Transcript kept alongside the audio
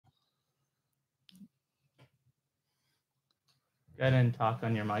Go ahead and talk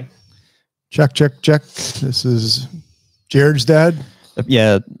on your mics. Check, check, check. This is Jared's dad.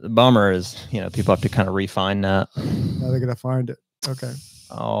 Yeah, the bummer is, people have to kind of refine that. Now they're gonna find it. Okay.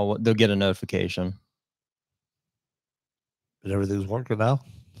 Oh, they'll get a notification. But everything's working now?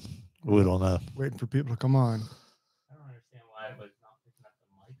 We don't know. Waiting for people to come on. I don't understand why it was not picking up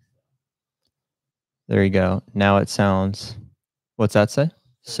the mics. There you go. Now it sounds. What's that say?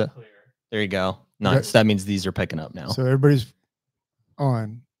 So Clear. there you go. Nice. Okay. That means these are picking up now. So everybody's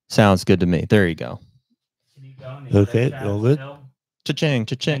on. Sounds good to me. There you go. Can you go and Okay, all good. Cha-ching, And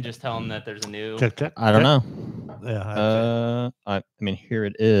cha-ching. just tell them that there's a new. Check, check. I don't know. Yeah. I mean, here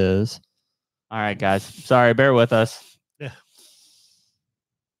it is. All right, guys. Sorry, bear with us.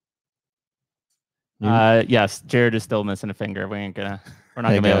 New- Yes, Jared is still missing a finger. We're not Hey,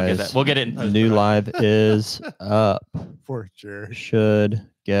 gonna be able to get guys. that. We'll get it in New live is up. For Jared. Should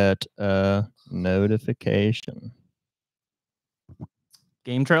get a notification.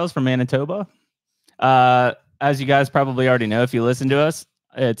 Game Trails from Manitoba. As you guys probably already know, if you listen to us,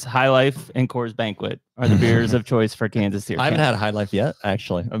 it's High Life and Coors Banquet are the beers of choice for Kansas City. I haven't had a High Life yet,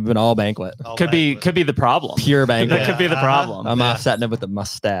 actually. I've been all banquet. Could be the problem. Pure banquet. That could be the problem. I'm offsetting it with a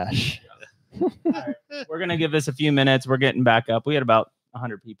mustache. Right. We're gonna give this a few minutes. We're getting back up. We had about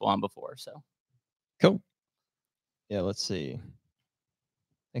 100 people on before, so Cool. Yeah, let's see.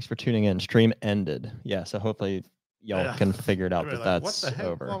 Thanks for tuning in. Stream ended. Yeah, so hopefully y'all can figure it out that that's what the heck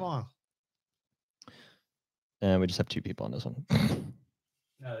over. going on? And we just have 2 people on this one.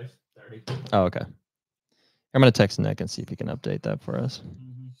 no, there's 30. Oh, okay. I'm going to text Nick and see if he can update that for us.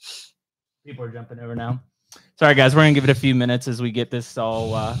 People are jumping over now. Sorry, guys. We're gonna give it a few minutes as we get this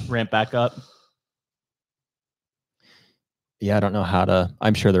all ramped back up. Yeah, I don't know how to.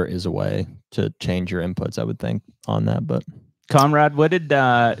 I'm sure there is a way to change your inputs, I would think, on that. But Conrad, what did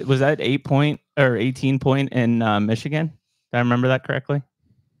was that 8 point or 18 point in Michigan? Did I remember that correctly?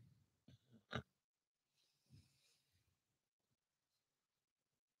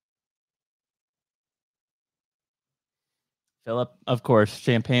 Philip, of course,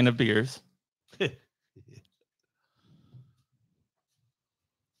 champagne of beers.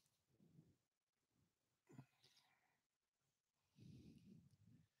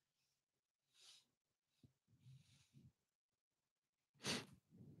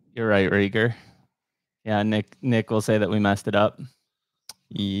 You're right, Rieger. Yeah, Nick will say that we messed it up.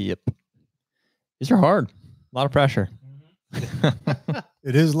 yep. These are hard. A lot of pressure.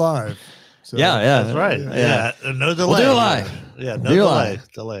 It is live. So yeah. That's right. Yeah. No delay. We'll do it live. Yeah, no Do it delay.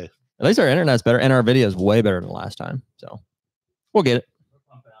 live. Delay. At least our internet's better and our video is way better than last time. So we'll get it.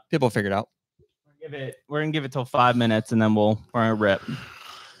 People will figure it out. We're gonna give it till 5 minutes and then we're gonna rip.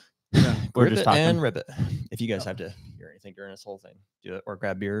 We're Rip just it talking. and rip it. If you guys have to hear anything during this whole thing, do it or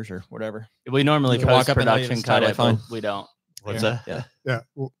grab beers or whatever. We normally You can walk up and post-production it's cut totally it, fine. but we don't. What's that? Yeah. Yeah.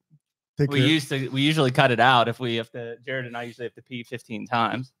 Well, take We care. usually cut it out if we have to. Jared and I usually have to pee 15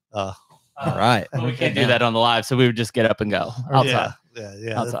 times. All right. But we can't do that on the live, so we would just get up and go outside.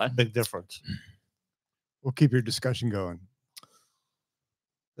 Yeah. Outside. That's a big difference. We'll keep your discussion going.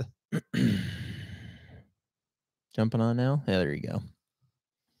 Jumping on now. Yeah, there you go.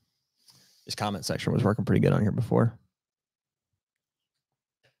 This comment section was working pretty good on here before.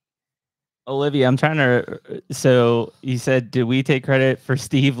 Olivia, I'm trying to. So you said, did we take credit for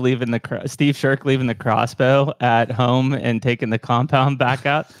Steve Shirk leaving the crossbow at home and taking the compound back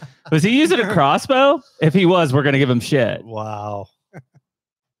out? Was he using a crossbow? If he was, we're gonna give him shit. Wow.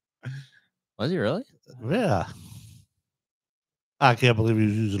 Was he really? Yeah. I can't believe he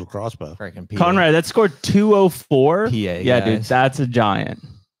was using a crossbow. Freaking PA. Conrad, that scored 204. PA, Yeah, dude, guys. that's a giant.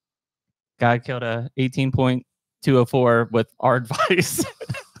 Guy killed a 18.204 with our advice.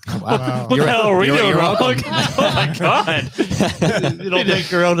 Wow. What the hell are we you're doing wrong? welcome. Oh my god! You don't take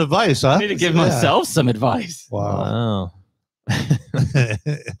your own advice, huh? I need to give myself some advice. Wow. Wow. I'd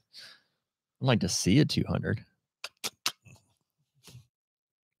like to see a 200.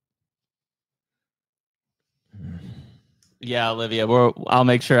 Yeah, Olivia, I'll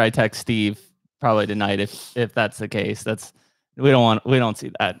make sure I text Steve probably tonight if that's the case. We don't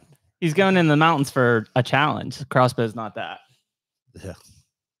see that. He's going in the mountains for a challenge. Crossbow's not that. Yeah.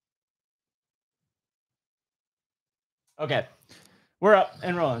 Okay, we're up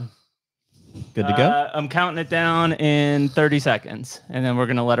and rolling. Good to go. I'm counting it down in 30 seconds, and then we're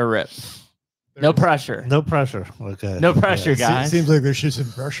gonna let her rip. No pressure. No pressure. Okay. No pressure, guys. Seems like there should be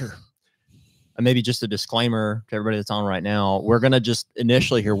some pressure. And maybe just a disclaimer to everybody that's on right now. We're going to just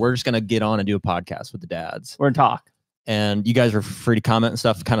initially here, we're just going to get on and do a podcast with the dads. We're in talk. And you guys are free to comment and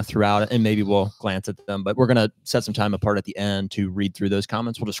stuff kind of throughout it. And maybe we'll glance at them. But we're going to set some time apart at the end to read through those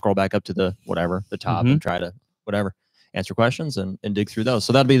comments. We'll just scroll back up to the top and try to whatever. answer questions and dig through those.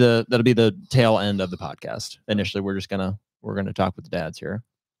 So that'll be the tail end of the podcast. Initially, we're gonna talk with the dads here.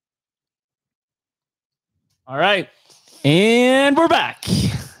 All right. And we're back.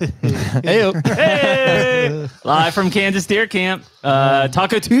 Hey, live from Kansas Deer Camp.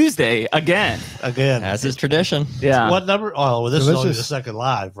 Taco Tuesday again. As is tradition. Yeah. What number? Oh, well, this is only the Delicious. second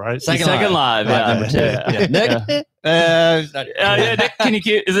live, right? Second live. Live Yeah. number 2. Yeah. Nick, Yeah, Nick, can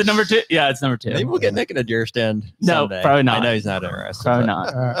you? Is it number 2? Yeah, it's number 2. maybe we'll get Nick in a deer stand. No, someday. probably not. I know he's not interested. Probably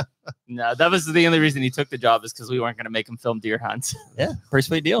but not. No, that was the only reason he took the job is because we weren't going to make him film deer hunts. Yeah, pretty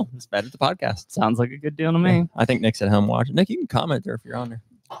sweet deal. It's better at the podcast. Sounds like a good deal to me. I think Nick's at home watching. Nick, you can comment there if you're on there.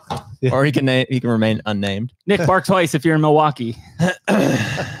 Yeah. Or he can remain unnamed. Nick, bark twice if you're in Milwaukee.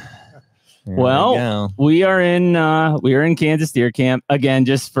 Well, we are in Kansas Deer Camp again.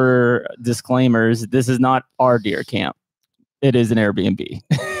 Just for disclaimers, this is not our deer camp. It is an Airbnb.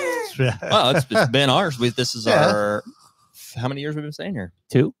 Well, it's been ours. This is Yeah. our. How many years we've been staying here?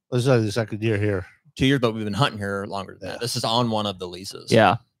 2. This is only the second year here. 2 years, but we've been hunting here longer than Yeah. that. This is on one of the leases.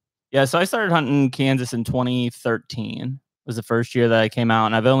 Yeah. So I started hunting Kansas in 2013. Was the first year that I came out,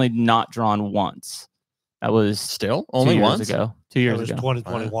 and I've only not drawn once. That was Still 2 only years once ago. 2 It years was ago.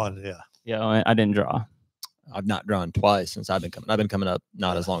 2021. Yeah. Yeah, I didn't draw. I've not drawn twice since I've been coming. I've been coming up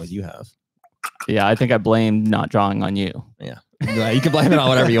not as long as you have. Yeah, I think I blamed not drawing on you. Yeah, you can blame it on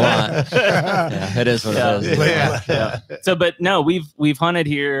whatever you want. Yeah, it is what it is. Yeah. So, but no, we've hunted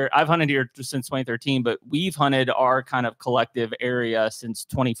here. I've hunted here since 2013, but we've hunted our kind of collective area since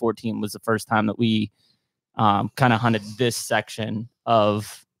 2014 was the first time that we kind of hunted this section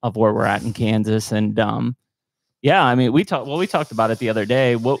of where we're at in Kansas. And yeah, I mean, we talked about it the other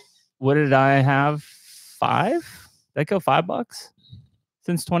day. What did I have? 5? Did I go $5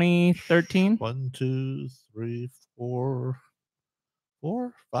 since 2013? 1, 2, 3, 4,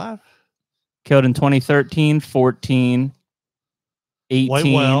 5. Killed in 2013, 14, 18,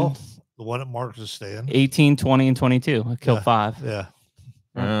 Went well. The one at Marcus stand. 18, 20, and 22. I killed Yeah. 5. Yeah.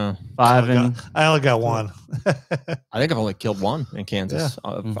 5 and I only got one. I think I've only killed one in Kansas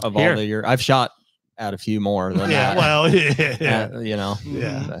of all Here. the year. I've shot at a few more than Yeah. that. Well, yeah. You know,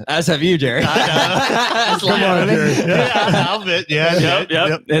 Yeah. as have you, Jerry. That's Come on, Jerry. Yeah, I'll admit. Yeah.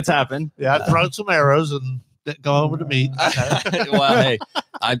 Yep. It's happened. Yeah, I thrown some arrows and didn't go over the meat. Well, hey,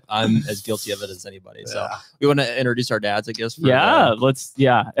 I'm as guilty of it as anybody. So Yeah. we want to introduce our dads, I guess. For Yeah,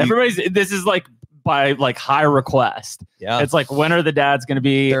 this is like by like high request. yeah. It's like, when are the dads going to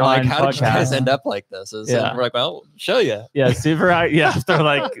be They're on like, how did you guys podcast? end up like this? And Yeah. we're like, well, show you. Yeah, super high. Yeah, they're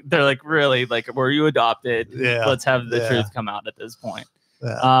like really like, were you adopted? Yeah. Let's have the Yeah. truth come out at this point.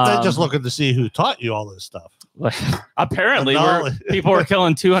 Yeah. They're just looking to see who taught you all this stuff. Like, apparently, Knowledge. people are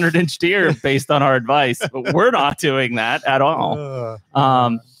killing 200-inch deer based on our advice, but we're not doing that at all.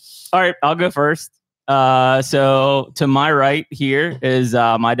 All right, I'll go first. So to my right here is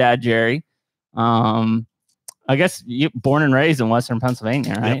my dad, Jerry. I guess you born and raised in Western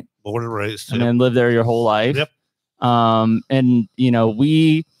Pennsylvania, right? Yep. Born and raised. And then lived there your whole life. Yep. And you know,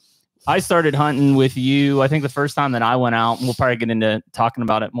 I started hunting with you. I think the first time that I went out, and we'll probably get into talking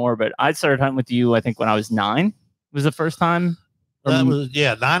about it more, but I started hunting with you, I think when I was 9 was the first time. That was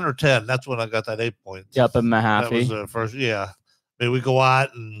 9 or 10. That's when I got that 8 points. Yep, in That was Mahaffey. the first. Yeah. I mean, we go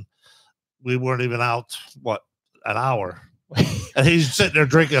out and we weren't even out an hour. And he's sitting there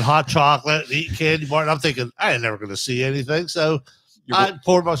drinking hot chocolate and eating candy bar. And I'm thinking, I ain't never going to see anything. So I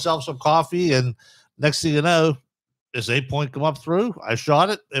poured myself some coffee, and next thing you know, this 8 point come up through. I shot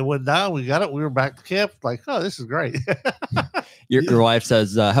it. It went down. We got it. We were back to camp. Like, oh, this is great. Your wife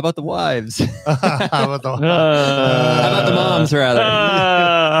says, how about the wives? How about the- How about the moms,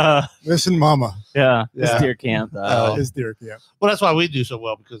 rather? Listen, Mama. Yeah, Yeah. it's deer camp. Oh. Is deer camp. Well, that's why we do so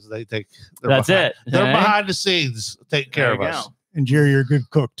well, because they're That's behind, it. They're Okay? behind the scenes taking care There of you us. go. And Jerry, you're a good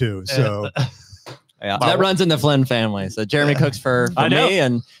cook too. So Yeah, Wow. that runs in the Flynn family. So Jeremy cooks for I know. me,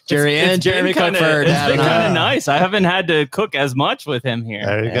 and Jerry It's and Jeremy been cook kinda- for It's Dad been and kind I. of nice. I haven't had to cook as much with him here.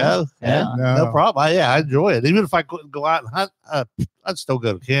 There you Yeah. go. Yeah. No problem. I enjoy it. Even if I couldn't go out and hunt, I'd still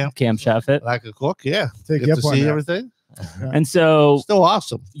go to camp. Camp chef it. And I could cook. Yeah. take Get you to up on see that. everything. And so Still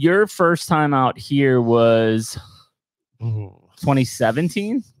awesome. your first time out here was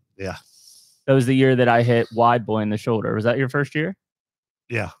 2017? Yeah. That was the year that I hit wide boy in the shoulder. Was that your first year?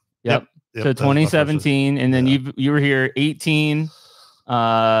 Yeah. Yep. Yep, So that was my first 2017, and then yeah. you were here 18,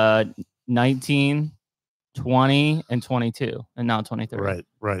 19, 20, and 22, and now 23.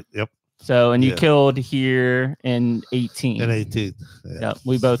 Right. Yep. So, and you Yeah. killed here in 18. And 18. Yeah. Yep.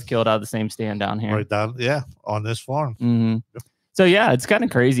 We both killed out of the same stand down here. Right down. Yeah. On this farm. hmm So yeah, it's kind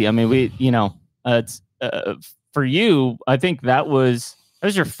of crazy. I mean, it's for you. I think that was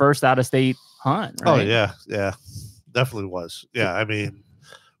your first out of state hunt, right? Oh yeah. Yeah. definitely was. Yeah, I mean,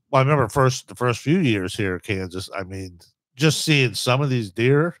 well, I remember the first few years here in Kansas. I mean, just seeing some of these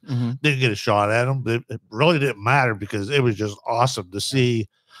deer, didn't get a shot at them. It really didn't matter because it was just awesome to see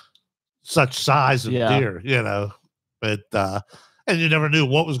such size of deer, you know. But and you never knew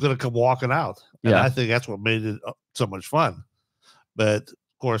what was going to come walking out. And I think that's what made it so much fun. But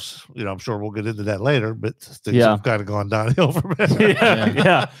of course, you know, I'm sure we'll get into that later, but things have kind of gone downhill from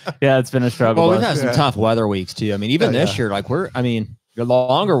there. Yeah, it's been a struggle. Well, we've had some tough weather weeks too. I mean, even this year, like the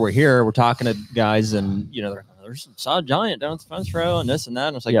longer we're here, we're talking to guys and, you know, there's some saw giant down at the fence row and this and that.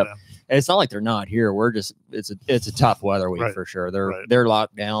 And it's like, it's not like they're not here. We're just, it's a tough weather week for sure. They're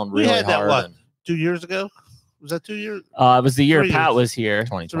locked down really hard. That, what, 2 years ago? Was that 2 years? It was the year Pat was here.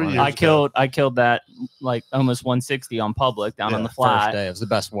 2020. I killed that like almost 160 on public down on the flat. First day. It was the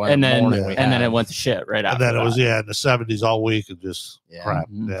best weather. And then it went to shit right after. And then it was in the 70s all week and just crap.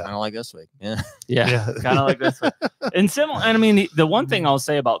 Kind of like this week. Yeah. Kind of like this week. And similar. And I mean, the one thing I'll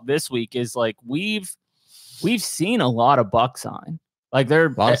say about this week is like we've seen a lot of buck sign. Like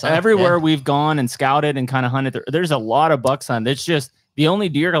they're everywhere we've gone and scouted and kind of hunted. There's a lot of buck sign. It's just the only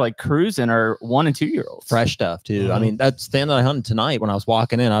deer like cruising are 1 and 2 year olds. Fresh stuff too. I mean, that's the end that I hunted tonight. When I was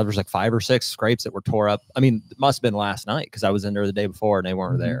walking in, there was like 5 or 6 scrapes that were tore up. I mean, it must have been last night because I was in there the day before and they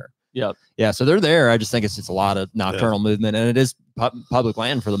weren't there. Yeah. So they're there. I just think it's a lot of nocturnal movement, and it is public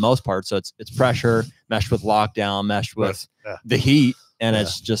land for the most part. So it's pressure meshed with lockdown, meshed with the heat, and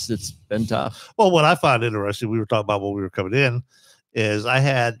it's been tough. Well, what I found interesting, we were talking about when we were coming in, is I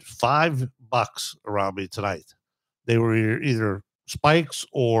had 5 bucks around me tonight. They were either spikes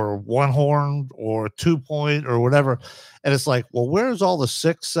or 1 horn or 2-point or whatever, and it's like, well, where's all the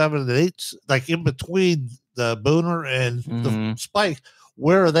 6, 7, and 8s like in between the booner and the spike?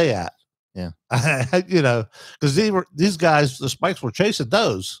 Where are they at? Yeah, you know, because these guys, the spikes were chasing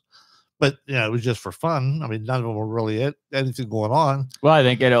those, but you know, it was just for fun. I mean, none of them were really anything going on. Well, I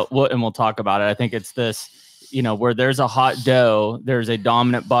think and we'll talk about it. I think it's this, you know, where there's a hot doe, there's a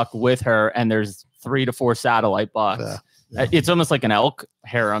dominant buck with her, and there's 3 to 4 satellite bucks. It's almost like an elk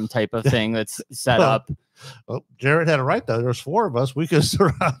harem type of thing that's set up. Well, Jared had it right though. There's 4 of us. We could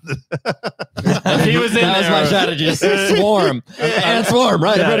surround it. He was in there. That was my strategy. Just swarm and swarm,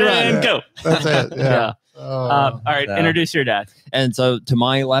 right? And go. That's it. Yeah. All right. Introduce your dad. And so to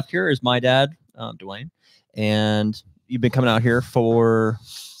my left here is my dad, Dwayne, and you've been coming out here for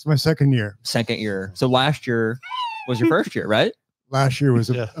It's my second year. So last year was your first year, right? Last year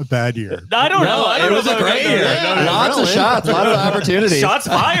was a bad year. I don't know. It was a great year. Lots of shots, a lot of opportunities. Shots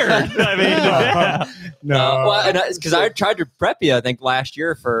fired. I mean, because I tried to prep you, I think, last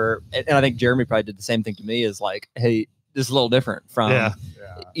year and I think Jeremy probably did the same thing to me, is like, hey, this is a little different from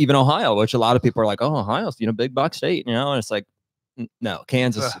even Ohio, which a lot of people are like, oh, Ohio's, you know, big buck state, you know, and it's like, no,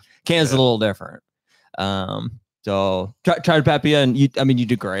 Kansas is a little different. So try to prep you, and you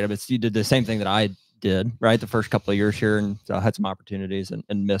did great. I mean, you did the same thing that I did, right, the first couple of years here, and so I had some opportunities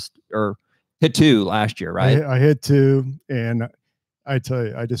and missed or hit 2 last year, right? I hit 2, and I tell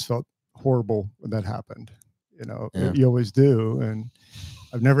you, I just felt horrible when that happened. You know, you always do, and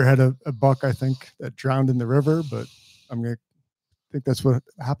I've never had a buck, I think, that drowned in the river, but I'm gonna think that's what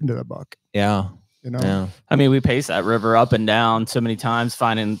happened to that buck. Yeah, you know. I mean, we paced that river up and down so many times,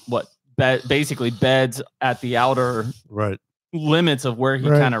 finding basically beds at the outer limits of where he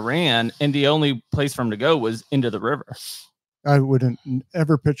kind of ran, and the only place for him to go was into the river. I wouldn't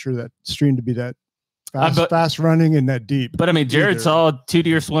ever picture that stream to be that fast running and that deep. But I mean, Jared saw 2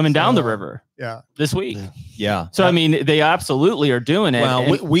 deer swimming down the river this week. Yeah. So I mean, they absolutely are doing it.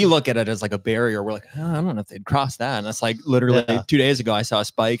 Well, we look at it as like a barrier. We're like, I don't know if they'd cross that. And it's like literally 2 days ago, I saw a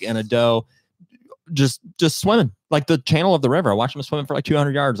spike and a doe just swimming like the channel of the river. I watched them swimming for like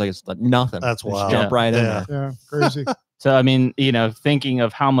 200 yards. Like it's like nothing. That's wild. Jump right in there. Yeah, crazy. So, I mean, you know, thinking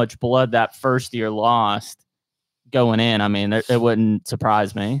of how much blood that first year lost going in, I mean, it wouldn't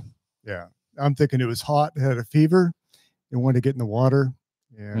surprise me. Yeah. I'm thinking it was hot, it had a fever, and wanted to get in the water,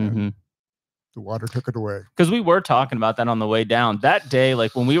 and the water took it away. Because we were talking about that on the way down. That day,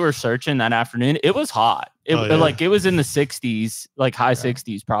 like when we were searching that afternoon, it was hot. Like it was in the 60s, like high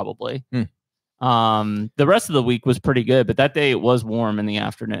 60s probably. The rest of the week was pretty good, but that day it was warm in the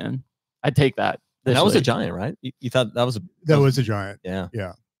afternoon. I'd take that. That was a giant, right? You thought that was a giant. Yeah.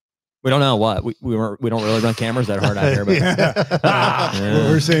 Yeah. We don't know what we don't really run cameras that hard out here, but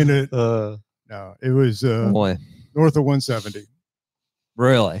We're saying it. No, it was boy, north of 170.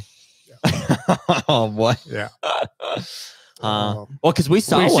 Really? Yeah. Oh boy. Yeah. Well, because we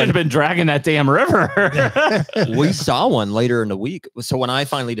should have been dragging that damn river. We saw one later in the week. So when I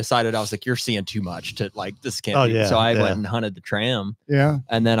finally decided, I was like, "You're seeing too much to like this can't." be. So I went and hunted the tram. Yeah,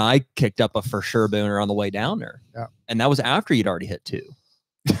 and then I kicked up a for sure booner on the way down there. Yeah, and that was after you'd already hit 2.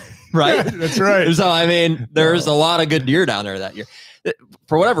 Right, that's right. So I mean, there's a lot of good deer down there that year.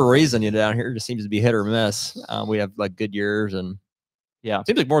 For whatever reason, down here just seems to be hit or miss. We have like good years, and it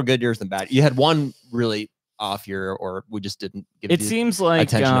seems like more good years than bad. You had one really off year, or we just didn't give it seems like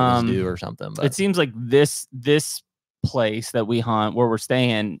attention it was due or something. But it seems like this place that we hunt where we're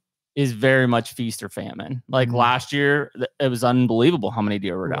staying is very much feast or famine. Like last year, it was unbelievable how many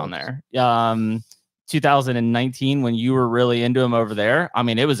deer were down there. 2019, when you were really into them over there, I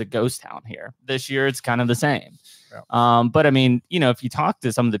mean, it was a ghost town here. This year, it's kind of the same. Yeah. But I mean, if you talk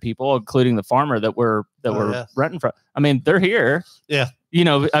to some of the people, including the farmer that we're renting from, I mean, they're here. Yeah.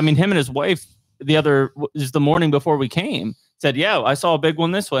 I mean, him and his wife, the morning before we came, said, "Yeah, I saw a big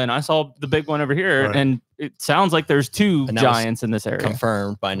one this way, and I saw the big one over here." Right. And it sounds like there's 2 giants in this area.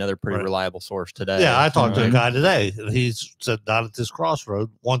 Confirmed by another pretty reliable source today. Yeah, I talked to a guy today, and he said not at this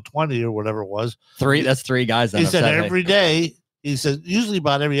crossroad, 120 or whatever it was. 3. That's 3 guys. He said every day. He said usually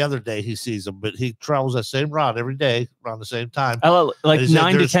about every other day he sees them, but he travels that same route every day around the same time. Like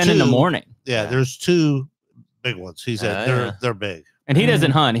 9 to 10 in the morning. Yeah, there's 2 big ones. He said they're big. And he doesn't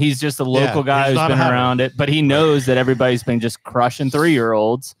hunt. He's just a local guy who's been around it, but he knows that everybody's been just crushing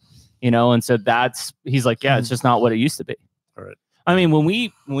 3-year-olds, and so he's like, yeah, it's just not what it used to be. All right. I mean, when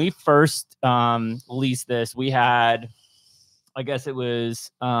we first leased this, we had, I guess it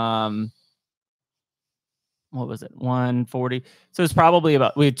was, what was it? 140. So it's probably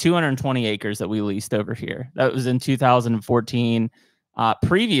we had 220 acres that we leased over here. That was in 2014.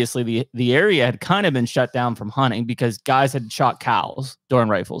 Previously, the area had kind of been shut down from hunting because guys had shot cows during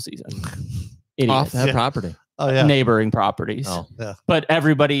rifle season. Off that property. Oh yeah, neighboring properties. Oh yeah. But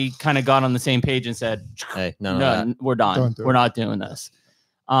everybody kind of got on the same page and said, "Hey, no, we're done. We're not doing this."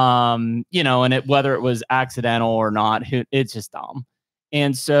 And whether it was accidental or not, it's just dumb.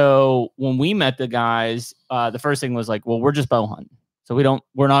 And so when we met the guys, the first thing was like, "Well, we're just bow hunting, so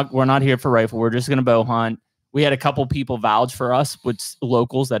we're not here for rifle. We're just going to bow hunt." We had a couple people vouch for us, with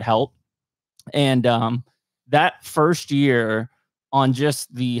locals that helped. And that first year on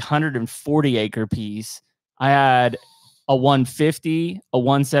just the 140 acre piece, I had a 150, a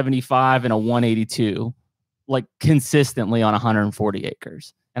 175, and a 182, like consistently on 140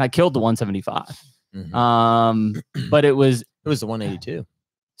 acres. And I killed the 175. But it was the 182.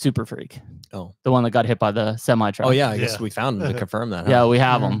 Super Freak. Oh, the one that got hit by the semi truck. Oh yeah, I guess we found him to confirm that. Yeah, we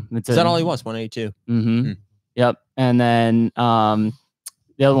have him. Is that all he was? 182. Yep. And then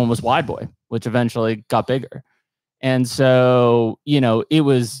the other one was Wide Boy, which eventually got bigger. And so, it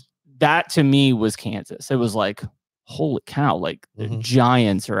was, that to me was Kansas. It was like, holy cow, like the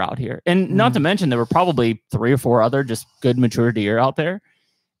giants are out here. And not to mention there were probably 3 or 4 other just good mature deer out there.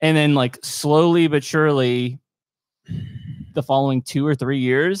 And then like slowly but surely the following 2 or 3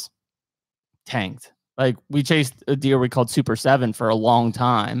 years tanked. Like we chased a deer we called Super 7 for a long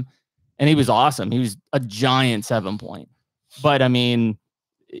time. And he was awesome. He was a giant 7-point. But I mean,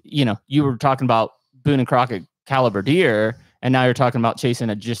 you were talking about Boone and Crockett caliber deer, and now you're talking about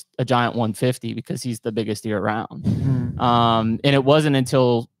chasing a giant 150 because he's the biggest deer around. And it wasn't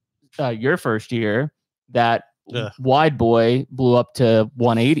until your first year that Wide Boy blew up to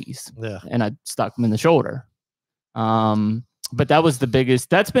 180s. Yeah. And I stuck him in the shoulder. But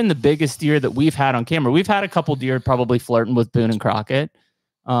that's been the biggest deer that we've had on camera. We've had a couple deer probably flirting with Boone and Crockett.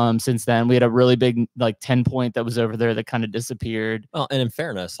 Since then, we had a really big 10-point that was over there that kind of disappeared. Well, and in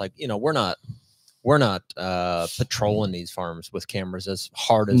fairness, we're not patrolling these farms with cameras as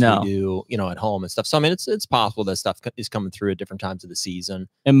hard as we do, at home and stuff. So I mean, it's possible that stuff is coming through at different times of the season.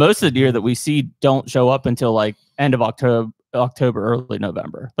 And most of the deer that we see don't show up until like end of October, early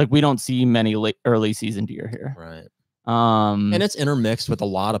November. Like we don't see many early season deer here. Right. And it's intermixed with a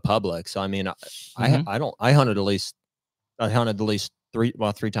lot of public. So I mean, I hunted at least 3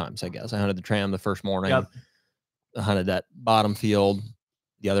 times, I guess. I hunted the tram the first morning. Yep. I hunted that bottom field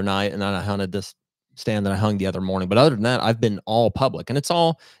the other night, and then I hunted this stand that I hung the other morning. But other than that, I've been all public, and it's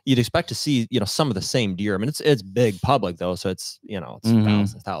all you'd expect to see. Some of the same deer. I mean, it's big public though, so it's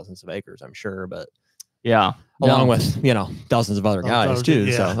thousands of acres, I'm sure. But along with dozens of other guys too.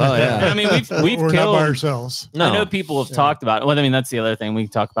 Yeah. So I mean, we've We're not not by ourselves. No. I know people have talked about it. Well, I mean, that's the other thing. We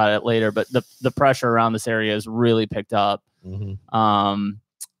can talk about it later. But the pressure around this area has really picked up.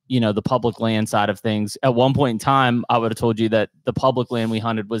 The public land side of things. At one point in time, I would have told you that the public land we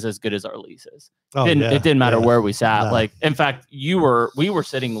hunted was as good as our leases. It didn't matter where we sat. No. Like, in fact, we were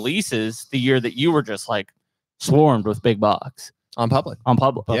sitting leases the year that you were just like swarmed with big bucks on public.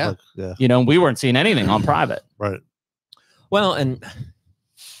 Yeah. You know, we weren't seeing anything on private. Right. Well, and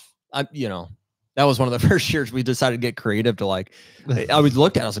you know, that was one of the first years we decided to get creative to like, I would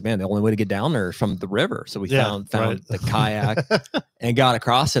look at it, I was like, man, the only way to get down there is from the river. So we found the kayak and got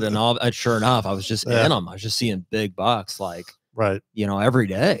across it, and all. Sure enough, I was just in them. I was just seeing big bucks like, you know, every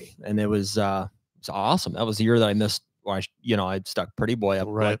day. And it was awesome. That was the year that I missed, I stuck Pretty Boy up,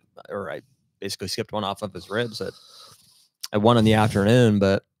 or I basically skipped one off of his ribs at 1 in the afternoon.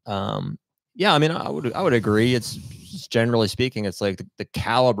 But yeah, I mean, I would agree. It's generally speaking, it's like the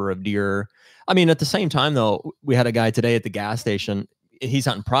caliber of deer. I mean, at the same time, though, we had a guy today at the gas station. He's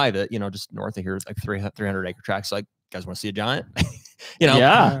hunting private, you know, just north of here, like 300 acre tracks. Like, guys want to see a giant? You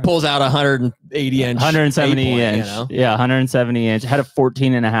know, pulls out 180 inch, 170 inch, you know? 170 inch. Had a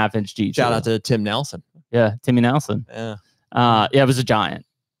 14.5 inch G. Shout out to Tim Nelson. Yeah, Timmy Nelson. Yeah, it was a giant.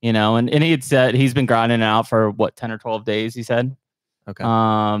 You know, and he had said he's been grinding it out for what 10 or 12 days. He said. Okay.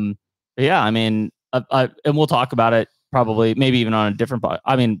 Yeah, I mean, and we'll talk about it. Probably, maybe even on a different buck.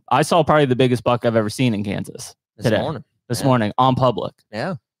 I mean, I saw probably the biggest buck I've ever seen in Kansas this morning on public.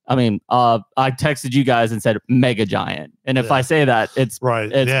 Yeah. I mean, I texted you guys and said mega giant. And if I say that, it's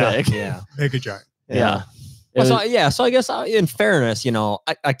big. Yeah. Mega giant. Yeah. Well, so I guess in fairness, you know,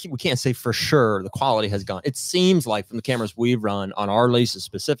 we can't say for sure the quality has gone. It seems like from the cameras we've run on our leases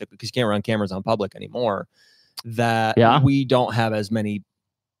specifically, because you can't run cameras on public anymore, that we don't have as many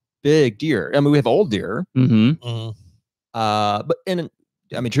big deer. I mean, we have old deer. But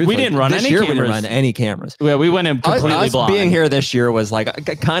I mean, truthfully, we didn't run this any year. cameras. We didn't run any cameras. Yeah, we went in completely blind. Being here this year was like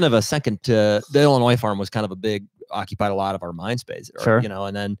kind of a second to the Illinois farm was kind of a big, occupied a lot of our mind space. You know,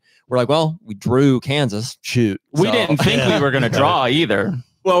 and then we're like, well, we drew Kansas. Shoot, we didn't think we were going to draw either.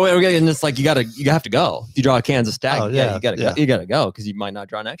 Well, and it's like you have to go. If you draw a Kansas tag, you gotta go because you might not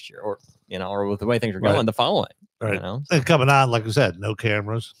draw next year, or you know, or with the way things are going, the following. Right. You know? And coming on, like I said, no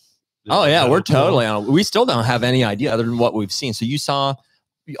cameras. Oh yeah, we're totally on. We still don't have any idea other than what we've seen. So you saw,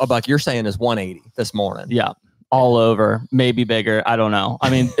 like you're saying, is 180 this morning. Yeah, all over, maybe bigger. I don't know. I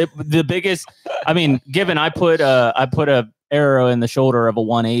mean, the biggest. I mean, given I put a arrow in the shoulder of a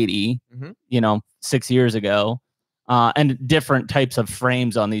 180, you know, 6 years ago, and different types of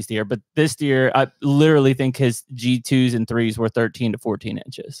frames on these deer. But this deer, I literally think his G2s and 3s were 13 to 14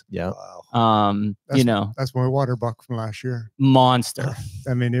 inches. Yeah. Wow. You know, that's my water buck from last year. Monster.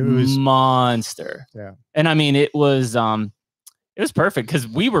 I mean, it was monster. Yeah. And I mean, it was perfect because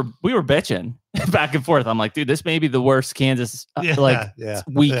we were bitching back and forth. I'm like, dude, this may be the worst Kansas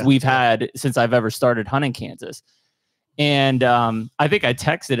week we've had since I've ever started hunting Kansas. And I think I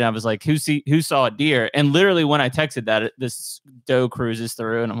texted and I was like, who saw a deer? And literally when I texted that, this doe cruises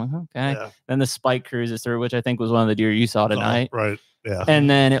through and I'm like, okay. Yeah. Then the spike cruises through, which I think was one of the deer you saw tonight. Oh, right. Yeah. And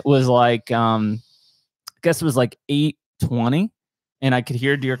then it was like, I guess it was like 8:20 and I could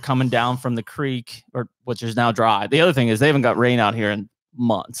hear deer coming down from the creek, or which is now dry. The other thing is they haven't got rain out here in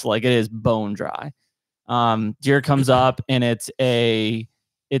months. Like it is bone dry. Deer comes up and it's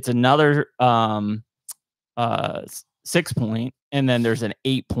another 6 point, and then there's an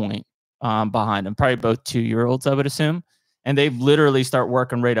 8 point behind them, probably both 2-year-olds, I would assume. And they literally start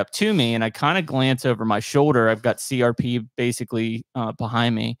working right up to me. And I kind of glance over my shoulder. I've got CRP basically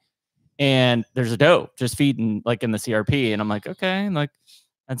behind me. And there's a doe just feeding like in the CRP. And I'm like, okay, like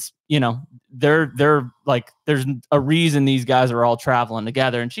that's, you know, they're like, there's a reason these guys are all traveling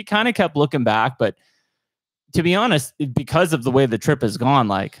together. And she kind of kept looking back. But to be honest, because of the way the trip has gone,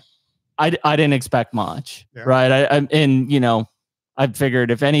 like I didn't expect much. Yeah. Right. And you know, I figured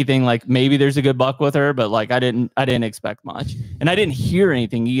if anything, like maybe there's a good buck with her, but like I didn't expect much, and I didn't hear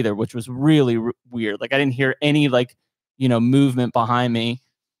anything either, which was really weird. Like I didn't hear any like, you know, movement behind me,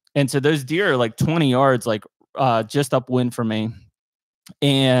 and so those deer are like 20 yards, like just upwind from me,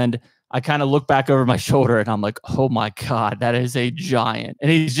 and I kind of look back over my shoulder and I'm like, oh my God, that is a giant, and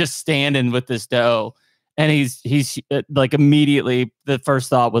he's just standing with this doe, and he's like immediately the first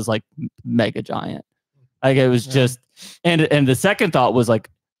thought was like mega giant, like it was just. And the second thought was like,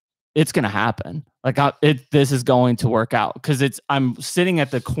 it's going to happen. Like this is going to work out. Cause I'm sitting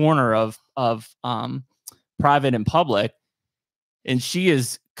at the corner of private and public, and she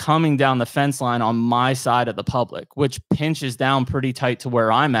is coming down the fence line on my side of the public, which pinches down pretty tight to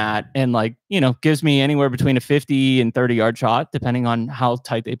where I'm at. And like, you know, gives me anywhere between a 50 and 30 yard shot, depending on how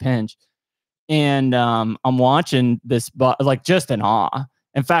tight they pinch. And I'm watching this, like just in awe.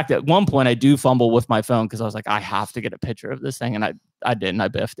 In fact, at one point I do fumble with my phone because I was like, I have to get a picture of this thing. And I didn't, I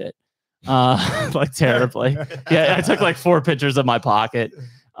biffed it like terribly. Yeah. I took like 4 pictures of my pocket.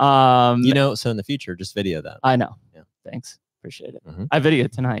 You know, so in the future, just video that. I know. Yeah. Thanks. Appreciate it. I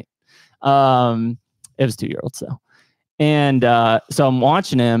videoed tonight. It was 2-year-olds though. And so I'm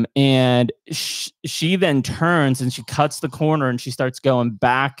watching him, and she then turns and she cuts the corner and she starts going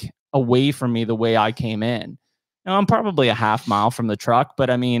back away from me the way I came in. Now, I'm probably a half mile from the truck, but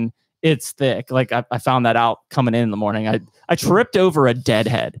I mean, it's thick. Like I found that out coming in the morning. I tripped over a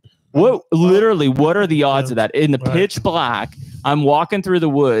deadhead. What are the odds of that? In the pitch black, I'm walking through the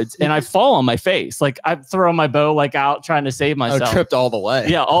woods and I fall on my face. Like I throw my bow like out trying to save myself. Oh, tripped all the way.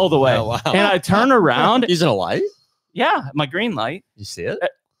 Yeah, all the way. Oh, wow. And I turn around. Using a light? Yeah, my green light. You see it?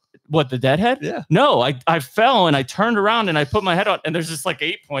 What, the deadhead? Yeah. No, I fell and I turned around and I put my head on, and there's this like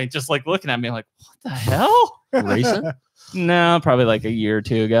 8-point just like looking at me like, what the hell? Recent? No, probably like a year or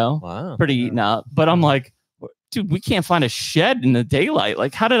two ago. Wow. Pretty eaten up. But I'm like, dude, we can't find a shed in the daylight.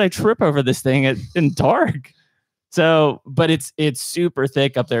 Like, how did I trip over this thing in dark? So, but it's super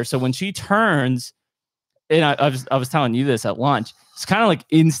thick up there. So when she turns, and I was telling you this at lunch, it's kind of like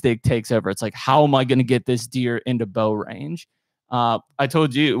instinct takes over. It's like, how am I going to get this deer into bow range? I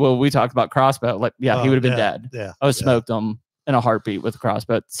told you, well, we talked about crossbow. Like, yeah, he would have been dead. Yeah. I would smoked him in a heartbeat with a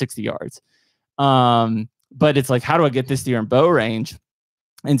crossbow at 60 yards. But it's like, how do I get this deer in bow range?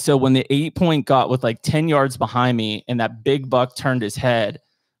 And so when the 8-point got with like 10 yards behind me and that big buck turned his head,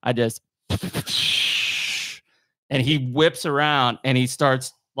 I just, and he whips around and he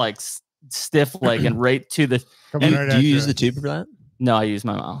starts like stiff legging right to the. And do you use the tube for that? No, I use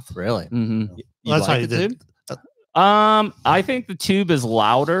my mouth. Really? Mm-hmm. That's how you did. I think the tube is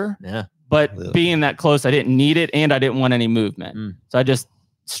louder. Yeah. But being that close, I didn't need it, and I didn't want any movement, so I just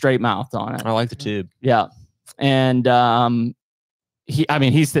straight mouthed on it. I like the tube. Yeah, and he's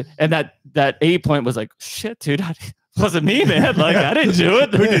and that 8-point was like, shit, dude, wasn't me, man. Like I didn't do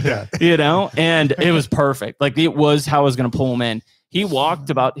it. Who did that? You know, and it was perfect. Like it was how I was going to pull him in. He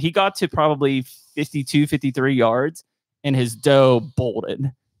got to probably 52, 53 yards, and his doe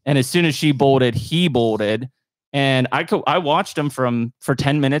bolted. And as soon as she bolted, he bolted. And I watched him for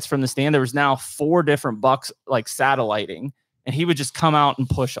 10 minutes from the stand. There was now 4 different bucks like satelliting, and he would just come out and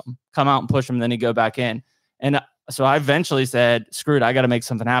push them, then he'd go back in. And so I eventually said, screw it, I got to make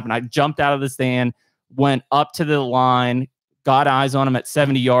something happen. I jumped out of the stand, went up to the line, got eyes on him at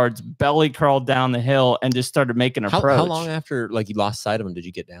 70 yards, belly crawled down the hill, and just started making an approach. How long after like you lost sight of him did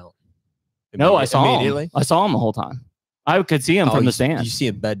you get down? No, I saw him. I saw him the whole time. I could see him from the stand. Did you see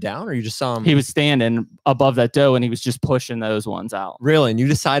him bed down, or you just saw him? He was standing above that doe, and he was just pushing those ones out. Really? And you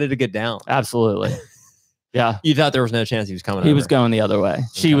decided to get down? Absolutely. Yeah. You thought there was no chance he was coming He over. was going the other way. Okay.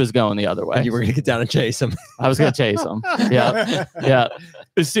 She was going the other way. And you were going to get down and chase him. I was going to chase him. Yeah. Yeah.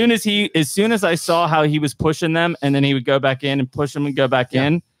 As soon as I saw how he was pushing them, and then he would go back in and push them and go back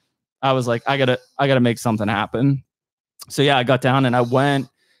in, I was like, I gotta make something happen. So yeah, I got down and I went.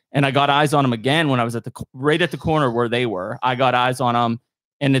 And I got eyes on him again when I was right at the corner where they were. I got eyes on him.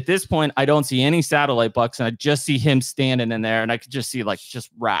 And at this point, I don't see any satellite bucks. And I just see him standing in there. And I could just see like just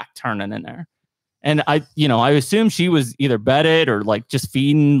rack turning in there. And I assume she was either bedded or like just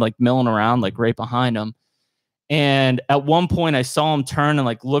feeding, like milling around, like right behind him. And at one point I saw him turn and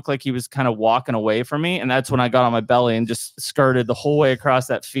like look like he was kind of walking away from me. And that's when I got on my belly and just skirted the whole way across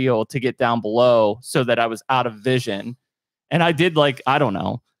that field to get down below so that I was out of vision. And I did like, I don't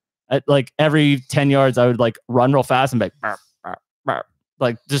know. Like every 10 yards, I would like run real fast and be like, burp, burp, burp,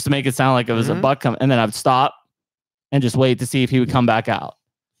 like just to make it sound like it was a buck coming. And then I would stop and just wait to see if he would come back out.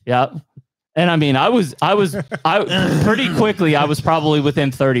 Yeah. And I mean, I pretty quickly, I was probably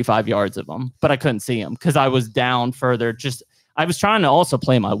within 35 yards of him, but I couldn't see him because I was down further. I was trying to also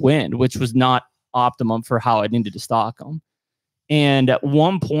play my wind, which was not optimum for how I needed to stalk him. And at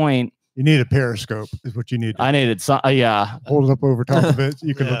one point, you need a periscope is what you need. I needed some, yeah. Hold it up over top of it.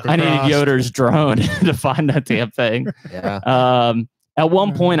 You can look across. I needed Yoder's drone to find that damn thing. Yeah. At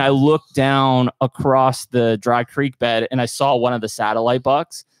one point, I looked down across the dry creek bed and I saw one of the satellite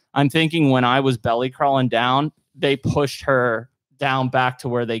bucks. I'm thinking when I was belly crawling down, they pushed her down back to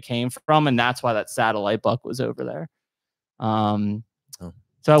where they came from. And that's why that satellite buck was over there. So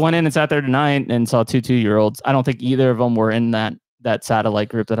I went in and sat there tonight and saw 2 2-year-olds. I don't think either of them were in that satellite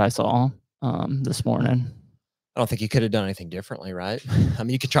group that I saw this morning. I don't think you could have done anything differently, right? I mean,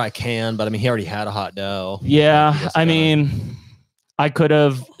 you could try a can, but I mean, he already had a hot doe. Yeah. I mean, I could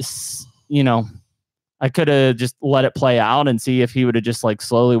have, I could have just let it play out and see if he would have just like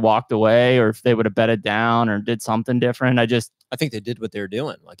slowly walked away or if they would have bedded down or did something different. I think they did what they were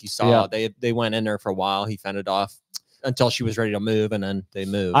doing. Like you saw, they went in there for a while. He fended off until she was ready to move, and then they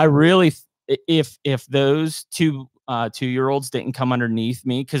moved. I really, if those 2 2-year-olds didn't come underneath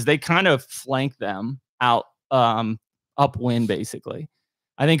me, because they kind of flanked them out upwind, basically.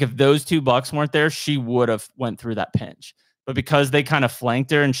 I think if those 2 bucks weren't there, she would have went through that pinch. but because they kind of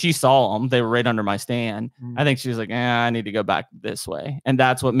flanked her and she saw them, they were right under my stand. I think she was like, I need to go back this way. And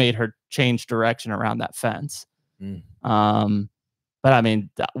that's what made her change direction around that fence. But I mean,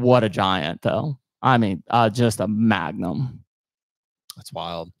 what a giant though. I mean, just a magnum. That's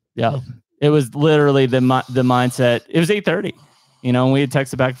wild. Yeah. It was literally the mindset. It was 8:30. You know, we had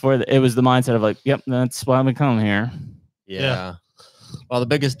texted back and forth. It was the mindset of like, yep, that's why we come here. Yeah. Well, the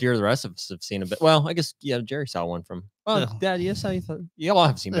biggest deer the rest of us have seen a bit. Well, I guess Jerry saw one from. Well, Dad, you saw you all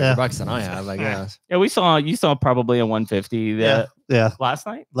have seen bigger bucks than I have, I guess. Yeah, you saw probably a 150. Yeah. Last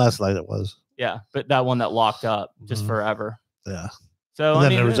night. Last night it was. Yeah, but that one that locked up just forever. Yeah. So and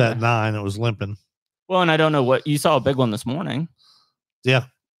then there was that 9. It was limping. Well, and I don't know what you saw a big one this morning. Yeah.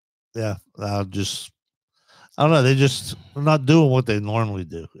 Yeah. I don't know. They're not doing what they normally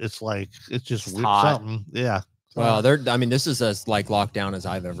do. It's just weird something. Yeah. Well, this is as like locked down as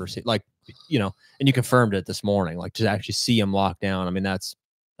I've ever seen. Like, you know, and you confirmed it this morning. Like to actually see them locked down. I mean, that's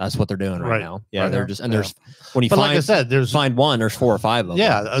what they're doing right now. Yeah, they're just there's when you find, like I said, find one, there's 4 or 5 of them.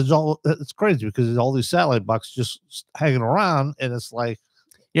 Yeah, it's crazy because there's all these satellite bucks just hanging around, and it's like,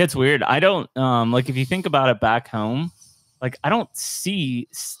 yeah, it's weird. I don't like if you think about it back home. Like I don't see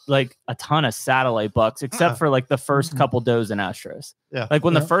like a ton of satellite bucks except for like the first couple does in estrus. Yeah. Like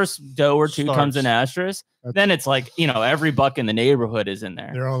when the first doe or two comes in estrus, then it's like, you know, every buck in the neighborhood is in there.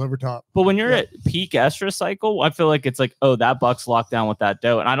 They're all over top. But when you're at peak estrus cycle, I feel like it's like, oh, that buck's locked down with that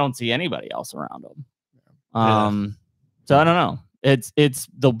doe, and I don't see anybody else around them. So I don't know. It's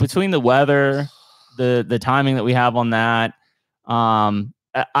between the weather, the timing that we have on that.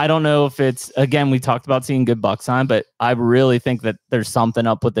 I don't know if it's, again, we talked about seeing good buck sign, but I really think that there's something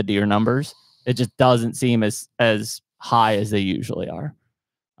up with the deer numbers. It just doesn't seem as high as they usually are.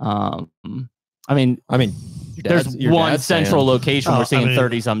 I mean, there's one central location we're seeing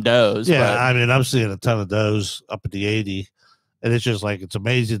 30 some does. Yeah, I mean, I'm seeing a ton of does up at the 80, and it's just like it's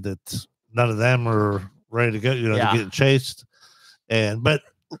amazing that none of them are ready to go. You know, they're getting chased, but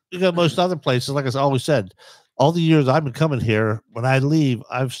you got most other places. Like I always said, all the years I've been coming here, when I leave,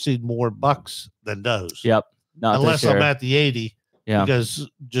 I've seen more bucks than does. Yep. Unless I'm at the 80, because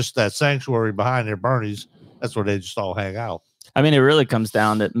just that sanctuary behind there, Bernie's, that's where they just all hang out. I mean, it really comes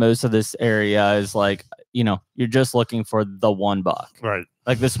down that most of this area is like, you know, you're just looking for the one buck. Right.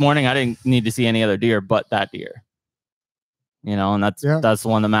 Like this morning, I didn't need to see any other deer but that deer. You know, and that's the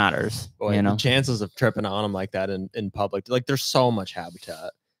one that matters. Boy, you know, the chances of tripping on them like that in public, like there's so much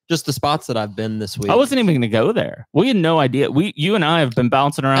habitat. Just the spots that I've been this week. I wasn't even going to go there. We had no idea. You and I have been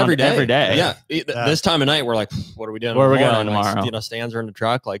bouncing around every day. Yeah. This time of night, we're like, what are we doing? Where are we going tomorrow? Like, you know, stands are in the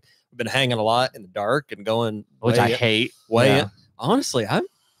truck. Like we've been hanging a lot in the dark and going, which I hate. Honestly, I'm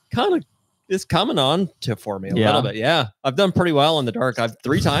kind of, it's coming on for me a little bit. Yeah. I've done pretty well in the dark. I've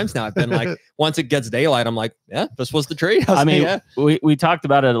 3 times now. I've been like, once it gets daylight, I'm like, yeah, this was the tree. I mean, we talked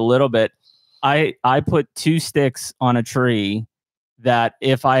about it a little bit. I put 2 sticks on a tree that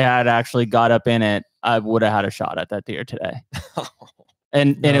if I had actually got up in it, I would have had a shot at that deer today.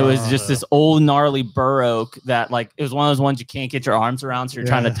 And it was just this old gnarly bur oak that like, it was one of those ones you can't get your arms around. So you're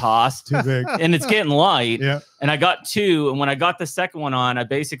trying to toss. Too big. And it's getting light. Yeah. And I got 2. And when I got the second one on, I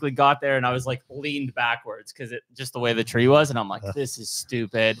basically got there and I was like leaned backwards because it just the way the tree was. And I'm like, this is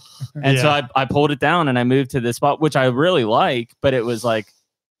stupid. And so I pulled it down and I moved to this spot, which I really like, but it was like,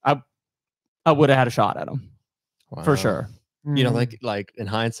 I would have had a shot at him for sure. You know, like in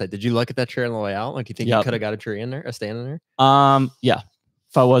hindsight, did you look at that tree on the way out? Like, you think you could have got a tree in there, a stand in there? Yeah.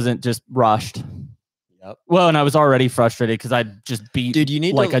 If I wasn't just rushed. Yep. Well, and I was already frustrated because I just beat you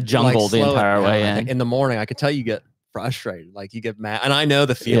need like a jungle the entire way in. In the morning, I could tell you get frustrated, like you get mad, and I know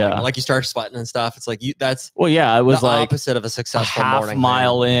the feeling. Like you start sweating and stuff. It's like that's it was the like opposite of a successful half morning.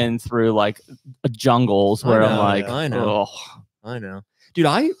 Mile in through like jungles where I'm like, I know,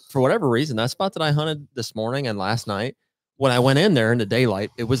 dude. For whatever reason, that spot that I hunted this morning and last night. When I went in there in the daylight,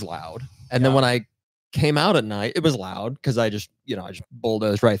 it was loud. And then when I came out at night, it was loud because I just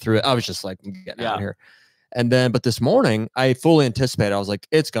bulldozed right through it. I was just like, I'm getting out of here. And then, but this morning, I fully anticipated. I was like,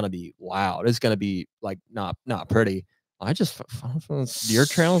 it's going to be loud. It's going to be like not pretty. I just deer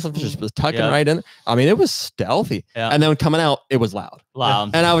trails. I just was tucking right in. I mean, it was stealthy. And then coming out, it was loud.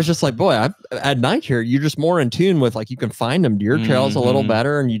 And I was just like, boy, at night here, you're just more in tune with like, you can find them deer trails a little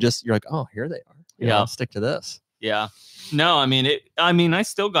better. And you're like, oh, here they are. I'll stick to this. Yeah. No, I mean, I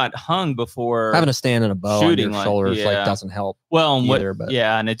still got hung before having a stand and a bow shooting on your shoulders like doesn't help. Well,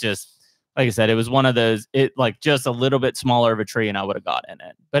 and it just, like I said, it was one of those, it like just a little bit smaller of a tree and I would have got in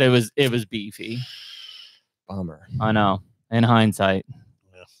it, but it was beefy. Bummer. I know. In hindsight.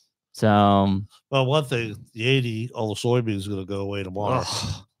 Yeah. So, well, one thing, the 80, all the soybeans are going to go away tomorrow.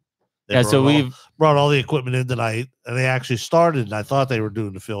 Yeah, so we've brought all the equipment in tonight, and they actually started. And I thought they were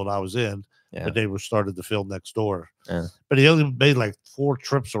doing the field I was in, but they were started the field next door. Yeah. But he only made like 4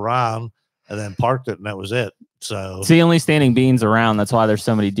 trips around and then parked it, and that was it. So it's the only standing beans around. That's why there's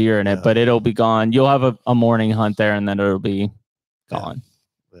so many deer in it. But it'll be gone. You'll have a morning hunt there, and then it'll be gone.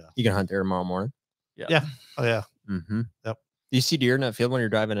 Yeah. You can hunt there tomorrow morning. Yeah. Oh yeah. Mm-hmm. Yep. Do you see deer in that field when you're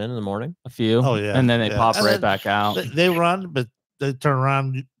driving in the morning? A few. Oh yeah. And then they pop right back out. They run, but they turn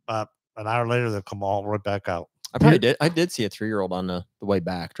around an hour later. They'll come all right back out. I did see a 3-year-old on the way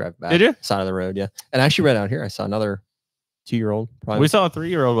back, drive back. Did you? Side of the road, yeah. And actually, right out here, I saw another 2-year-old. We saw a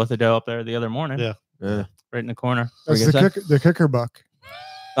 3-year-old with a doe up there the other morning. Yeah. Right in the corner. That's the kicker buck.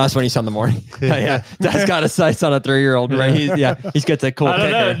 That's when he's on the morning. Yeah, Dad's got a sights on a 3-year-old, right? He's got that cool. I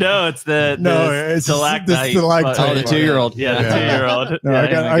don't know. No, it's it's stalactite. Oh, the 2-year-old. Yeah, the 2-year-old. No,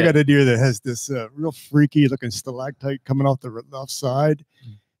 I got a deer that has this real freaky looking stalactite coming off the left side.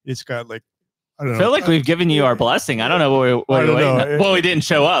 It's got like, I don't know. I feel like we've given you our blessing. I don't know what we're waiting. Well, we didn't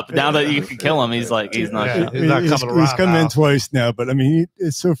show up. Now that you can kill him, he's not. He's not coming around. He's come in twice now, but I mean,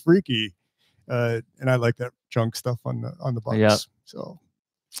 it's so freaky, and I like that junk stuff on the bucks. Yeah. So,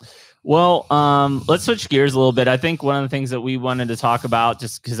 well, let's switch gears a little bit. I think one of the things that we wanted to talk about,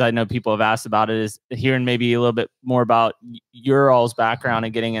 just because I know people have asked about it, is hearing maybe a little bit more about your all's background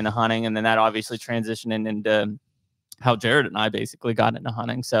and getting into hunting, and then that obviously transitioning into how Jared and I basically got into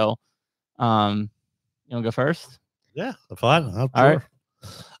hunting. So, you want to go first? Yeah, fine. All right. I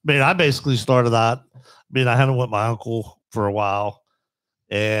mean, I basically started that. I mean, I hunted with my uncle for a while,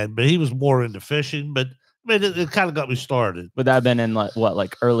 but he was more into fishing. But I mean, it kind of got me started. Would that have been in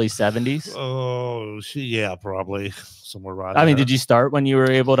like early 70s? Oh, yeah, probably somewhere around. I mean, did you start when you were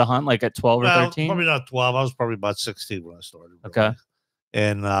able to hunt, like at 12 or 13? Probably not 12. I was probably about 16 when I started. Really. Okay.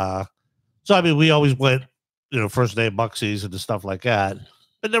 And so I mean, we always went, first day of buck season and stuff like that.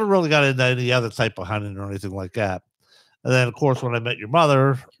 But never really got into any other type of hunting or anything like that. And then, of course, when I met your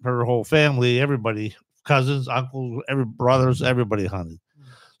mother, her whole family, everybody, cousins, uncles, brothers, everybody hunted.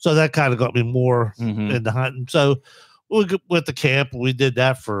 So that kind of got me more into hunting. So we went to camp. We did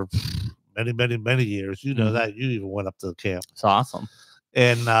that for many, many, many years. You know that. You even went up to the camp. It's awesome.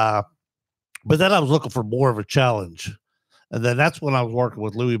 And but then I was looking for more of a challenge. And then that's when I was working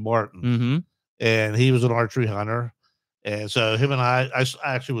with Louis Martin. And he was an archery hunter. And so him and I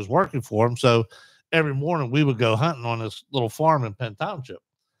actually was working for him. So every morning we would go hunting on this little farm in Penn Township.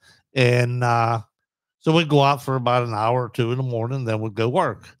 And so we'd go out for about an hour or 2 in the morning, then we'd go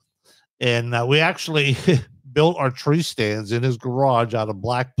work. And we actually built our tree stands in his garage out of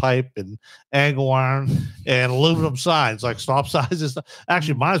black pipe and angle iron and aluminum signs, like stop signs and stuff.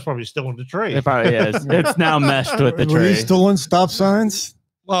 Actually, mine's probably still in the tree. It probably is. It's now meshed with the tree. Were you still on stop signs?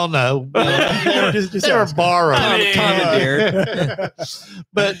 Well, no, they were borrowed, commandeered.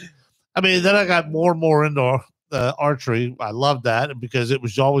 But I mean, then I got more and more into archery. I loved that because it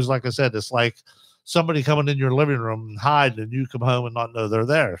was always, like I said, it's like somebody coming in your living room and hiding, and you come home and not know they're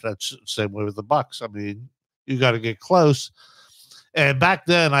there. That's the same way with the bucks. I mean, you got to get close. And back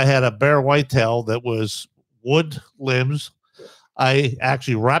then, I had a bear whitetail that was wood limbs. I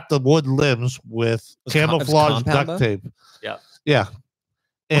actually wrapped the wood limbs with camouflage duct tape. Yeah.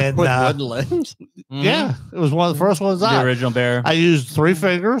 And with wood limbs? Yeah, it was one of the first ones. The original bear. I used 3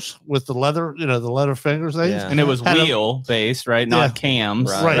 fingers with the leather, the leather fingers. And it was wheel based, right? Not cams,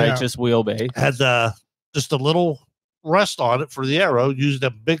 right? Yeah. Just wheel based. Had just a little rest on it for the arrow. Used a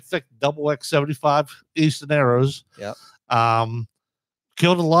big, thick double X75 Easton arrows. Yep.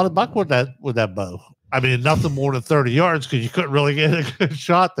 Killed a lot of buck with that bow. I mean, nothing more than 30 yards because you couldn't really get a good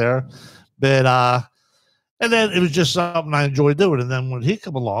shot there. But and then it was just something I enjoyed doing. And then when he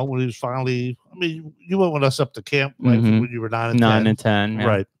come along, when he was finally, I mean, you went with us up to camp when you were 9 and 10. Yeah.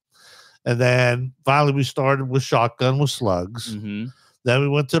 Right. And then finally we started with shotgun with slugs. Then we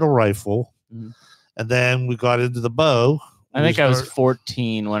went to the rifle. And then we got into the bow. I think I was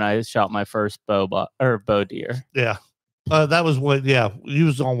 14 when I shot my first bow deer. Yeah. That was when, he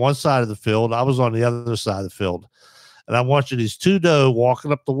was on one side of the field. I was on the other side of the field. And I'm watching these 2 doe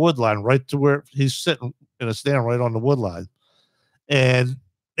walking up the wood line right to where he's sitting in a stand right on the wood line. And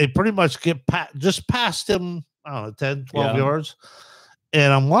they pretty much get just past him, I don't know, 10, 12 yards.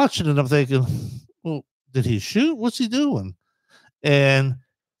 And I'm watching it. I'm thinking, well, did he shoot? What's he doing? And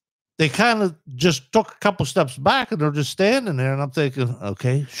they kind of just took a couple steps back and they're just standing there. And I'm thinking,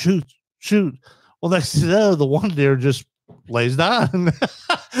 okay, shoot. Well, next thing you know, the one deer just lays down.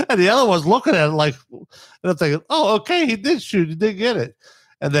 And the other one's looking at it like, and I'm thinking, oh, okay, he did shoot. He did get it.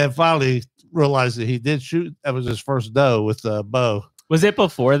 And then finally realized that he did shoot. That was his first doe with the bow. Was it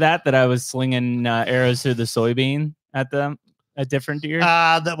before that I was slinging arrows through the soybean at them? a different deer?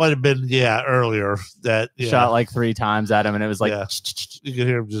 That might have been earlier. That Shot like 3 times at him, and it was like you could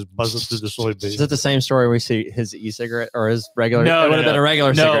hear him just buzzing through the soybeans. Is it the same story we see his e-cigarette or his regular? No, it would have been a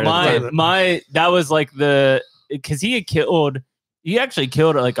regular cigarette. My that was like because he actually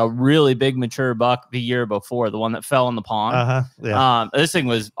killed like a really big mature buck the year before, the one that fell in the pond. This thing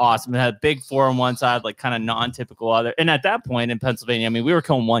was awesome. It had big 4 on one side, like kind of non-typical other. And at that point in Pennsylvania, I mean, we were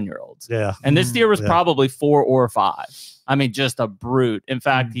killing 1-year-olds. Yeah. And this deer was probably 4 or 5. I mean, just a brute. In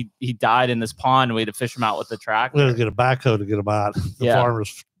fact, he died in this pond, and we had to fish him out with the tractor. We had to get a backhoe to get him out. The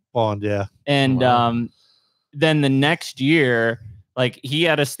farmer's pond, And then the next year, like he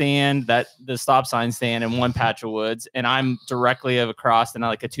had a stand, the stop sign stand in one patch of woods, and I'm directly across in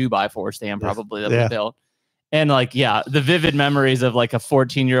like a 2x4 stand probably that we built. And like, the vivid memories of like a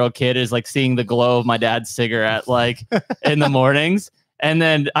 14-year-old kid is like seeing the glow of my dad's cigarette like in the mornings. And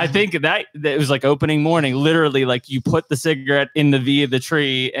then I think that it was like opening morning, literally like you put the cigarette in the V of the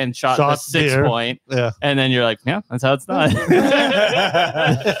tree and shot the 6 point. Yeah. And then you're like, yeah, that's how it's done.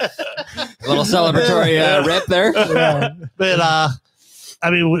 A little celebratory rip there. Yeah. But I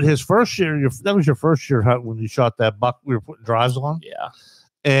mean, his first year, that was your first year hunt when you shot that buck we were putting drives on. Yeah.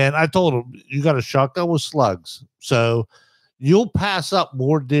 And I told him, you got a shotgun with slugs. So you'll pass up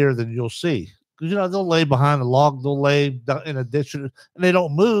more deer than you'll see. Because, they'll lay behind a log, they'll lay in a ditch, and they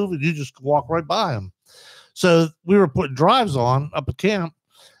don't move, and you just walk right by them. So we were putting drives on up at camp,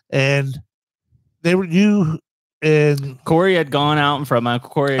 and you and Corey had gone out in front. My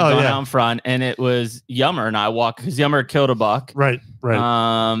Uncle Corey had gone out in front, and it was Yummer and I walked because Yummer killed a buck. Right.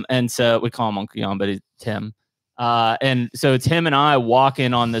 And so we call him Uncle Yum, but he's Tim. And so it's him and I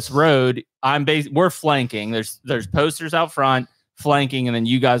walking on this road. We're flanking. There's posters out front, flanking, and then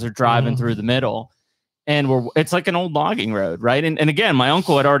you guys are driving through the middle, and it's like an old logging road, right? And again, my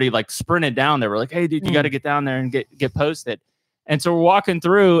uncle had already like sprinted down there. We're like, hey dude, you got to get down there and get posted. And so we're walking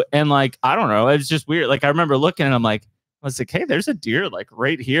through, and like, I don't know, it's just weird. Like I remember looking, and I was like, hey, there's a deer like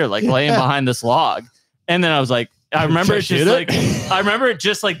right here, like laying behind this log. And then I was like, I remember it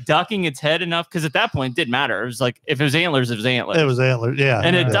just like ducking its head enough, because at that point it didn't matter. It was like, if it was antlers, it was antlers. It was antlers, yeah.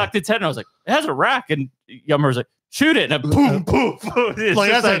 And it ducked its head, and I was like, it has a rack. And Yummer was like, shoot it, and boom, boom.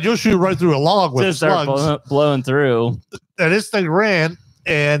 Like I said, you'll shoot right through a log with slugs blowing through. And this thing ran,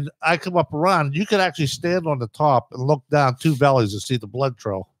 and I come up around. You could actually stand on the top and look down 2 valleys and see the blood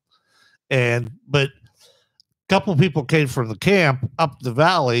trail. But a couple of people came from the camp up the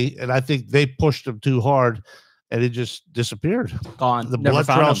valley, and I think they pushed them too hard, and it just disappeared. Gone. The blood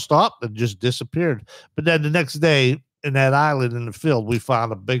trail stopped and just disappeared. But then the next day, in that island in the field, we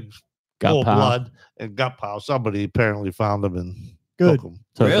found a big full blood and gut pile. Somebody apparently found them and took them.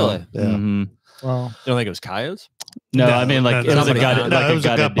 Really? Yeah. Wow. You don't think it was coyotes? No, I mean, like, it was a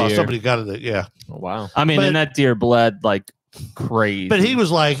gutted deer. Somebody gutted it, yeah. Oh, wow. I mean, and that deer bled like crazy. But he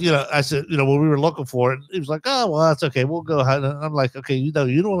was like, I said, when we were looking for it, he was like, oh, well, that's okay. We'll go ahead. And I'm like, okay, you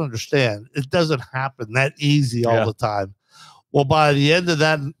don't understand. It doesn't happen that easy all the time. Well, by the end of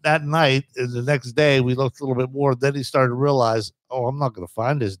that night and the next day, we looked a little bit more. Then he started to realize, oh, I'm not going to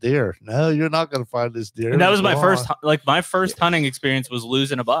find this deer. No, you're not going to find this deer. And that was my first hunting experience was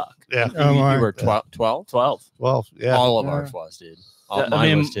losing a buck. Yeah. You were 12? 12. Yeah. All of ours was, dude.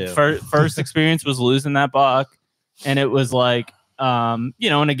 Mine was too. First experience was losing that buck. And it was like, and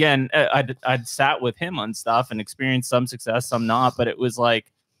again, I'd sat with him on stuff and experienced some success, some not. But it was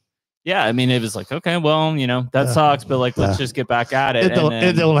like, yeah, I mean, it was like, okay, well, that sucks, but like, let's just get back at it.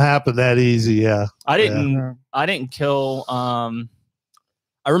 It don't happen that easy. Yeah. I didn't kill. I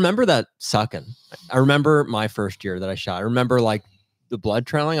remember that sucking. I remember my first year that I shot. I remember like the blood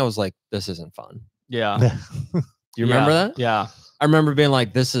trailing. I was like, this isn't fun. Yeah. Do you remember that? Yeah. I remember being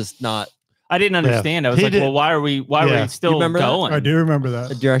like, this is not. I didn't understand. I was like, well, why are we still going? I do remember that.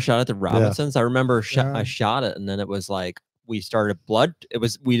 The deer I shot at the Robinsons. I remember I shot it, and then it was like, we started blood. I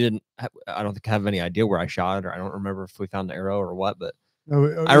don't think I have any idea where I shot it, or I don't remember if we found an arrow or what, but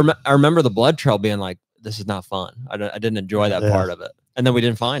I remember the blood trail being like, this is not fun. I didn't enjoy that part of it. And then we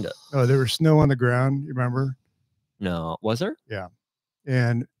didn't find it. Oh, there was snow on the ground. You remember? No. Was there? Yeah.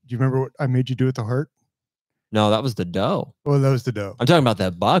 And do you remember what I made you do at the heart? No, that was the doe. Well, that was the doe. I'm talking about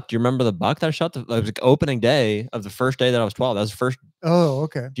that buck. Do you remember the buck that I shot? It was like opening day of the first day that I was 12. That was the first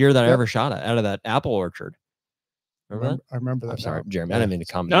deer that I ever shot out of that apple orchard. I remember that. I'm sorry, Jeremy. I didn't mean to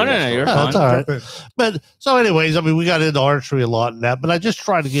comment. No, you're fine. That's all right. But so, anyways, I mean, we got into archery a lot and that, but I just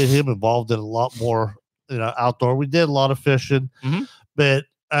tried to get him involved in a lot more, outdoor. We did a lot of fishing, but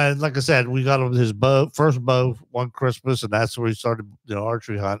like I said, we got him his first bow one Christmas, and that's where he started,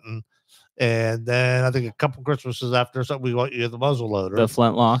 archery hunting. And then I think a couple Christmases after, we got you the muzzle loader, the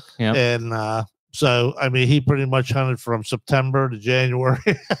flintlock. Yeah. And So, I mean, he pretty much hunted from September to January.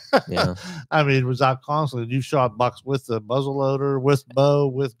 Yeah. I mean, it was out constantly. You shot bucks with the muzzleloader, with bow,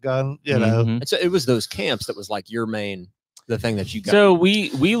 with gun, you know. And so it was those camps that was like your main, the thing that you got. So we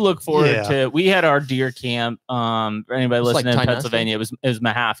look forward to, we had our deer camp. For anybody listening like in Pennsylvania, it was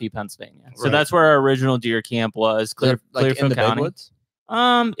Mahaffey, Pennsylvania. So Right. that's where our original deer camp was. like Clearfield in the County. Bigwoods?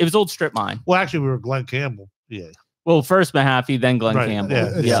 It was Old Strip Mine. Well, actually, we were Glen Campbell. Yeah. Well, first Mahaffey, then Glen Right.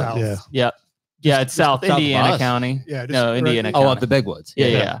 Campbell. Yeah. Yeah, it's South south of Indiana us. County. Yeah, No, Indiana Oh, County. of the Big Woods.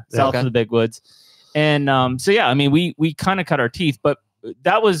 Yeah. South of the Big Woods. And so yeah, I mean, we kind of cut our teeth, but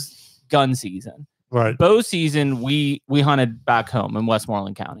that was gun season. Right. Bow season, we hunted back home in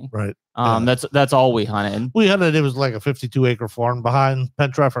Westmoreland County. Right. That's all we hunted. We hunted, it was like a 52-acre farm behind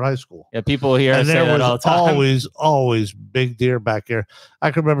Penn Trafford High School. Yeah, people here And say there that all the was time. always big deer back there.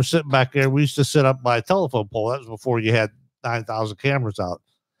 I can remember sitting back there. We used to sit up by a telephone pole. That was before you had 9,000 cameras out.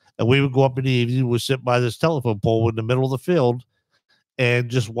 And we would go up in the evening, we'd sit by this telephone pole in the middle of the field and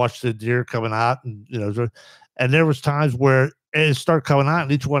just watch the deer coming out. And, you know, and there was times where it started coming out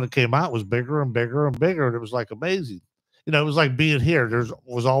and each one that came out was bigger and bigger and bigger. And it was like amazing. You know, it was like being here. There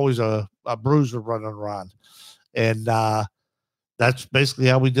was always a bruiser running around. And that's basically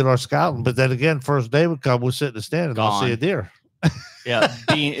how we did our scouting. But then again, first day would come, we'd sit in the stand and I'll see a deer. Yeah,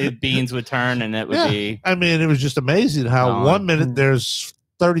 beans would turn and it would be. I mean, it was just amazing how 1 minute there's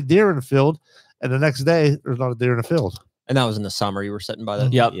 30 deer in the field and the next day there's not a deer in the field. And that was in the summer. You were sitting by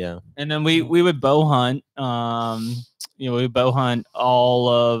that. Yep. Yeah. And then we would bow hunt. We would bow hunt all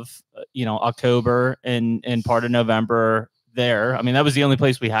of October and part of November there. I mean, that was the only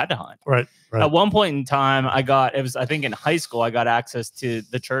place we had to hunt. Right. At one point in time, I think in high school, I got access to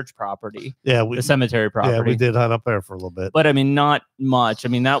the church property. Yeah, the cemetery property. Yeah, we did hunt up there for a little bit. But I mean, not much. I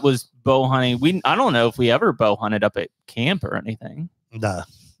mean, that was bow hunting. I don't know if we ever bow hunted up at camp or anything. Nah,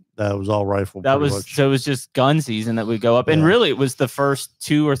 that was all rifle. So it was just gun season that we go up. And really it was the first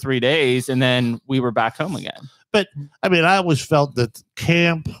 2 or 3 days and then we were back home again. But I mean, I always felt that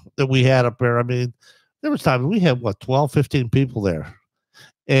camp that we had up there, I mean, there was times we had 12, 15 people there.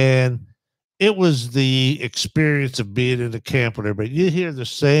 And it was the experience of being in the camp with everybody. You hear the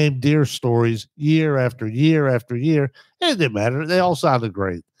same deer stories year after year after year. And it didn't matter. They all sounded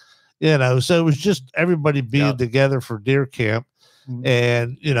great. You know, so it was just everybody being together for deer camp.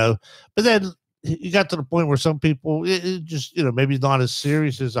 And, but then you got to the point where some people it just, maybe not as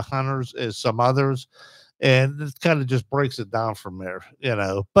serious as the hunters as some others. And it kind of just breaks it down from there,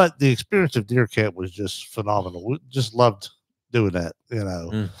 But the experience of deer camp was just phenomenal. We just loved doing that,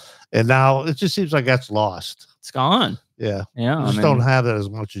 And now it just seems like that's lost. It's gone. Yeah. Yeah. We just don't have that as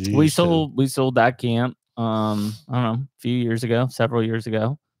much as you we used to. We sold that camp, I don't know, several years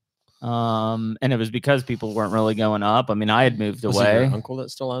ago. And it was because people weren't really going up. I mean, I had moved Was away. it your uncle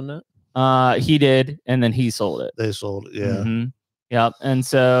that still owned it? He did, and then he sold it. They sold it, yeah. Yep. And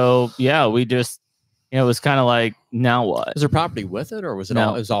so we just it was kind of like, now what? Was there property with it or was it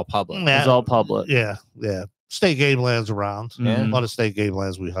all public? It was all public. Yeah. State game lands around. Yeah. A lot of state game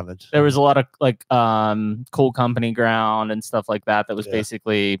lands we hunted. There was a lot of like coal company ground and stuff like that was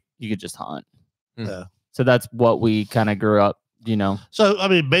basically you could just hunt. Yeah. So that's what we kind of grew up, So I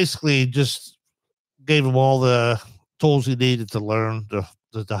mean, basically just gave him all the tools he needed to learn to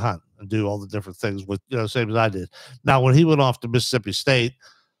hunt and do all the different things with, same as I did. Now, when he went off to Mississippi State,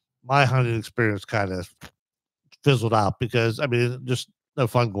 my hunting experience kind of fizzled out because, I mean, just no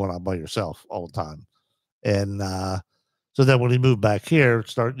fun going out by yourself all the time. And so then when he moved back here,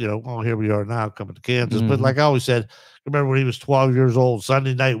 here we are now coming to Kansas. But like I always said, remember when he was 12 years old,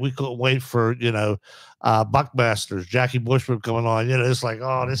 Sunday night, we couldn't wait for, Buckmasters, Jackie Bushman coming on. It's like,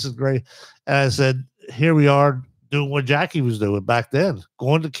 oh, this is great. And I said, here we are doing what Jackie was doing back then,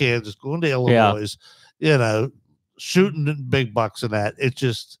 going to Kansas, going to Illinois, shooting big bucks and that. It's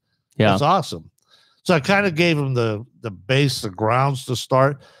just, it's awesome. So I kind of gave him the base, the grounds to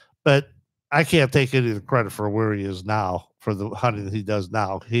start, but I can't take any of the credit for where he is now for the hunting that he does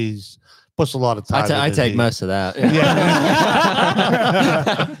now. He's puts a lot of time. I take most of that.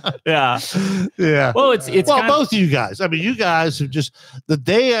 Yeah. Well, it's both of you guys. I mean, you guys have just the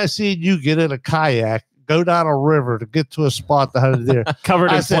day I seen you get in a kayak, go down a river to get to a spot to hunt a deer,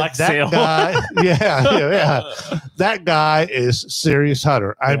 covered in flex sail. That guy is serious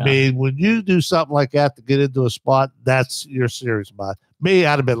hunter. I mean, when you do something like that to get into a spot, that's you're serious about. Me,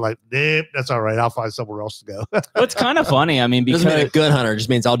 I'd have been like, nope, that's all right. I'll find somewhere else to go. Well, it's kind of funny. I mean, because doesn't mean a good hunter, it just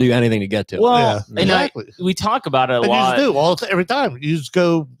means I'll do anything to get to it. Well, exactly. We talk about it a lot. You just do every time. You just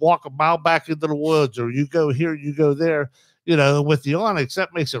go walk a mile back into the woods, or you go here, you go there. you know, with the Onyx, that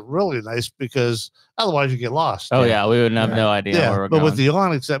makes it really nice because otherwise you get lost. Oh yeah, we would have no idea where we're but going. with the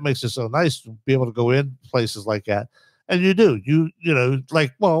Onyx, that makes it so nice to be able to go in places like that. And you do, you know,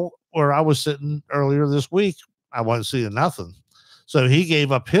 like, well, where I was sitting earlier this week, I wasn't seeing nothing. So he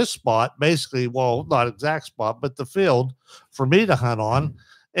gave up his spot, basically, well, not exact spot, but the field for me to hunt on.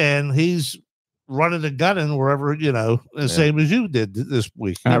 And he's running and gunning wherever, you know, the same as you did this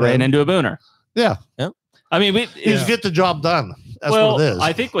week. I ran into a booner. Yeah. I mean, just get the job done. That's what it is.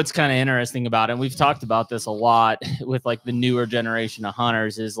 I think what's kind of interesting about it, and we've talked about this a lot with like the newer generation of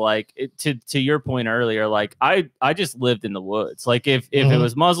hunters, is like to your point earlier, like I just lived in the woods. Like if it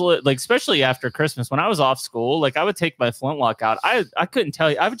was muzzle, like especially after Christmas, when I was off school, like I would take my flintlock out. I couldn't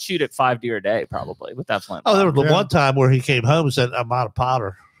tell you, I would shoot at 5 deer a day probably with that flintlock. Oh, there was the one time where he came home and said, "I'm out of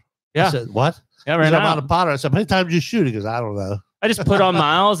powder." Yeah. I said, "What?" Yeah, right. I'm out of powder. I said, "How many times did you shoot?" He goes, "I don't know." I just put on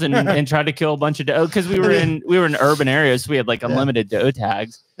miles and tried to kill a bunch of doe because we were in urban areas, so we had like unlimited doe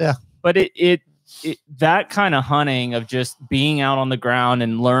tags. Yeah. But it that kind of hunting of just being out on the ground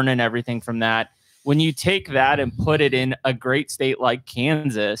and learning everything from that, when you take that and put it in a great state like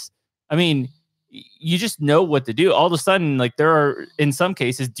Kansas, I mean, you just know what to do. All of a sudden, like there are in some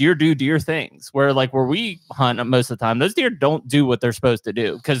cases deer do deer things where like where we hunt most of the time, those deer don't do what they're supposed to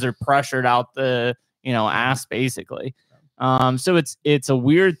do because they're pressured out the ass basically. So it's a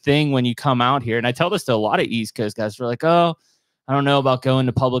weird thing when you come out here, and I tell this to a lot of East Coast guys. They're like, "Oh, I don't know about going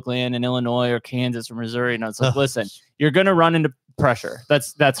to public land in Illinois or Kansas or Missouri." And I was like, "Listen, you're going to run into pressure.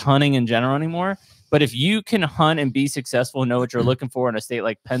 That's hunting in general anymore. But if you can hunt and be successful and know what you're looking for in a state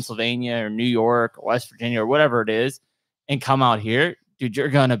like Pennsylvania or New York or West Virginia or whatever it is, and come out here, dude, you're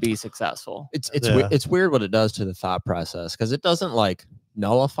going to be successful." It's weird what it does to the thought process because it doesn't like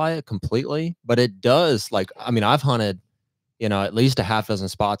nullify it completely, but it does. Like, I mean, I've hunted, at least a half dozen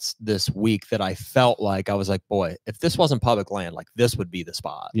spots this week that I felt like I was like, boy, if this wasn't public land, like this would be the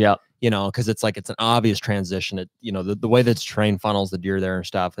spot. Yeah. Because it's like, it's an obvious transition. The way that's terrain funnels the deer there and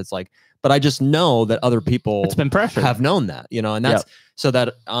stuff. It's like, but I just know that other people have known that, and that's so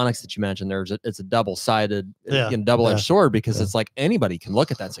that Onyx that you mentioned, it's a double-sided, double-edged sword because it's like anybody can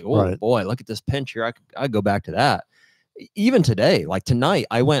look at that and say, oh boy, look at this pinch here. I go back to that. Even today, like tonight,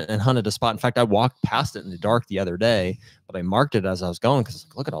 I went and hunted a spot. In fact, I walked past it in the dark the other day, but I marked it as I was going because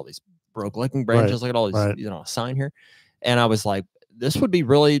look at all these broke-looking branches, look at all these, sign here. And I was like, this would be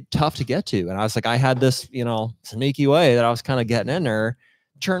really tough to get to. And I was like, I had this, sneaky way that I was kind of getting in there.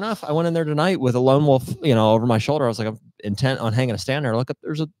 Sure enough, I went in there tonight with a lone wolf, over my shoulder. I was like, I'm intent on hanging a stand there. Look up,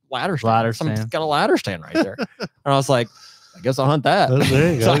 there's a ladder stand. Someone's got a ladder stand right there. And I was like, I guess I'll hunt that. Oh,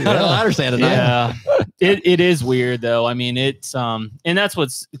 there you go. So I got a ladder stand tonight. Yeah. It is weird though. I mean, it's and that's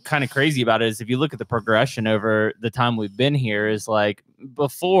what's kind of crazy about it is if you look at the progression over the time we've been here is like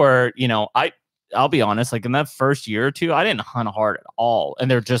before, I'll be honest, like in that first year or two, I didn't hunt hard at all. And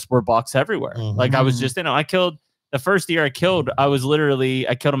there just were bucks everywhere. Like I was just, I killed the first deer I killed. I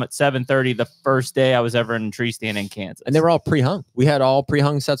killed them at 7:30 the first day I was ever in a tree stand in Kansas. And they were all pre-hung. We had all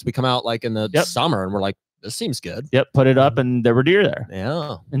pre-hung sets. We come out like in the summer and we're like, this seems good. Yep. Put it up and there were deer there.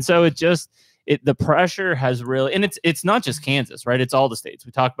 Yeah. And so the pressure has really, and it's not just Kansas, right? It's all the states.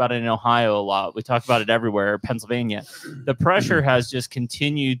 We talk about it in Ohio a lot. We talk about it everywhere, Pennsylvania. The pressure has just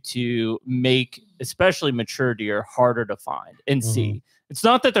continued to make, especially mature deer, harder to find and see. It's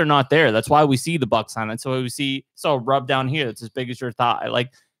not that they're not there. That's why we see the buck sign. That's why we saw a rub down here that's as big as your thigh.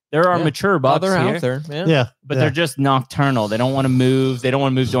 Like there are mature bucks here. out there. But they're just nocturnal. They don't want to move. They don't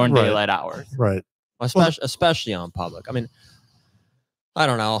want to move during daylight hours. Right. Especially on public. I mean, I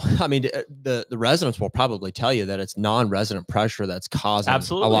don't know. I mean, the residents will probably tell you that it's non-resident pressure that's causing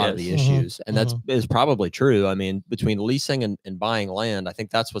a lot of the issues. And that is probably true. I mean, between leasing and buying land, I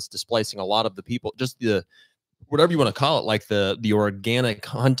think that's what's displacing a lot of the people, just the, whatever you want to call it, like the organic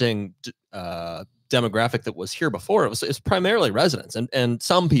hunting demographic that was here before. It's primarily residents and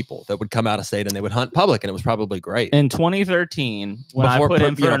some people that would come out of state and they would hunt public, and it was probably great. In 2013, when I put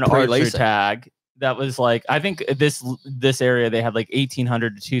in for an archer tag, that was like, I think this area, they had like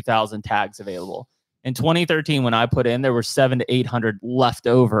 1,800 to 2,000 tags available. In 2013, when I put in, there were 700 to 800 left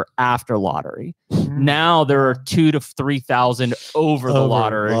over after lottery. Now there are 2,000 to 3,000 over the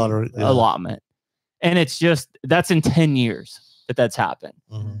lottery allotment. And it's just, that's in 10 years that's happened.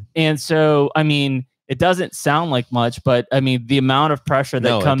 And so, I mean, it doesn't sound like much, but I mean, the amount of pressure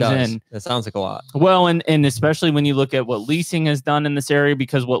that comes in. It sounds like a lot. Well, and especially when you look at what leasing has done in this area,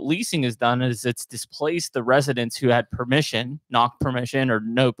 because what leasing has done is it's displaced the residents who had permission, knock permission or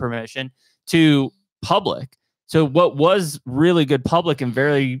no permission, to public. So what was really good public and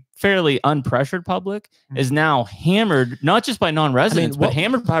fairly unpressured public is now hammered, not just by non-residents, but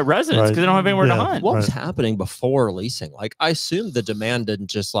hammered by residents because they don't have anywhere to hunt. What was happening before leasing? Like, I assume the demand didn't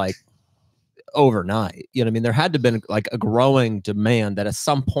just like overnight. You know what I mean? There had to have been like a growing demand that at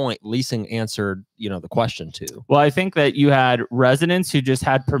some point leasing answered, you know, the question to. Well, I think that you had residents who just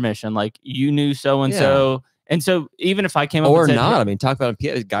had permission, like you knew so-and-so. And so even if I came up or and said, not, I mean, talk about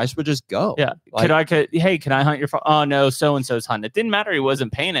it, guys would just go. Yeah. Like, hey, can I hunt your farm? Oh no, so-and-so's hunting. It didn't matter. He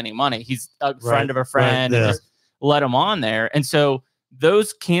wasn't paying any money. He's a friend of a friend and just let him on there. And so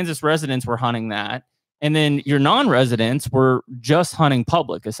those Kansas residents were hunting that. And then your non-residents were just hunting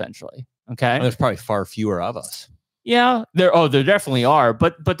public essentially. Okay. And there's probably far fewer of us. Yeah, there definitely are,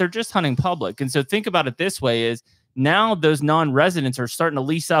 but they're just hunting public. And so think about it this way is now those non-residents are starting to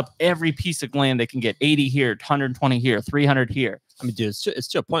lease up every piece of land they can get. 80 here, 120 here, 300 here. I mean, dude, it's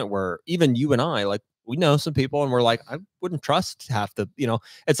to a point where even you and I, like, we know some people and we're like, I wouldn't trust half the, you know,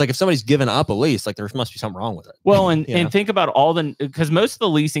 it's like if somebody's given up a lease, like there must be something wrong with it. Well, and think about all the, because most of the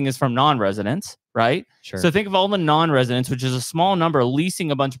leasing is from non-residents, right? Sure. So think of all the non-residents, which is a small number,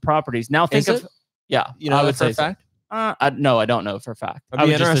 leasing a bunch of properties. Now think of, yeah, you know, I would say for a fact. No, I don't know for a fact. I'd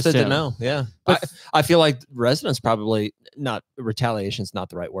be interested to know. Yeah. But I feel like residents probably not, retaliation is not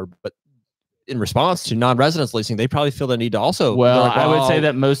the right word, but in response to non-residents leasing, they probably feel the need to also. Well, I would say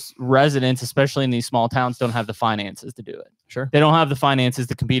that most residents, especially in these small towns, don't have the finances to do it. Sure. They don't have the finances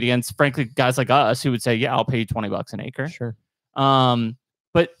to compete against, frankly, guys like us who would say, yeah, I'll pay you $20 an acre. Sure.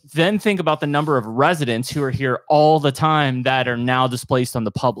 But then think about the number of residents who are here all the time that are now displaced on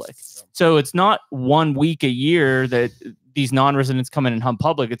the public. So it's not 1 week a year that these non-residents come in and hunt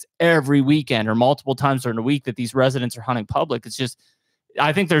public. It's every weekend or multiple times during the week that these residents are hunting public. It's just,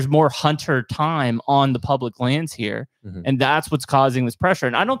 I think there's more hunter time on the public lands here. And that's what's causing this pressure.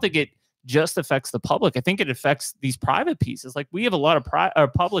 And I don't think it just affects the public. I think it affects these private pieces. Like we have a lot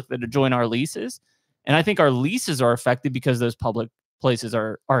of public that join our leases. And I think our leases are affected because those public places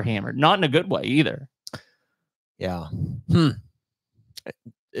are hammered, not in a good way either. Yeah.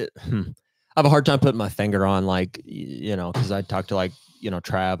 I have a hard time putting my finger on, like, you know, because I talk to, like, you know,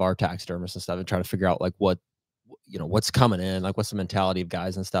 Trav, our taxidermist and stuff, and try to figure out like what, you know, what's coming in, like what's the mentality of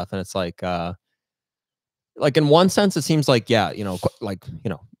guys and stuff. And it's like in one sense, it seems like, yeah, you know, like, you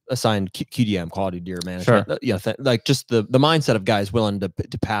know, assigned QDM, quality deer management, sure. Yeah, like just the mindset of guys willing to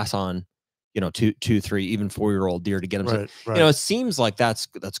pass on, you know, 2, 3, even 4-year-old deer to get them. Right. You know, it seems like that's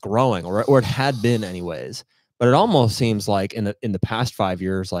growing, or it had been anyways. But it almost seems like in the past 5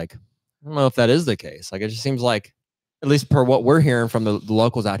 years, like, I don't know if that is the case. Like, it just seems like, at least per what we're hearing from the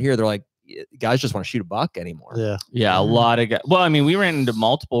locals out here, they're like, guys just want to shoot a buck anymore. Yeah, a lot of guys. Well, I mean, we ran into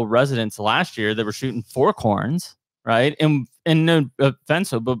multiple residents last year that were shooting fork horns, right? And no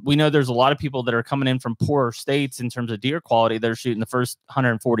offense, but we know there's a lot of people that are coming in from poorer states in terms of deer quality. They're shooting the first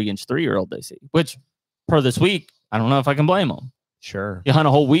 140-inch 3-year-old they see, which per this week, I don't know if I can blame them. Sure. You hunt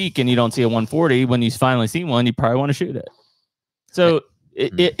a whole week and you don't see a 140. When you finally see one, you probably want to shoot it. So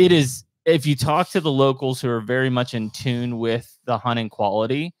it is, if you talk to the locals who are very much in tune with the hunting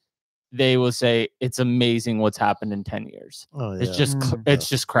quality, they will say it's amazing what's happened in 10 years. Oh, yeah. It's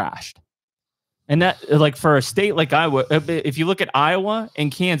just crashed. And that, like, for a state like Iowa, if you look at Iowa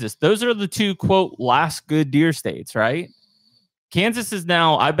and Kansas, those are the two, quote, last good deer states, right? Kansas is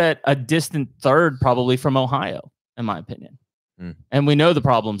now, I bet, a distant third probably from Ohio, in my opinion. And we know the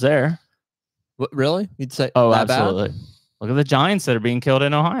problems there. What, really? You'd say, oh, absolutely. Bad? Look at the giants that are being killed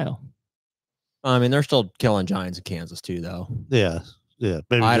in Ohio. I mean, they're still killing giants in Kansas too, though. Yeah.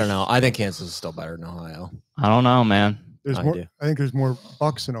 I don't know. I think Kansas is still better than Ohio. I don't know, man. I think there's more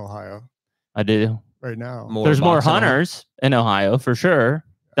bucks in Ohio. I do. Right now. There's more hunters in Ohio for sure.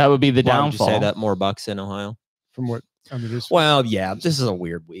 That would be the downfall. Would you say that more bucks in Ohio? From what? I mean, well, yeah, this is a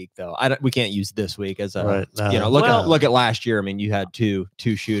weird week though. We can't use this week as a, right. You know, look at last year. I mean, you had two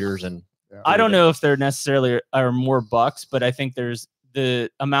shooters, and I don't know if there necessarily are more bucks, but I think there's the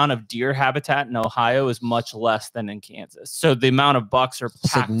amount of deer habitat in Ohio is much less than in Kansas. So the amount of bucks are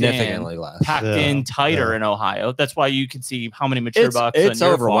significantly less, packed in tighter in Ohio. That's why you can see how many mature bucks. It's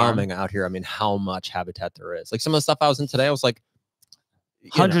overwhelming out here. I mean, how much habitat there is. Like some of the stuff I was in today, I was like,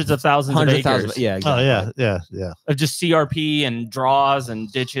 hundreds of thousands of acres. Yeah. Exactly. Oh yeah. Of just CRP and draws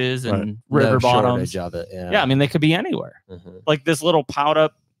and ditches and river bottoms. Of it. Yeah. I mean, they could be anywhere. Like this little piled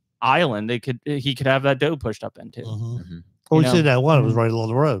up island, he could have that doe pushed up into. Well, we see that one. It was right along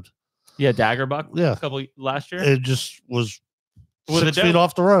the road. Yeah, dagger buck. Yeah, a couple last year. It just was 6 feet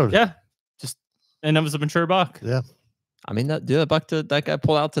off the road. Yeah, and it was a mature buck. Yeah, I mean that buck that guy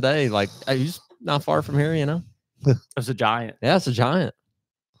pulled out today. Like he's not far from here, you know. It was a giant. Yeah, it's a giant.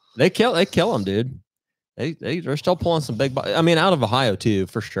 They kill him, dude. they're still pulling some big. I mean, out of Ohio too,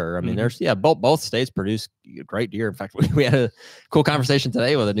 for sure. I mean, there's both states produce great deer. In fact, we had a cool conversation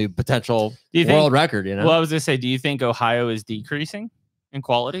today with a new potential world record. You know, well, I was gonna say, do you think Ohio is decreasing in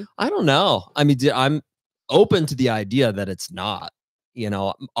quality? I don't know. I mean, I'm open to the idea that it's not. You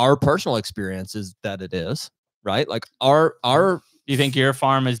know, our personal experience is that it is, right? Like our. Do you think your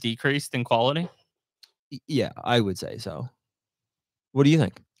farm has decreased in quality? Yeah, I would say so. What do you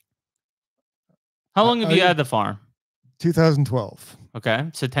think? How long have you had the farm? 2012. Okay,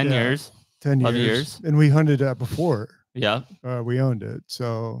 so 10 years. 10 years. And we hunted that before. Yeah. We owned it.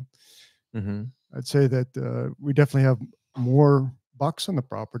 So I'd say that we definitely have more bucks on the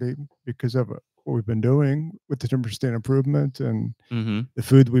property because of what we've been doing with the timber stand improvement and the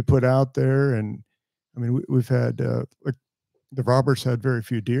food we put out there. And I mean, we've had like the Roberts had very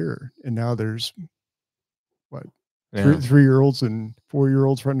few deer, and now there's what 3-year-olds and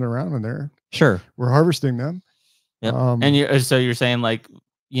 4-year-olds running around in there. Sure, we're harvesting them. Yep. And so you're saying, like,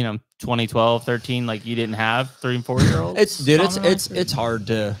 you know, 2012, 13, like you didn't have 3 and 4-year-olds. It's hard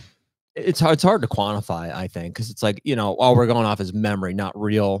to quantify, I think, because it's like, you know, all we're going off is memory, not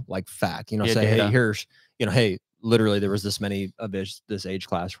real like fact. You know, say, hey, here's, you know, hey, literally there was this many of this age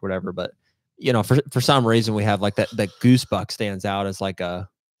class or whatever. But you know, for some reason we have like that goose buck stands out as like a.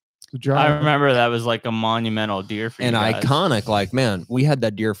 I remember that was like a monumental deer for you guys. Iconic. Like, man, we had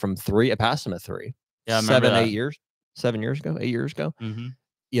that deer from 3. I passed him at 3. Yeah, 7 years ago, 8 years ago.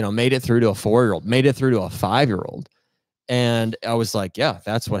 You know, made it through to a 4-year-old, made it through to a 5-year-old. And I was like, yeah,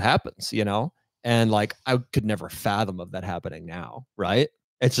 that's what happens, you know? And like, I could never fathom of that happening now. Right.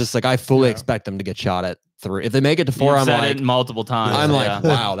 It's just like, I fully expect them to get shot at 3. If they make it to 4, I'm like, it multiple times. I'm like,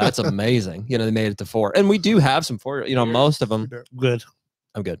 wow, that's amazing. You know, they made it to 4, and we do have some 4, you know, most of them. Good.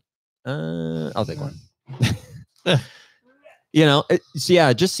 I'm good. I'll take one. You know, it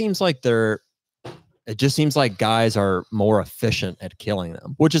just seems like guys are more efficient at killing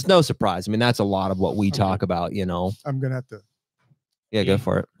them, which is no surprise. I mean, that's a lot of what we talk about, you know. I'm going to have to. Yeah, go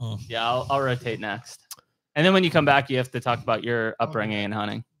for it. Yeah, I'll rotate next. And then when you come back, you have to talk about your upbringing and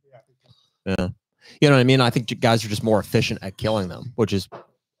hunting. Yeah. You know what I mean? I think guys are just more efficient at killing them, which is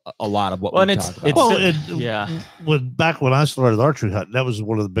a lot of what we talk about. Back when I started archery hunting, that was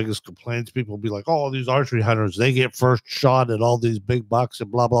one of the biggest complaints. People would be like, oh, these archery hunters, they get first shot at all these big bucks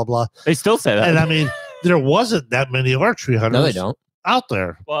and blah, blah, blah. They still say that. And I mean, there wasn't that many archery hunters no, they don't. out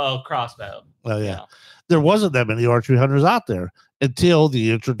there. Well, crossbow. Well, yeah. There wasn't that many archery hunters out there until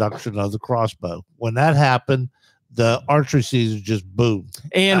the introduction of the crossbow. When that happened, the archery season just boomed.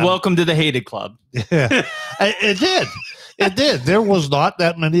 And welcome to the hated club. Yeah, it did. It did. There was not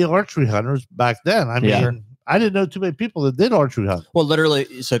that many archery hunters back then. I mean, I didn't know too many people that did archery hunt. Well,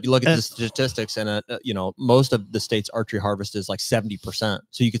 literally, so if you look at the statistics, and you know, most of the state's archery harvest is like 70%.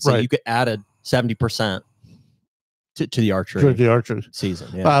 So you could say you could add 70% to the archery season.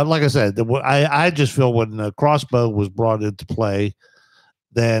 Yeah. Like I said, I just feel when the crossbow was brought into play,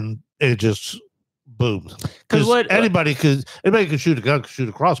 then it just boomed. Because anybody could shoot a gun, could shoot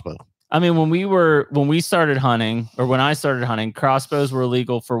a crossbow. I mean, when we started hunting, or when I started hunting, crossbows were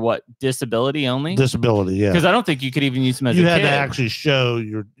illegal for what? Disability only? Disability, yeah. Because I don't think you could even use them as a kid. You had to actually show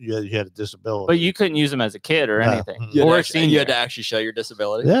you had a disability. But you couldn't use them as a kid or anything. You had to actually show your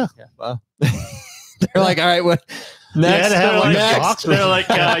disability. Yeah. Wow. They're like, all right, what? Next, they're like,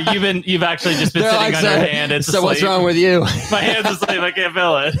 you've actually just been sitting on your hand. It's so what's wrong with you? My hand's asleep. I can't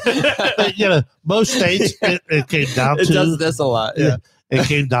feel it. But, you know, most states it came down to. It does this a lot. Yeah. It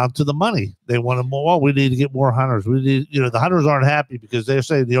came down to the money. They wanted more. Well, we need to get more hunters. We need, you know, the hunters aren't happy because they're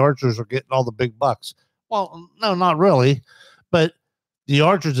saying the archers are getting all the big bucks. Well, no, not really. But the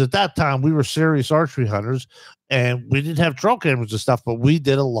archers at that time, we were serious archery hunters, and we didn't have trail cameras and stuff, but we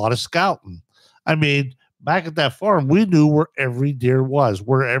did a lot of scouting. I mean, back at that farm, we knew where every deer was,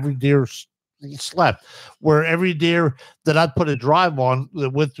 where every deer slept, where every deer that I'd put a drive on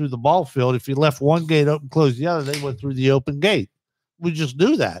that went through the ball field. If you left one gate open, closed the other, they went through the open gate. We just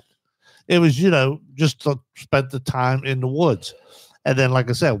knew that. It was, you know, just to spend the time in the woods. And then, like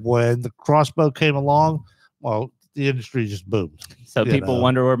I said, when the crossbow came along, well, the industry just boomed. So people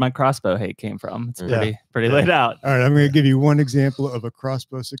wonder where my crossbow hate came from. It's pretty laid out. All right, I'm going to give you one example of a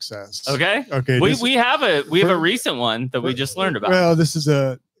crossbow success. Okay. We have a recent one that we just learned about.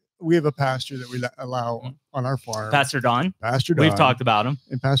 Well, we have a pasture that we allow on our farm. Pastor Don. We've talked about him.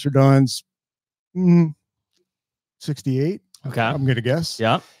 And Pastor Don's 68. Okay. I'm going to guess.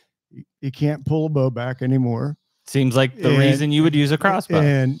 Yeah. He can't pull a bow back anymore. Seems like the reason you would use a crossbow.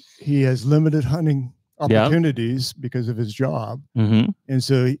 And he has limited hunting opportunities because of his job. And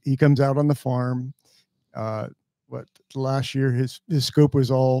so he comes out on the farm. Last year his scope was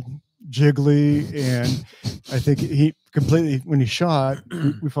all jiggly, and I think he completely, when he shot,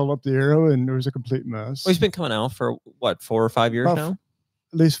 we followed up the arrow, and there was a complete mess. Well, he's been coming out for what, 4 or 5 years now?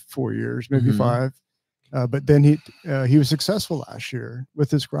 At least 4 years, maybe 5. But then he was successful last year with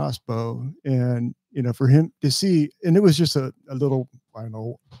his crossbow, and for him to see, and it was just a little, I don't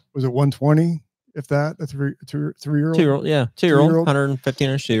know, was it 120? If that, a 3-year-old, 2-year-old, yeah, 2-year-old,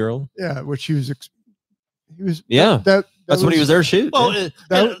 115-inch 2-year-old, yeah, which he was, yeah, that's what he was there shooting. Well,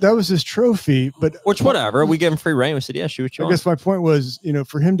 that was his trophy, but which whatever, we gave him free reign. We said, yeah, shoot what you want. I guess my point was,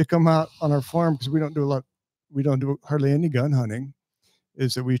 for him to come out on our farm, because we don't do hardly any gun hunting,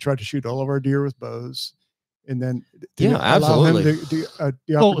 is that we try to shoot all of our deer with bows, and then allow him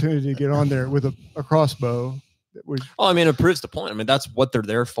the opportunity to get on there with a crossbow. Well, I mean, it proves the point. I mean, that's what they're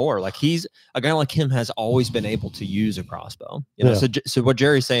there for. Like, a guy like him has always been able to use a crossbow. So what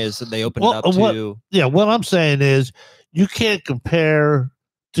Jerry's saying is that they opened it up to. What I'm saying is, you can't compare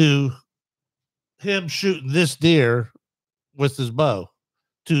to him shooting this deer with his bow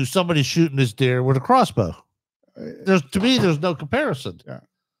to somebody shooting this deer with a crossbow. To me, there's no comparison. Yeah.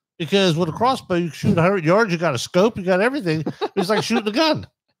 Because with a crossbow, you shoot 100 yards, you got a scope, you got everything. It's like shooting a gun.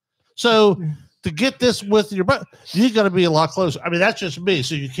 So to get this with your bow, you got to be a lot closer. I mean, that's just me.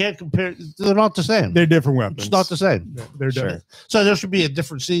 So you can't compare. They're not the same. They're different weapons. It's not the same. They're different. So there should be a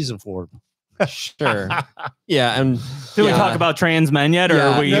different season for them. Sure. Yeah. And did we talk about trans men yet? Or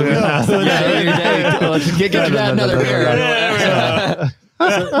are we? Let's get to that another beer.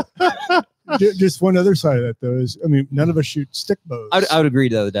 Just one other side of that, though, is, I mean, none of us shoot stick bows. I would agree,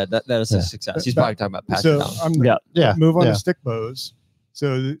 though, that is a success. He's probably talking about passing down. Move on to stick bows.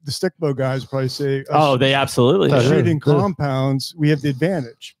 So the stick bow guys probably say, they absolutely shooting compounds. We have the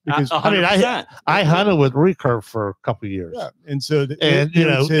advantage because I hunted with recurve for a couple of years. Yeah, and so and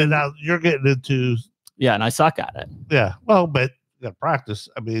now you're getting into and I suck at it. Yeah, well, but you got to practice.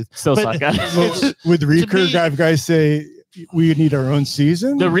 I mean, still suck at it. With recurve, guys say we need our own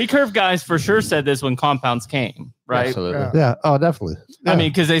season. The recurve guys for sure said this when compounds came, right? Absolutely. Yeah. Oh, definitely. Yeah. I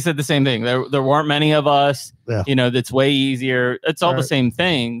mean, because they said the same thing. There weren't many of us. Yeah. That's way easier. It's all the same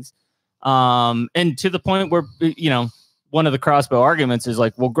things. And to the point where one of the crossbow arguments is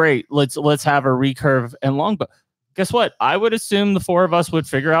like, well, great, let's have a recurve and longbow. Guess what? I would assume the 4 of us would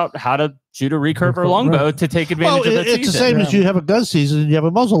figure out how to shoot a recurve or longbow to take advantage of that season. It's the same as you have a gun season and you have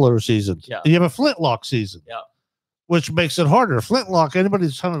a muzzleloader season. Yeah. And you have a flintlock season. Yeah. Which makes it harder. Flintlock, anybody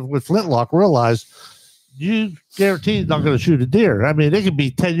that's hunted with flintlock realize you guaranteed not going to shoot a deer. I mean, they could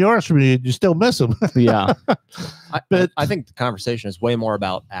be 10 yards from you and you still miss them. Yeah. I think the conversation is way more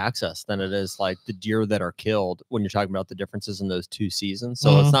about access than it is like the deer that are killed when you're talking about the differences in those 2 seasons.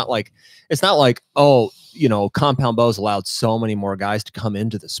 So it's not like, compound bows allowed so many more guys to come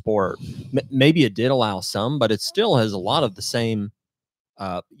into the sport. Maybe it did allow some, but it still has a lot of the same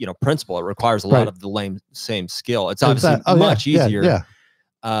principle. It requires a lot of the same skill. It's obviously much easier. Yeah.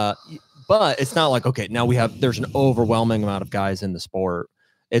 But it's not like, okay, now there's an overwhelming amount of guys in the sport.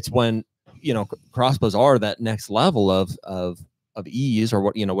 It's when, crossbows are that next level of ease or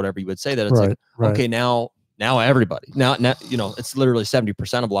whatever you would say, that it's okay, now everybody, now, it's literally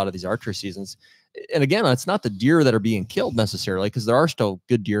 70% of a lot of these archery seasons. And again, it's not the deer that are being killed necessarily, because there are still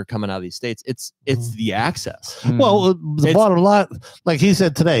good deer coming out of these states. It's the access. Well, the bottom line, like he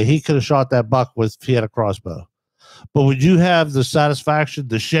said today, he could have shot that buck if he had a crossbow. But would you have the satisfaction,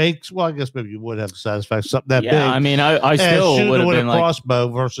 the shakes? Well, I guess maybe you would have the satisfaction, something that big. I mean, I still would have been a crossbow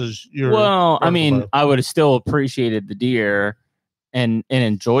versus your. Well, I mean, I would have still appreciated the deer and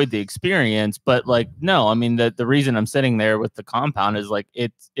enjoyed the experience, but no, I mean, the reason I'm sitting there with the compound is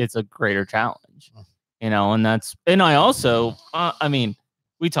it's a greater challenge, and I also, I mean,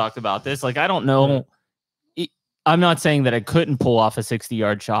 we talked about this. I don't know. I'm not saying that I couldn't pull off a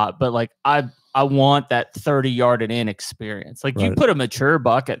 60-yard shot, but I want that 30-yard and in experience. You put a mature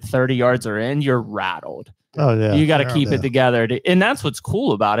buck at 30 yards or in, you're rattled. Oh yeah. You got to keep it together. And that's what's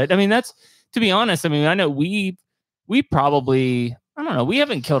cool about it. I mean, that's, to be honest, I mean, I know we probably, I don't know, we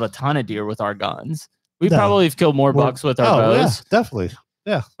haven't killed a ton of deer with our guns. We probably have killed more bucks with our bows. Yeah, definitely.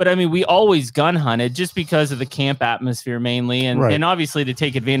 Yeah. But I mean, we always gun hunted just because of the camp atmosphere mainly. And obviously to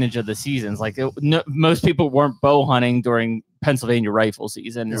take advantage of the seasons. Most people weren't bow hunting during Pennsylvania rifle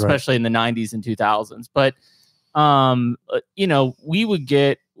season, especially in the 90s and 2000s. But, we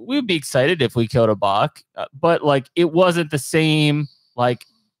would be excited if we killed a buck, but it wasn't the same,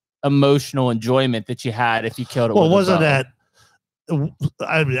 emotional enjoyment that you had if you killed it. Well, wasn't that,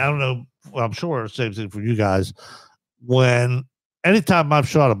 I mean, I don't know. Well, I'm sure it's the same thing for you guys. Anytime I've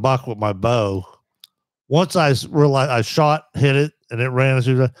shot a buck with my bow, once I realized I hit it, and it ran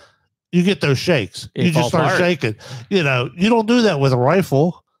through you get those shakes. You just start shaking. You don't do that with a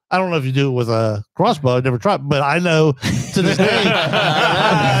rifle. I don't know if you do it with a crossbow. I never tried, but I know to this day.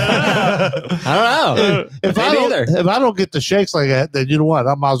 I don't know. If I don't get the shakes like that, then you know what?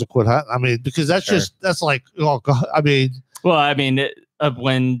 I might as well quit hunting. I mean, because that's like, oh God. I mean,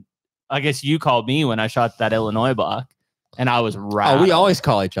 when I guess you called me when I shot that Illinois buck. And I was rattled. Oh, we always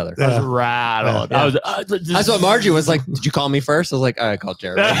call each other. I was rattled. Yeah. That's what Margie was like. Did you call me first? I was like, I called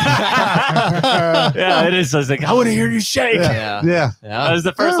Jeremy. Yeah, it is. I was like, I want to hear you shake. Yeah. That was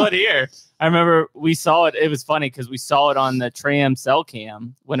the first one to hear. I remember we saw it. It was funny because we saw it on the Tram cell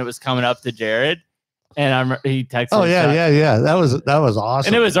cam when it was coming up to Jared. And he texted. Oh yeah. That was awesome.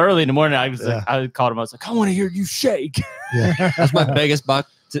 And it was early in the morning. I was like, I called him. I was like, I want to hear you shake. Yeah, that's my biggest buck.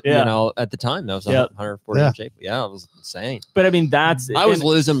 You know, at the time, that was 140 shape. Yeah, it was insane. But I mean, I was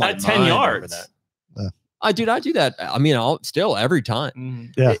losing my 10 yards. That. I do that. I mean, I'll still every time. Mm-hmm.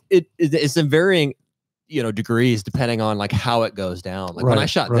 Yeah, it's in varying, degrees depending on like how it goes down. Like when I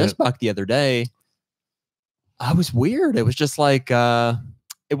shot this buck the other day, I was weird. It was just like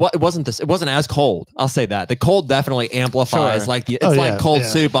it wasn't as cold. I'll say that the cold definitely amplifies. Like it's like cold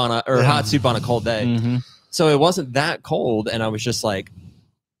soup on hot soup on a cold day. Mm-hmm. So it wasn't that cold, and I was just like.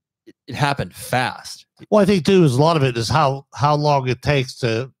 It happened fast. Well, I think too is a lot of it is how long it takes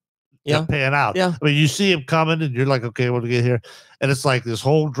to pan out. Yeah, I mean, you see him coming, and you're like, okay, when we get here, and it's like this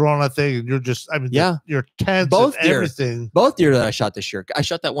whole drawn out thing, and you're just, I mean, you're tense. Both and everything. Both deer that I shot this year, I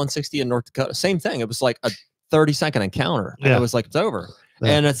shot that 160 in North Dakota. Same thing. It was like a 30-second encounter, and it was like it's over.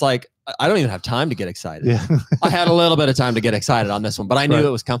 Yeah. And it's like I don't even have time to get excited. Yeah. I had a little bit of time to get excited on this one, but I knew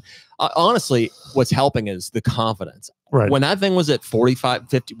it was coming. Honestly, what's helping is the confidence. Right. When that thing was at 45,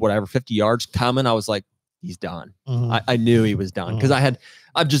 50, whatever, 50 yards coming, I was like, he's done. Mm-hmm. I knew he was done because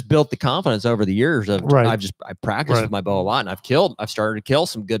I've just built the confidence over the years of I practiced with my bow a lot, and I've started to kill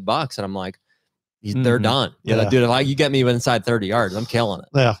some good bucks, and I'm like, they're done. Yeah, dude, if you get me inside 30 yards, I'm killing it.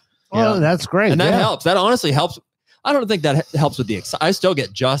 Yeah. Well, that's great. And that helps. That honestly helps. I don't think that helps with the I still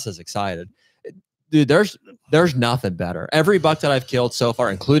get just as excited. Dude, there's nothing better. Every buck that I've killed so far,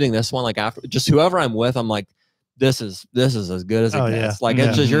 including this one, like after just whoever I'm with, I'm like, this is as good as it gets. Like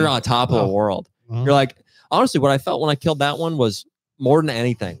it's just you're on top of the world. Mm-hmm. You're like, honestly, what I felt when I killed that one was more than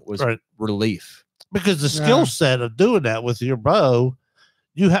anything was relief. Because the skill set of doing that with your bow,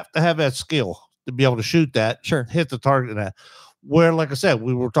 you have to have that skill to be able to shoot that, hit the target in that. Where, like I said,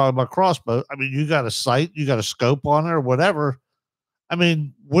 we were talking about crossbow. I mean, you got a sight, you got a scope on it or whatever. I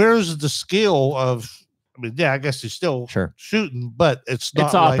mean, where's the skill of? I mean, I guess he's still shooting, but it's not.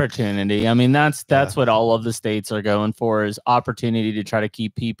 It's opportunity. I mean, that's what all of the states are going for is opportunity to try to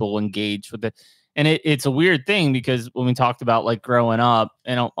keep people engaged with it. And it's a weird thing because when we talked about like growing up,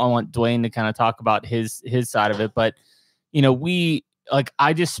 and I want Dwayne to kind of talk about his side of it, but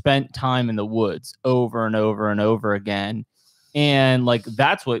I just spent time in the woods over and over and over again. And like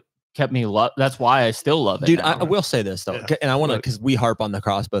that's what kept me that's why I still love it. Dude, I will say this though, and I want to because we harp on the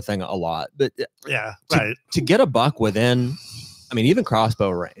crossbow thing a lot, but to get a buck within, I mean, even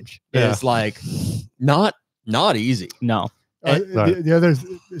crossbow range is like not easy. No. The other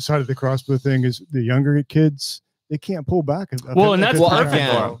side of the crossbow thing is the younger kids. They can't pull back. Well, and that's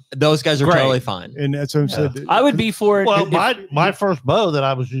perfect. Those guys are totally fine. And that's what I'm saying. I would be for it. Well, my first bow that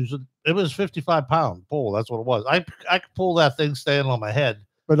I was using, it was 55-pound pull. That's what it was. I could pull that thing standing on my head.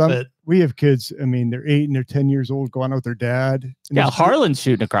 But we have kids. I mean, they're 8 and they're 10 years old going out with their dad. Yeah, Harlan's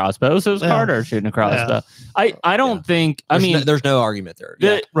shooting a crossbow. So is Carter shooting a crossbow. Yeah. I don't think. There's no argument there.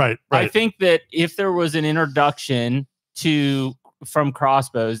 Right. I think that if there was an introduction from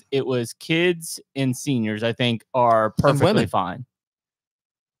crossbows, it was kids and seniors, I think, are perfectly fine.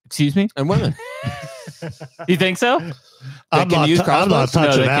 Excuse me? And women. You think so? I'm not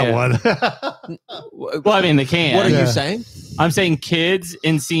touching that one. Well, I mean, they can. What are you saying? I'm saying kids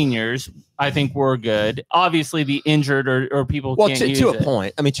and seniors, I think we're good. Obviously, the injured or people can't use it. To a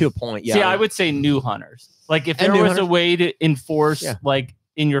point. I mean, to a point, yeah. See, I would say new hunters. Like, if there was a way to enforce, like,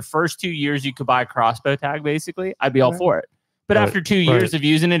 in your first 2 years, you could buy a crossbow tag, basically, I'd be all for it. But after 2 years of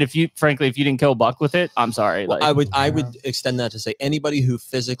using it, if you didn't kill a buck with it, I'm sorry. Well, I would extend that to say anybody who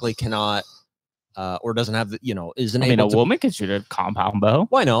physically cannot or doesn't have isn't able to. A woman can shoot a compound bow.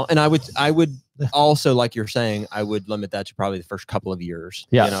 Why not? And I would also, like you're saying, I would limit that to probably the first couple of years.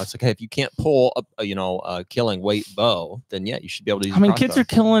 Yeah, it's okay if you can't pull a killing weight bow, then you should be able to use. I mean, kids are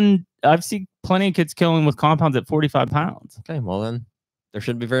killing. I've seen plenty of kids killing with compounds at 45 pounds. Okay, well then there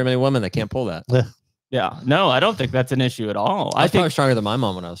shouldn't be very many women that can't pull that. Yeah, no, I don't think that's an issue at all. I was probably stronger than my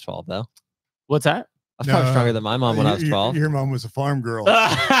mom when I was 12, though. What's that? was probably stronger than my mom when I was 12. Your mom was a farm girl.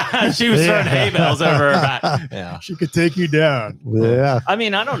 She was throwing hay bales over her back. Yeah. She could take you down. Yeah. I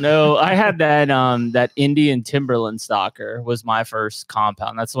mean, I don't know. I had that Indian Timberland stalker was my first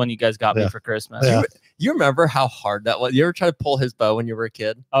compound. That's the one you guys got me for Christmas. Yeah. You remember how hard that was? You ever try to pull his bow when you were a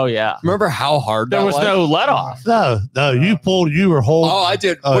kid? Oh yeah. Remember how hard There was no let off. No, you were holding. Oh, I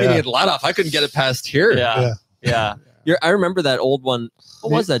did. Oh, what do you yeah. mean let off? I couldn't get it past here. Yeah. I remember that old one.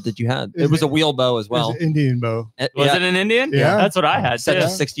 What was that? Did you have? It was a wheel bow as well. It was an Indian bow. Was it an Indian? Yeah. That's what I had. Set too. to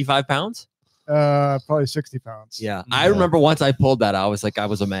 65 pounds. Probably 60 pounds. Yeah. I remember once I pulled that, I was like, I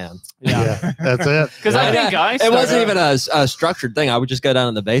was a man. Yeah, that's it. Because I think it wasn't even a structured thing. I would just go down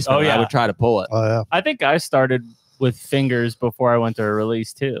in the basement. Oh, yeah. And I would try to pull it. Oh yeah. I think I started with fingers before I went to a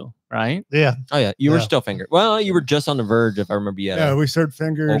release too, right? Yeah. Oh yeah, you were still fingered. Well, you were just on the verge, if I remember. Yeah, we started old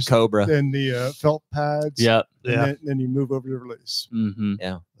fingers, Cobra. then the felt pads. Yep. And then you move over to release. Mm-hmm.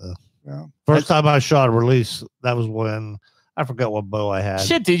 Yeah. Yeah. First time I shot a release, that was when I forgot what bow I had.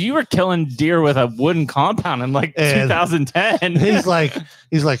 Shit, dude, you were killing deer with a wooden compound in like And 2010. He's like,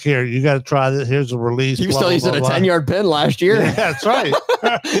 here, you got to try this. Here's a release. He was blah, still blah, using blah, a 10-yard pin last year. Yeah, that's right.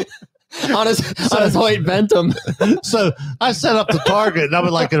 on his Hoyt Bentham. So I set up the target, and I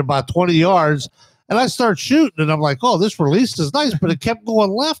was like at about 20 yards, and I start shooting, and I'm like, oh, this release is nice, but it kept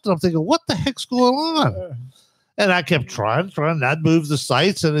going left, and I'm thinking, what the heck's going on? And I kept trying. I'd move the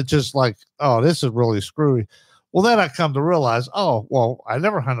sights, and it's just like, oh, this is really screwy. Well, then I come to realize, oh, well, I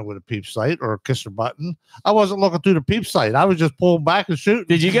never hunted with a peep sight or a kisser button. I wasn't looking through the peep sight. I was just pulling back and shooting.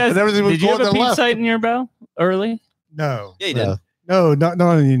 Did you guys? Did you have a peep sight in your bow early? No. Yeah, you did. No, not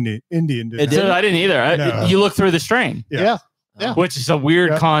an Indian. Did So I didn't either. No. You look through the string. Yeah. Which is a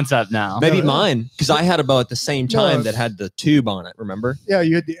weird concept now. Maybe No. mine, because I had a bow at the same time No. that had the tube on it. Remember? Yeah,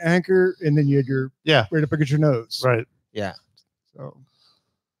 you had the anchor, and then you had your right up against your nose. Right. Yeah. So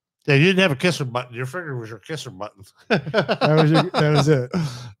Yeah, you didn't have a kisser button. Your finger was your kisser button. that was it.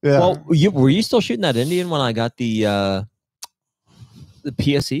 Yeah. Well, were you still shooting that Indian when I got the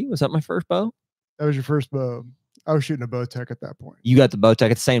PSE? Was that my first bow? That was your first bow. I was shooting a Bowtech at that point. You got the Bowtech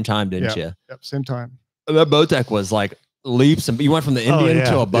at the same time, didn't you? Yep, same time. That Bowtech was like leaps, and you went from the Indian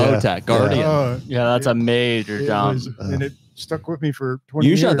to a Bowtech Guardian. Yeah, that's a major jump. And it stuck with me for 20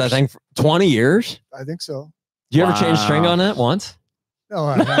 You years. shot that thing for 20 years? I think so. Did you ever change string on it once?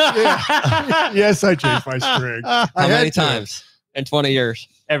 No, yes, I changed my string. How many times in 20 years?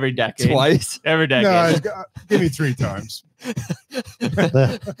 Every decade. Twice? Every decade. No, give me 3 times.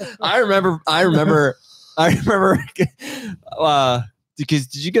 I remember because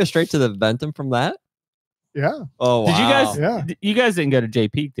did you go straight to the Bentham from that? Yeah. Oh, wow. Did you guys? Yeah. You guys didn't go to J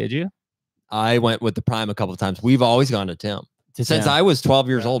Peak, did you? I went with the Prime a couple of times. We've always gone to Tim. Since I was 12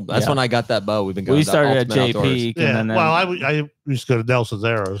 years old. That's when I got that bow. We've been going. We started at J Outdoors. Peak. Yeah. And then Well, I used to go to Nelson's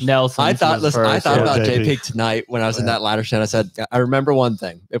Arrows. Nelson. I thought about JP. J Peak tonight when I was in that ladder stand. I said, I remember one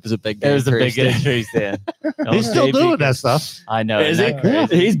thing. It was a big day. It was a big tree stand. He's still doing that stuff. I know. Is he?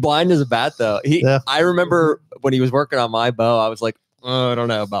 Crazy? He's blind as a bat, though. I remember when he was working on my bow, I was like, oh, I don't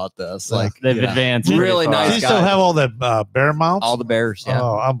know about this. Like, They've advanced. Really pretty far. nice. Does he still have all the bear mounts? all the bears. Yeah.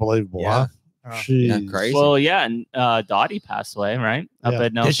 Oh, unbelievable. Yeah. Huh? Yeah, Jeez. crazy. Well, yeah, and Dottie passed away, right? Up Yeah.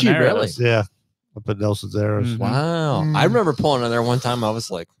 at Nelson she Arrows. really? Yeah. Up at Nelson's Arrows. Mhm. Wow. I remember pulling in there one time. I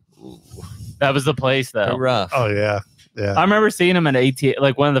was like, ooh, That was the place, though. rough. Oh, yeah. Yeah. I remember seeing him at ATA,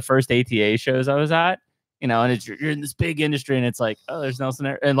 like one of the first ATA shows I was at. You know, and you're in this big industry, and it's like, oh, there's Nelson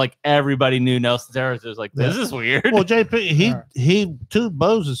Arrows, and like everybody knew Nelson's Arrows. It was like, this is weird. Well, JP, he tuned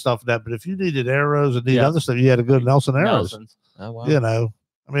bows and stuff like that, but if you needed arrows and other stuff, you had to go to Nelson Arrows. Nelson's. Oh, wow. You know,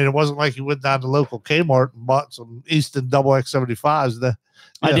 I mean, it wasn't like you went down to local Kmart and bought some Easton double X75s.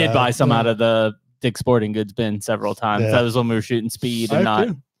 I did buy some out of the Dick's Sporting Goods bin several times. Yeah. That was when we were shooting speed and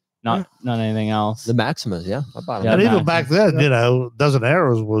not anything else. The Maximas, yeah. I bought them. Yeah, And even Max. back then, you know, dozen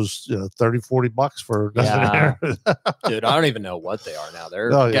arrows was, you know, $30-$40 for a dozen Yeah. arrows. Dude, I don't even know what they are now.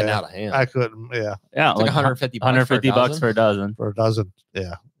 They're Oh, getting yeah. out of hand. I couldn't, yeah, Yeah, It's like 150 bucks 150 bucks for a dozen, for a dozen.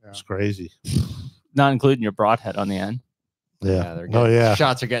 Yeah, it's crazy. not including your broadhead on the end. Yeah. they're Oh, getting, yeah.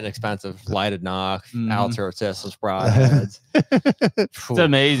 Shots are getting expensive. Lighted knock, Mhm. Alter systems, broadheads. It's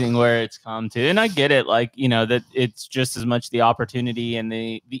amazing where it's come to, and I get it. Like, you know, that it's just as much the opportunity and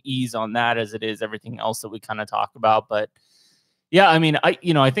the ease on that as it is everything else that we kind of talk about. But yeah, I mean,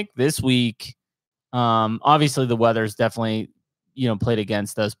 I think this week, obviously the weather's definitely, played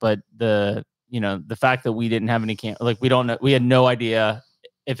against us, but the fact that we didn't have any we had no idea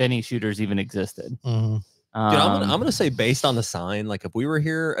if any shooters even existed. Mm-hmm. Dude, I'm gonna say based on the sign, like if we were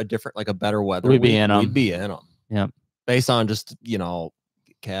here a better weather, We'd be in 'em. We'd be in them. Yeah. Based on just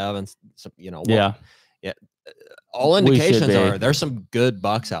Kev and some, Yeah. all indications are there's some good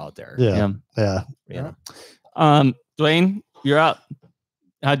bucks out there. Yeah. Dwayne, you're up.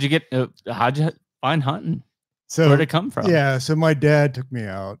 How'd you find hunting? So where'd it come from? Yeah. So my dad took me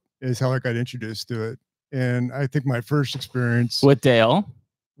out is how I got introduced to it. And I think my first experience with Dale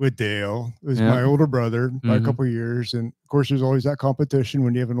was my older brother by a couple of years. And of course, there's always that competition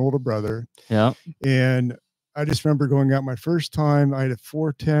when you have an older brother. Yeah. And I just remember going out my first time. I had a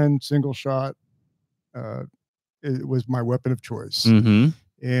 410 single shot. It was my weapon of choice.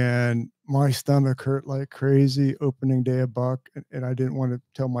 And my stomach hurt like crazy opening day of buck. And I didn't want to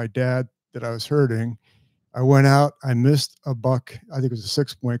tell my dad that I was hurting. I went out, I missed a buck. I think it was a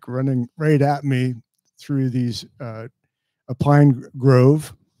 6-point running right at me through these a pine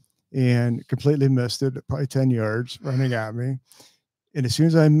grove, and completely missed it, probably 10 yards running at me. And as soon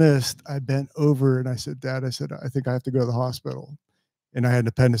as I missed, I bent over and I said, Dad, I think I have to go to the hospital. And I had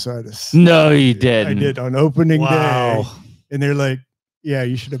appendicitis. No, you didn't. I did on opening day. And they're like, yeah,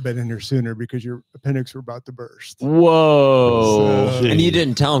 you should have been in here sooner because your appendix were about to burst. Whoa. And you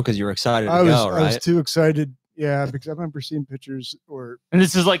didn't tell him because you were excited to go, right? I was too excited. Yeah, because I remember seeing pictures And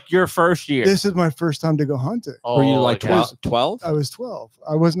this is like your first year. This is my first time to go hunting. Oh, were you like 12? I was 12.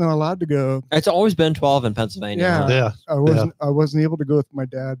 I wasn't allowed to go. It's always been 12 in Pennsylvania. Yeah. I wasn't able to go with my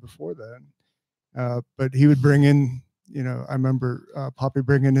dad before then. But he would bring in, I remember Poppy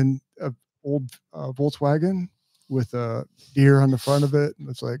bringing in an old Volkswagen with a deer on the front of it. And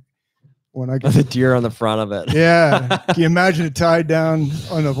it's like, when I get the deer on the front of it. Yeah. Can you imagine it tied down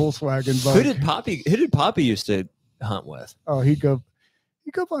on a Volkswagen buck? Who did Poppy used to hunt with? Oh, he'd go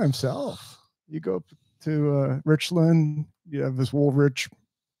by himself. You go up to Richland, you have his Woolrich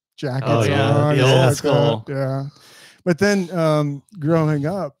jackets on. The old school. Yeah. But then growing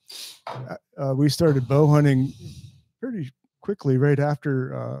up, we started bow hunting pretty quickly right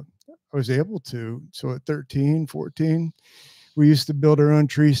after I was able to. So at 13, 14, we used to build our own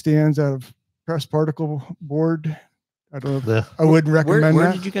tree stands out of pressed particle board. I don't know. I wouldn't recommend where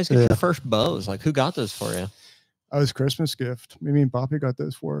that. Did you guys get your first bows? Like, who got those for you? I was Christmas gift. Me and Poppy got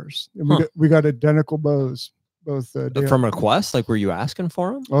those for us. And we got identical bows. Both from request. Like, were you asking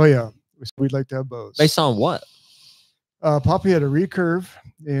for them? Oh yeah, we'd like to have bows. Based on what? Poppy had a recurve,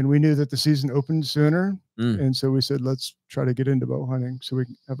 and we knew that the season opened sooner, and so we said, let's try to get into bow hunting so we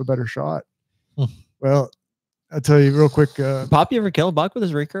can have a better shot. Well, I'll tell you real quick. Poppy ever kill a buck with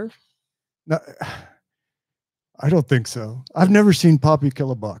his recurve? No, I don't think so. I've never seen Poppy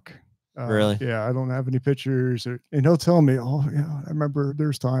kill a buck. Really? Yeah, I don't have any pictures. And he'll tell me, oh, yeah, I remember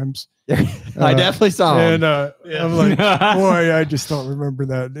there's times. I definitely saw him. And I'm like, boy, I just don't remember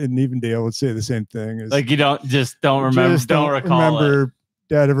that. And even Dale would say the same thing. Like, you don't remember, don't recall remember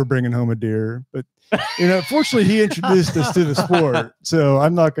Dad ever bringing home a deer. But, fortunately, he introduced us to the sport. So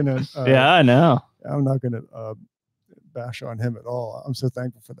I'm not going to. Yeah, I know. I'm not going to bash on him at all. I'm so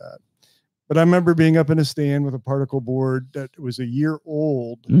thankful for that. But I remember being up in a stand with a particle board that was a year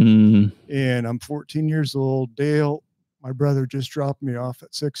old, and I'm 14 years old. Dale, my brother, just dropped me off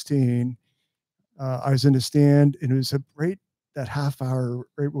at 16. I was in a stand, and it was right that half hour,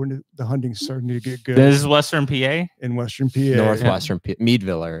 right when the hunting's starting to get good. This is Western PA? In Western PA. Northwestern PA.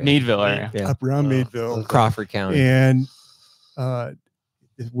 Meadville area. Meadville area. Yeah. Up around Meadville. Crawford County. And the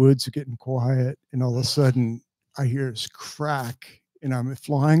woods are getting quiet, and all of a sudden I hear this crack, and I'm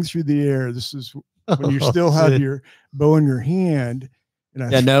flying through the air. This is when you still have your bow in your hand.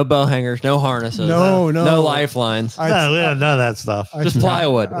 And no bow hangers, no harnesses, no lifelines. We don't know that stuff. Just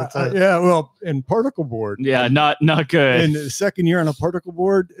plywood. And particle board. Yeah, not good. And the second year on a particle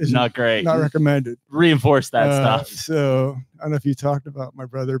board is not great. Not recommended. Reinforce that stuff. So I don't know if you talked about my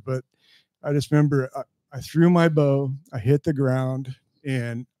brother, but I just remember I threw my bow, I hit the ground,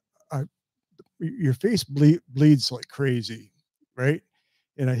 and your face bleeds like crazy. Right.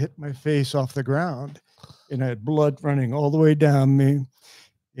 And I hit my face off the ground, and I had blood running all the way down me.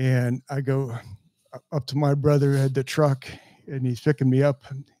 And I go up to my brother who had the truck, and he's picking me up.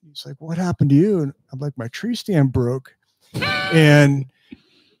 And he's like, what happened to you? And I'm like, my tree stand broke. And,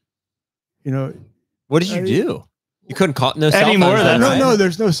 what did you do? You couldn't call no cell anymore. No,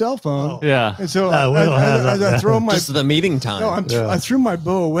 there's no cell phone. Yeah. And so as I throw my, just the meeting time. I threw my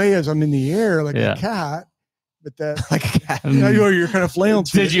bow away as I'm in the air like a cat. But that, like a cat. You're kind of flailing.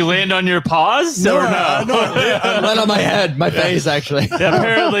 Did you land on your paws? No, or no? I landed on my head, my face, actually.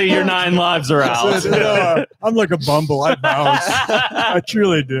 Apparently, your 9 lives are out. I'm like a bumble. I bounce. I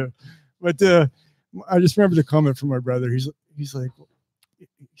truly do. But I just remember the comment from my brother. He's like, he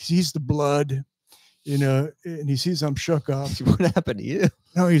sees the blood, and he sees I'm shook up. What happened to you?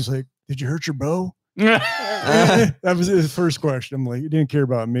 No, he's like, did you hurt your bow? That was his first question. I'm like, he didn't care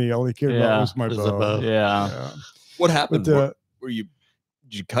about me. All he cared about was my bow. Yeah. What happened? But, Did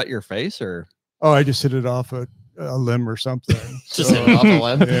you cut your face or? Oh, I just hit it off a limb or something. Just hit it off a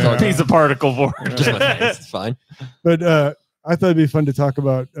limb? Yeah. Piece of particle board. Just my face. It's fine. But I thought it'd be fun to talk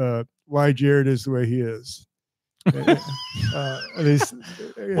about why Jared is the way he is. At least,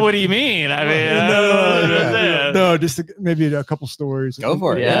 What do you mean? I mean, no, just maybe a couple stories. Go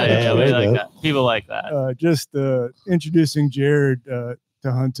for it. Yeah, we like that. People like that. Just introducing Jared to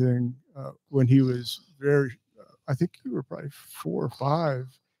hunting when he was very, I think you were probably 4 or 5.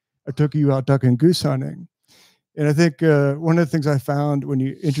 I took you out duck and goose hunting. And I think one of the things I found when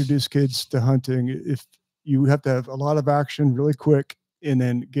you introduce kids to hunting, if you have to have a lot of action really quick and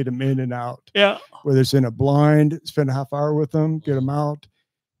then get them in and out. Yeah. Whether it's in a blind, spend a half hour with them, get them out,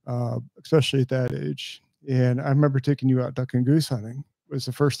 especially at that age. And I remember taking you out duck and goose hunting. It was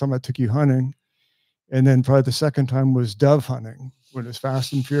the first time I took you hunting. And then probably the second time was dove hunting when it was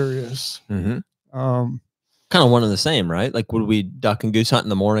Fast and Furious. Mm-hmm. Kind of one and the same, right? Like, would we duck and goose hunt in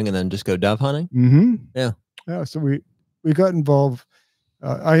the morning and then just go dove hunting? Mm-hmm. Yeah. Yeah. So we got involved.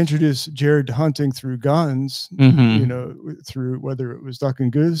 I introduced Jared to hunting through guns, Mm-hmm. you know, through whether it was duck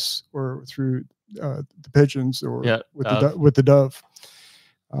and goose or through the pigeons or with the dove.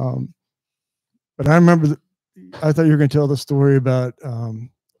 But I remember, I thought you were going to tell the story about,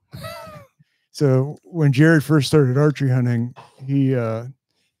 so when Jared first started archery hunting, he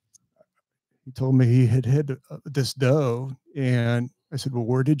told me he had hit this doe, and I said, well,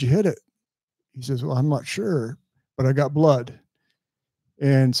 where did you hit it? He says, well, I'm not sure, but I got blood.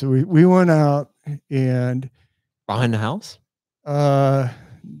 And so we went out and behind the house? No,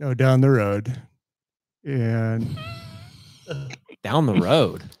 down the road. And down the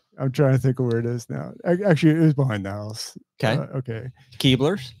road. I'm trying to think of where it is now. Actually, it was behind the house. Okay. Okay.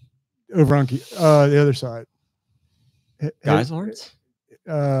 Keeblers? Over on the other side. Geislords?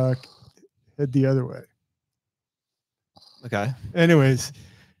 Head the other way. Okay. Anyways,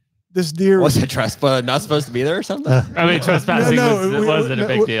 this deer was it not supposed to be there or something? I mean, trespassing wasn't a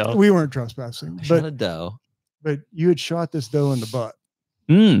big deal. We weren't trespassing. Shot a doe. But you had shot this doe in the butt.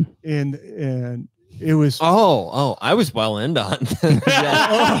 Mm. And it was I was well into hunting.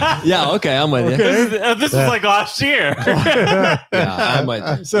 Yeah, okay, I'm with you. This was like last year. Yeah, I'm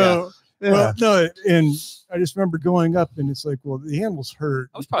with you. So well, no, and I just remember going up and it's like, well, the animal's hurt.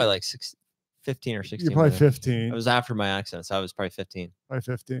 I was probably like 15 or 16. You're probably 15. It was after my accident, so I was probably 15. Probably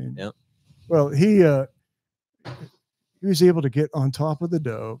 15. Yep. Well, he was able to get on top of the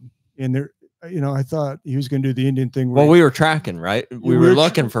doe, and there, you know, I thought he was going to do the Indian thing. Well, we were tracking, right? We were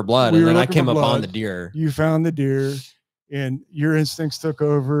looking for blood, and then I came up on the deer. You found the deer, and your instincts took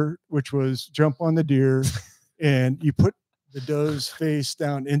over, which was jump on the deer, and you put the doe's face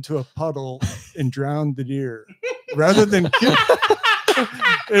down into a puddle and drowned the deer rather than kill.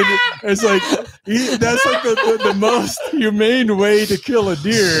 It's like that's like the most humane way to kill a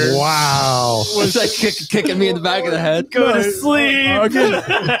deer. Wow. Was like kicking me in the back of the head. Go to sleep. I'm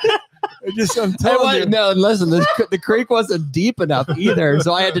telling you. No, listen, the creek wasn't deep enough either,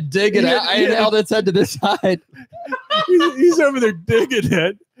 so I had to dig it out. I held its head to the side. He's over there digging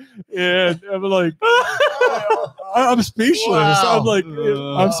it, and I'm like, I'm speechless. Wow. I'm like,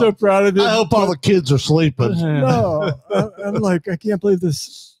 I'm so proud of it. I hope all the kids are sleeping. No, I'm like, I can't believe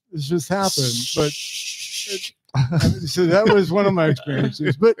this just happened. But so that was one of my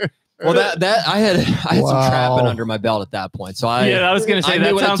experiences. But well, that I had some trapping under my belt at that point. So I was gonna say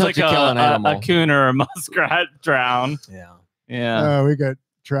that sounds like a coon or a muskrat drown. Yeah. We got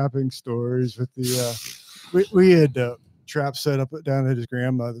trapping stories with the we had traps set up down at his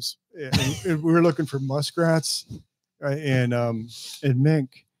grandmother's, and we were looking for muskrats and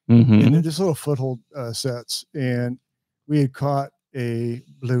mink, and they're just little foothold sets, and we had caught a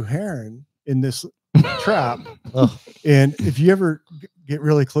blue heron in this trap. And if you ever get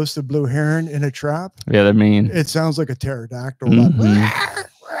really close to blue heron in a trap, they're mean. It sounds like a pterodactyl. They're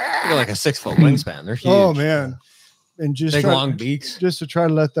like a 6-foot wingspan. They're huge. Oh man. And just big long beaks, just to try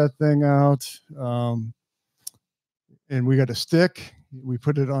to let that thing out. And we got a stick. We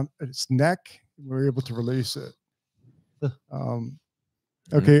put it on its neck. We were able to release it.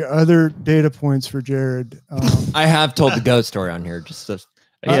 Okay, other data points for Jared. I have told the goat story on here. Just to,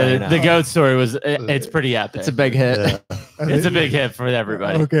 the goat story was it's pretty epic. It's a big hit. Yeah. It's a big hit for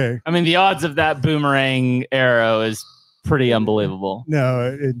everybody. Okay. I mean, the odds of that boomerang arrow is pretty unbelievable.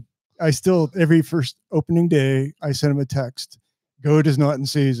 No, I still every first opening day I send him a text. Goat is not in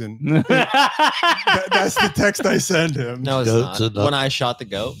season. That's the text I send him. No, it's not. When I shot the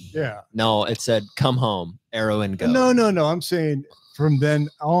goat, no, it said "come home, arrow and goat." No. I'm saying from then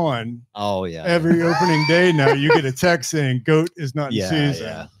on. Oh yeah. Every opening day now, you get a text saying "goat is not in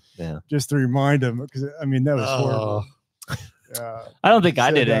season." just to remind him, because I mean that was horrible. I don't think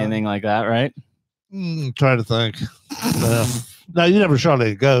I did anything like that, right? Trying to think. No, you never shot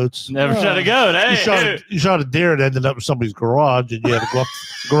any goats. Never shot a goat. Hey, you shot a deer and ended up in somebody's garage, and you had to go up.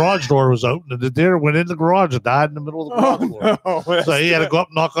 Garage door was open, and the deer went in the garage and died in the middle of the garage door. No, so he had to go up,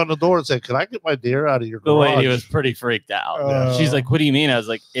 knock on the door, and say, "Can I get my deer out of your garage?" The lady was pretty freaked out. She's like, "What do you mean?" I was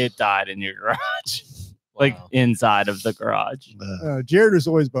like, "It died in your garage." Like inside of the garage. Jared was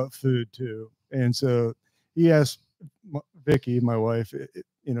always about food too, and so he asked Vicky, my wife,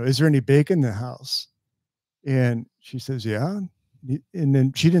 is there any bacon in the house? And she says, yeah. And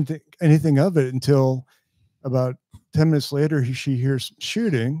then she didn't think anything of it until about 10 minutes later. She hears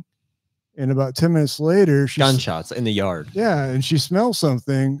shooting, and about 10 minutes later, gunshots in the yard. Yeah, and she smells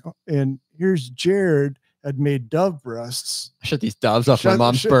something, and here's Jared had made dove breasts. I shut these doves off my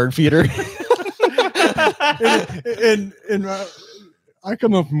mom's bird feeder. and I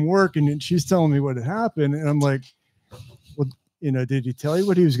come up from work, and she's telling me what had happened, and I'm like, well, did he tell you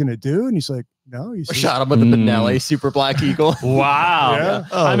what he was going to do? And he's like, no. He shot him with the Benelli Super Black Eagle. Wow. Yeah.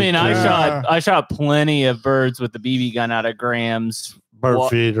 I mean, I shot plenty of birds with the BB gun out of Graham's bird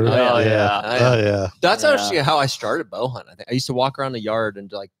feeder. Oh yeah. That's actually how I started bow hunting. I think I used to walk around the yard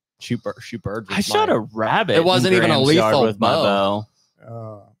and like shoot birds. With I shot a rabbit. It wasn't even a lethal with my bow.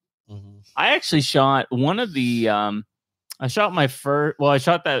 I actually shot one of the I shot my first. Well, I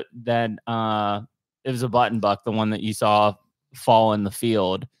shot that it was a button buck, the one that you saw fall in the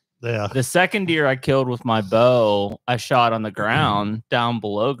field. Yeah. The second deer I killed with my bow, I shot on the ground down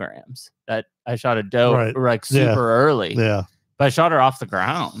below Graham's. That I shot a doe like super early. Yeah. But I shot her off the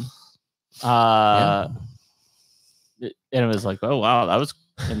ground. And it was like, oh wow, that was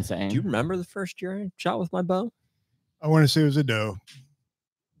insane. Do you remember the first deer I shot with my bow? I want to say it was a doe.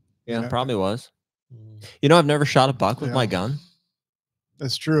 Yeah, probably was. I've never shot a buck with my gun.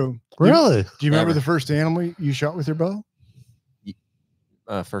 That's true. Really? Do you remember the first animal you shot with your bow?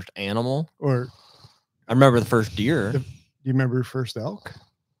 First animal? Or I remember the first deer. Do you remember your first elk?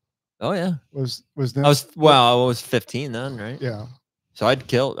 Oh yeah. Was that? I was 15 then, right? Yeah. So I'd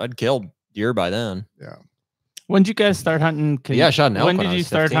killed deer by then. Yeah. When did you guys start hunting? I shot an elk. When did you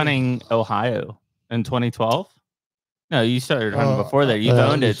start hunting Ohio? In 2012? No, you started hunting before that. You've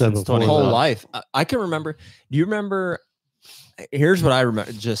owned it since 2012. Whole life. I can remember. Do you remember? Here's what I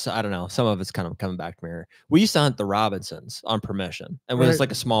remember. I don't know. Some of it's kind of coming back to me here. We used to hunt the Robinsons on permission. And it was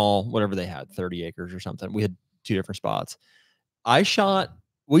like a small, whatever they had, 30 acres or something. We had 2 different spots. We saw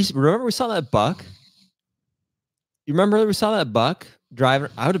that buck. You remember we saw that buck driving?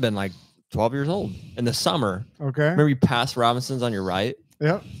 I would have been like 12 years old in the summer. Okay. Remember you passed Robinsons on your right?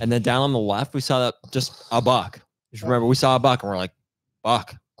 Yeah. And then down on the left, we saw that just a buck. Just remember, we saw a buck and we're like,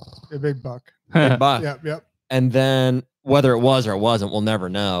 buck. A big buck. Big buck. Yep. And then whether it was or it wasn't, we'll never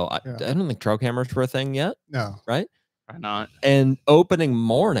know. I don't think trail cameras were a thing yet. No. Right? Why not? And opening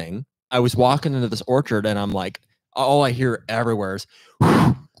morning, I was walking into this orchard and I'm like, all I hear everywhere is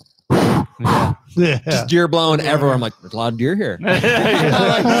just deer blowing everywhere. I'm like, there's a lot of deer here. This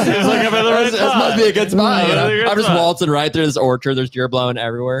must be a good spot. I'm just waltzing right through this orchard. There's deer blowing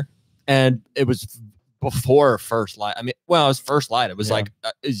everywhere. And it was before first light. I mean, well, it was first light. It was like,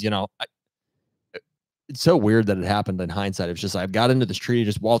 it's so weird that it happened in hindsight. It was just, I got into this tree,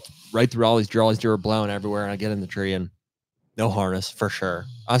 just walked right through all these deer were blowing everywhere. And I get in the tree and no harness for sure.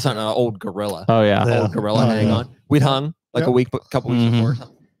 I was hunting an old gorilla. Oh yeah. Old gorilla hanging on. We'd hung like a couple weeks before or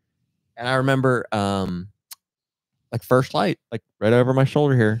something. And I remember, like first light, like right over my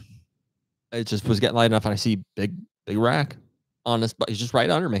shoulder here. It just was getting light enough, and I see big rack on this, but he's just right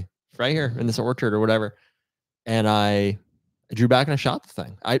under me, right here in this orchard or whatever. And I drew back and I shot the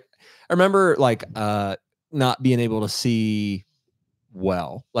thing. I remember like not being able to see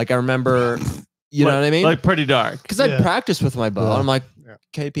well. Like I remember, you know what I mean? Like pretty dark. Because I'd practiced with my bow. And I'm like,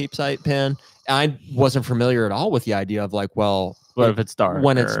 okay, peep sight, pin. I wasn't familiar at all with the idea of like, well, what if it's dark?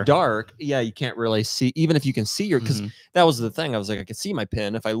 When it's dark, you can't really see. Even if you can see because that was the thing. I was like, I could see my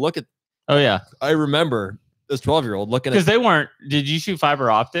pin. If I look at, I remember this 12-year-old looking at, because they weren't. Did you shoot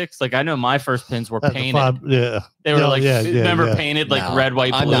fiber optics? Like I know my first pins were painted. They were remember painted like red,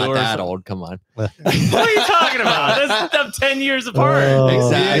 white, blue. I'm not or that something. old. Come on. What are you talking about? That's 10 years apart.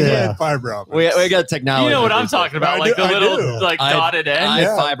 Exactly. Fiber optics. We got technology. You know what I'm talking about? Like the little like dotted end. I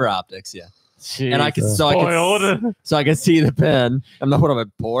have fiber optics. Yeah. Jeez, and I can so I can see the pin. I'm not what am I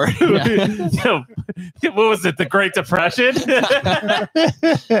poor? What was it? The Great Depression?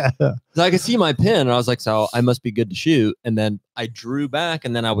 So I could see my pin, and I was like, so I must be good to shoot. And then I drew back,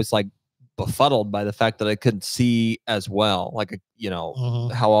 and then I was like befuddled by the fact that I couldn't see as well, like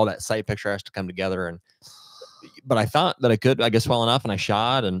how all that sight picture has to come together. And but I thought that I could, I guess, well enough, and I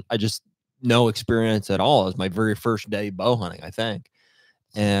shot, and I just no experience at all. It was my very first day bow hunting, I think,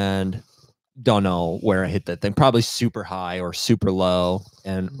 and don't know where I hit that thing. Probably super high or super low,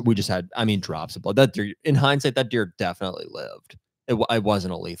 and we just had, I mean, drops of blood. That deer, in hindsight, that deer definitely lived. It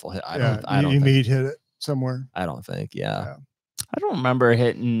wasn't a lethal hit. I don't think hit it somewhere. I don't think. Yeah. I don't remember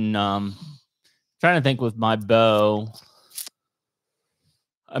hitting. Trying to think with my bow.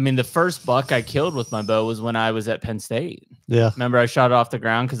 I mean, the first buck I killed with my bow was when I was at Penn State. Yeah. Remember, I shot it off the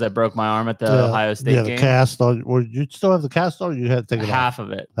ground because I broke my arm at the Ohio State game. The cast on. Well, you still have the cast on? Or you had to take it half off?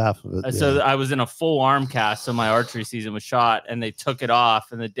 of it. Half of it. So I was in a full arm cast, so my archery season was shot, and they took it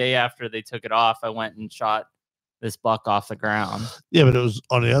off. And the day after they took it off, I went and shot this buck off the ground. Yeah, but it was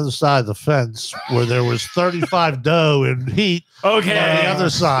on the other side of the fence where there was 35 doe in heat. Okay, on the other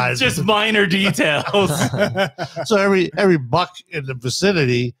side, just minor details. So every buck in the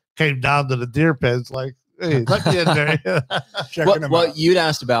vicinity came down to the deer pens, like, hey, let me in there. Well, you'd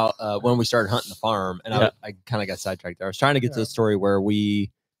asked about when we started hunting the farm, and I kind of got sidetracked there. I was trying to get to the story where we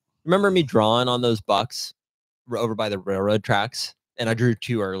remember me drawing on those bucks over by the railroad tracks, and I drew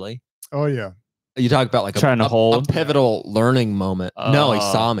too early. Oh yeah. You talk about like trying to hold a pivotal learning moment. No, he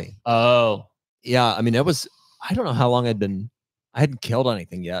saw me. Oh, yeah. I mean, it was. I don't know how long I hadn't killed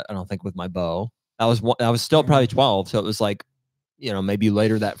anything yet. I don't think with my bow. I was still probably 12, so it was like, maybe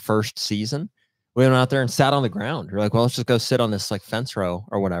later that first season. We went out there and sat on the ground. We're like, well, let's just go sit on this like fence row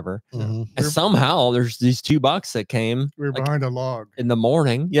or whatever. And somehow there's these 2 bucks that came. We were behind a log in the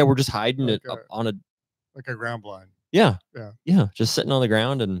morning. Yeah, we're just hiding it up on like a ground blind. Yeah, just sitting on the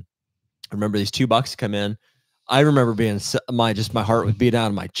ground. And I remember these 2 bucks come in. I remember being my heart would beat out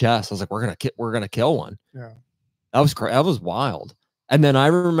of my chest. I was like, we're gonna kill one. Yeah, that was wild. And then I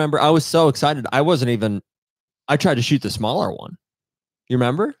remember I was so excited. I tried to shoot the smaller one. You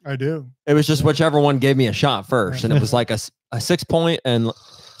remember? I do. It was just whichever one gave me a shot first, and it was like a 6 point, and it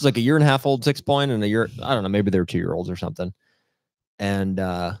was like a 1.5 year old 6 point, and a year, I don't know, maybe they were 2 year olds or something. And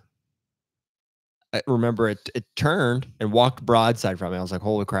I remember it turned and walked broadside from me. I was like,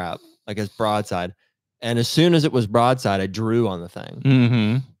 holy crap. Like it's broadside. And as soon as it was broadside, I drew on the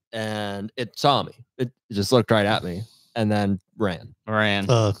thing, and it saw me. It just looked right at me and then ran.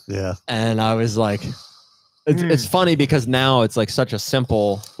 Yeah. And I was like, it's funny because now it's like such a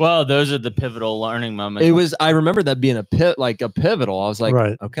simple. Well, those are the pivotal learning moments. I remember that being a pivotal. I was like,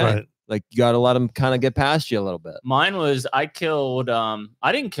 okay. Right. Like you got to let them kind of get past you a little bit. Mine was, I killed,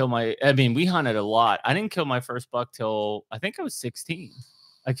 I didn't kill we hunted a lot. I didn't kill my first buck till I think I was 16.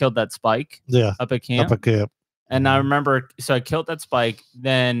 I killed that spike up at camp. And I remember, so I killed that spike.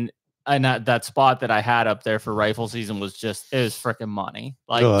 Then that spot that I had up there for rifle season was just, it was freaking money.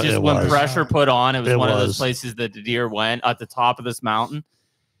 Like when pressure put on, it was one of those places that the deer went at the top of this mountain.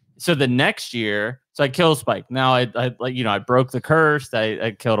 So the next year, so I killed spike. Now I broke the curse.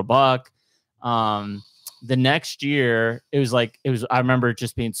 I killed a buck. The next year I remember it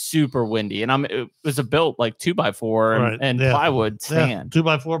just being super windy, and it was a built like 2x4 and plywood stand.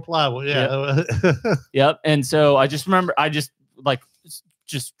 2x4 plywood. Yeah. Yep. And so I just remember,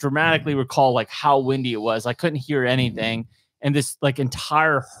 just dramatically recall like how windy it was. I couldn't hear anything. And this like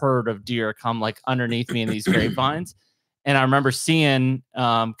entire herd of deer come like underneath me in these grapevines. And I remember seeing,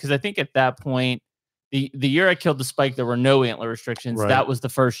 cause I think at that point, the year I killed the spike, there were no antler restrictions. Right. That was the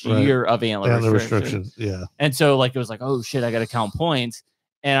first year of antler restrictions. Yeah. And so like, it was like, oh shit, I got to count points.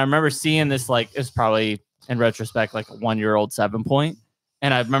 And I remember seeing this, like, it's probably in retrospect, like a 1 year old 7 point.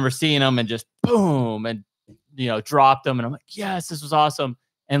 And I remember seeing them and just boom, and, dropped them. And I'm like, yes, this was awesome.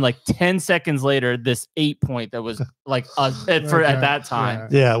 And like 10 seconds later, this 8 point that was like at that time,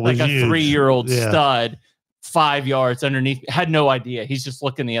 like a 3 year old stud, 5 yards underneath, had no idea. He's just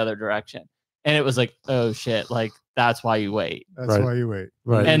looking the other direction. And it was like, oh shit, like that's why you wait. That's why you wait.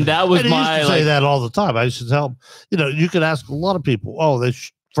 Right. And that was I used to say that all the time. I used to tell them, you could ask a lot of people, they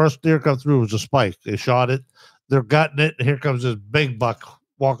first deer come through was a spike. They shot it, they're gutting it, and here comes this big buck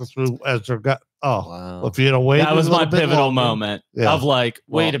walking through as they're gut. Oh, wow. Well, if you don't wait, that was my pivotal moment of like,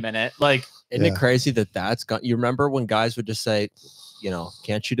 wait a minute, like, isn't it crazy that's gone? You remember when guys would just say,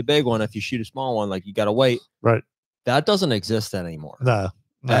 can't shoot a big one if you shoot a small one, like you got to wait. Right. That doesn't exist anymore. No.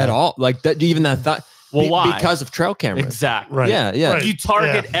 At all. Like that, even that thought. Well, why? Because of trail cameras. Exactly. Right. Yeah. Right. You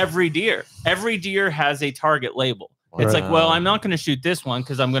target every deer. Every deer has a target label. It's like, well, I'm not going to shoot this one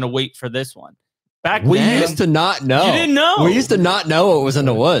because I'm going to wait for this one. Back we then, used to not know. You didn't know. We used to not know what was in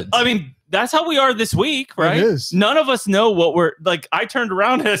the woods. I mean, that's how we are this week, right? It is. None of us know what we're like. I turned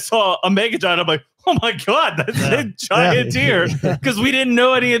around and I saw a mega giant. I'm like, oh my God, that's a giant deer. Because we didn't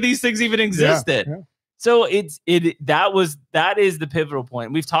know any of these things even existed. Yeah. So that is the pivotal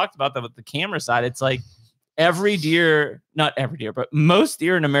point. We've talked about that with the camera side. It's like every deer, not every deer, but most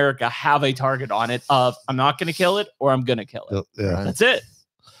deer in America have a target on it of I'm not going to kill it or I'm going to kill it. Yeah. That's it.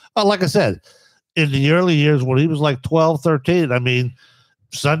 Well, like I said, in the early years when he was like 12, 13, I mean,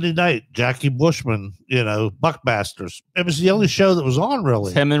 Sunday night, Jackie Bushman, you know, Buckmasters. It was the only show that was on,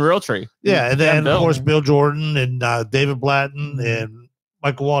 really. It's him and Realtree. Yeah, and then, of course, Bill Jordan and David Blatton and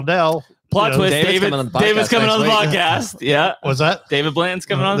Michael Waddell. Plot twist, David's coming on the podcast. Yeah. What's that? David Bland's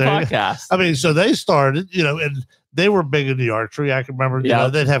coming on the podcast. I mean, so they started, you know, and they were big in the archery. I can remember, you know,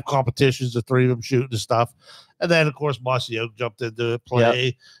 they'd have competitions, the three of them shooting and stuff. And then, of course, Mossy Oak jumped into it,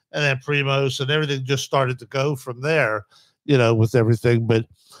 play, and then Primos, and everything just started to go from there, you know, with everything. But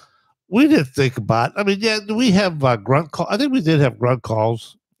we didn't think about, I mean, yeah, we have grunt call. I think we did have grunt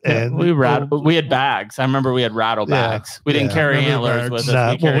calls. And we had bags. I remember we had rattle bags. We didn't carry antlers with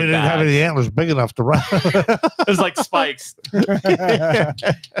us. We didn't have any antlers big enough to rattle. It was like spikes. You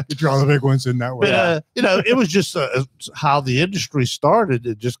draw the big ones in that way. But, you know, it was just how the industry started.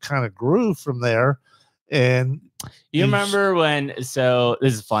 It just kind of grew from there. And you remember when, so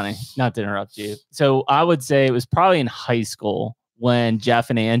this is funny, not to interrupt you. So I would say it was probably in high school when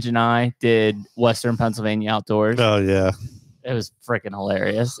Jeff and Ange and I did Western Pennsylvania Outdoors. Oh, yeah. It was freaking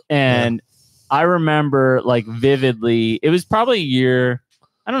hilarious. And I remember like vividly, it was probably a year,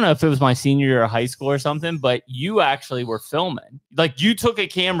 I don't know if it was my senior year of high school or something, but you actually were filming. Like you took a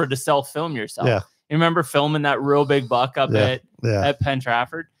camera to self-film yourself. Yeah. You remember filming that real big buck up at Penn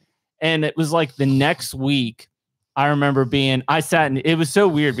Trafford? And it was like the next week, I remember I sat and it was so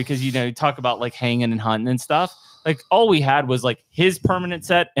weird because, you know, you talk about like hanging and hunting and stuff. Like all we had was like his permanent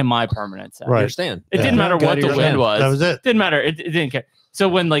set and my permanent set. Right. I understand. It didn't matter what the wind was. That was it. Didn't matter. It didn't care. So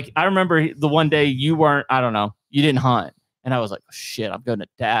when like, I remember the one day you weren't, I don't know, you didn't hunt. And I was like, oh, shit, I'm going to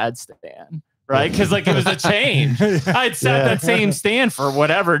dad's stand. Right. Because like it was a change. I'd sat that same stand for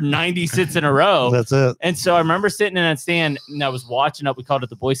whatever, 90 sits in a row. That's it. And so I remember sitting in that stand and I was watching up, we called it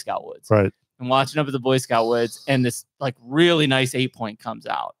the Boy Scout Woods. Right. And watching up at the Boy Scout Woods and this like really nice 8-point comes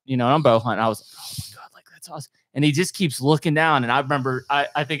out, you know, and I'm bow hunting. I was like, oh my God, like that's awesome. And he just keeps looking down. And I remember,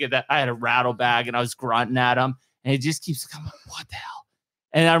 I think of that I had a rattle bag and I was grunting at him and he just keeps coming, what the hell?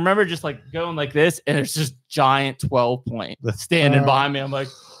 And I remember just like going like this and it's just giant 12-point standing behind me. I'm like,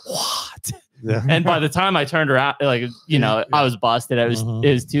 what? Yeah. And by the time I turned around, like, you know, I was busted. It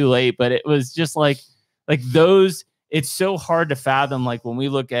was too late, but it was just like those, it's so hard to fathom. Like when we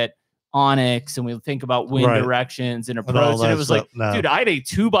look at Onyx and we think about wind directions and approach, and it was like, dude, I had a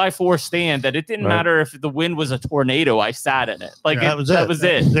 2x4 stand that it didn't matter if the wind was a tornado, I sat in it. Like that was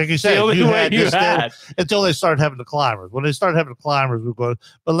it. Like you said, the only way you had until they started having the climbers. When they started having the climbers, we're going,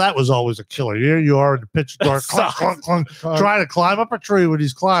 but that was always a killer. Here you are in the pitch dark, clunk, trying to climb up a tree with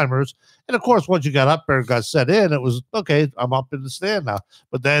these climbers. And of course, once you got up there and got set in, it was okay. I'm up in the stand now.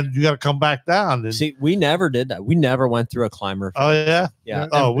 But then you got to come back down. And, see, we never did that. We never went through a climber. Oh yeah, yeah.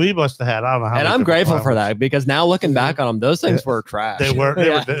 Oh, we must have had. I don't know how. And I'm grateful for that because now looking back on them, those things were trash. They were. Oh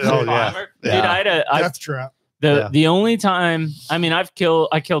yeah. Dude, I had a death trap. The only time, I mean, I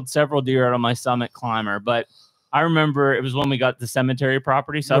killed several deer out on my Summit climber, but I remember it was when we got the cemetery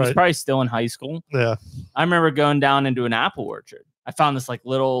property, so I was probably still in high school. Yeah, I remember going down into an apple orchard. I found this like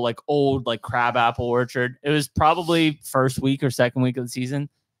little like old like crab apple orchard. It was probably first week or second week of the season.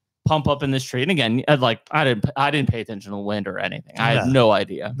 Pump up in this tree, and again, I didn't pay attention to the wind or anything. I had no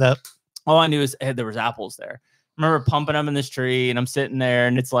idea. All I knew is there was apples there. I remember pumping them in this tree, and I'm sitting there,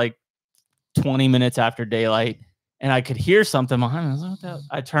 and it's like 20 minutes after daylight, and I could hear something behind me. I was like, what the hell?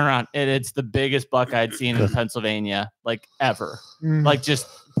 I turn around, and it's the biggest buck I'd seen in Pennsylvania, like ever. Like just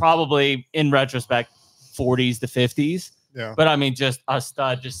probably in retrospect, 40s to 50s. Yeah. But I mean, just a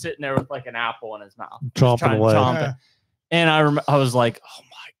stud, just sitting there with like an apple in his mouth, chomping away. And I was like, oh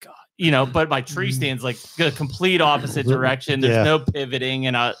my God, you know. But my tree stands like the complete opposite direction. There's no pivoting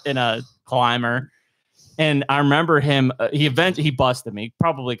in a climber. And I remember him. He busted me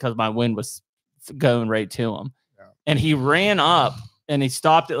probably because my wind was going right to him. Yeah. And he ran up and he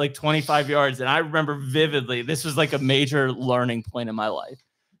stopped at like 25 yards. And I remember vividly. This was like a major learning point in my life.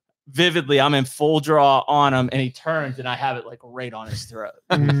 Vividly, I'm in full draw on him and he turns and I have it like right on his throat.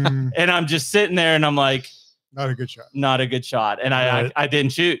 And I'm just sitting there and I'm like, not a good shot. And I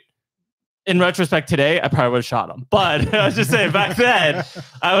didn't shoot. In retrospect today, I probably would have shot him. But I was just saying back then,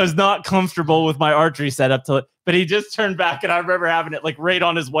 I was not comfortable with my archery setup but he just turned back and I remember having it like right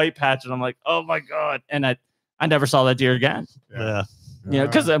on his white patch. And I'm like, oh my God. And I never saw that deer again. Yeah. You know,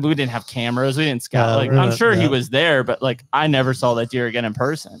 because we didn't have cameras, we didn't scout. Like I'm sure he was there, but like I never saw that deer again in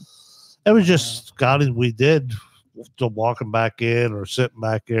person. It was just scouting we did, to walking back in or sitting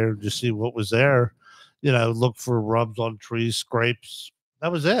back there and just see what was there. You know, look for rubs on trees, scrapes.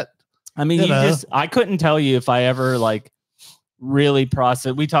 That was it. I mean, I couldn't tell you if I ever like really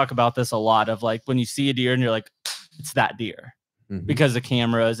process. We talk about this a lot of like when you see a deer and you're like, it's that deer because of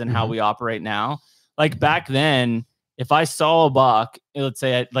cameras and how we operate now. Like back then, if I saw a buck, let's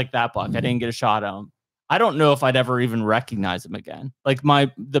say like that buck, I didn't get a shot at him. I don't know if I'd ever even recognize him again. Like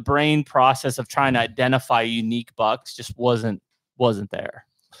the brain process of trying to identify unique bucks just wasn't there.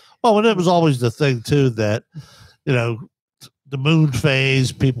 Well, and it was always the thing too that, you know, the moon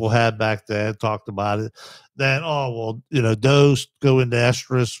phase people had back then, talked about it. Then, oh, well, you know, does go into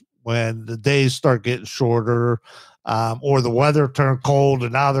estrus when the days start getting shorter, or the weather turned cold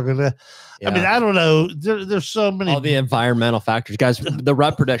and now they're going to, I mean, I don't know. There's so many. All the environmental factors. Guys, the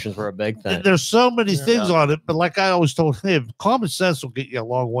rut predictions were a big thing. There's so many things on it. But like I always told him, common sense will get you a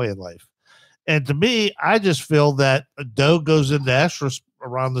long way in life. And to me, I just feel that a doe goes into estrus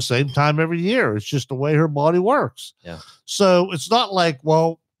around the same time every year. It's just the way her body works. Yeah. So it's not like,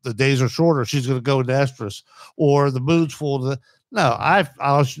 well, the days are shorter, she's going to go into estrus, or the moon's full. No, I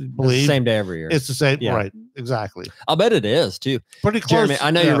honestly believe it's the same day every year. It's the same, right? Exactly. I'll bet it is too. Pretty close. Jeremy, I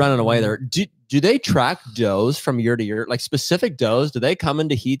know you're running away there. Do they track does from year to year? Like specific does, do they come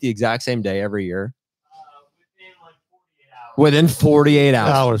into heat the exact same day every year? Within 48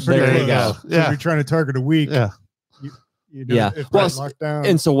 hours. There you go. So if you're trying to target a week. Yeah. You know, if well, lockdown.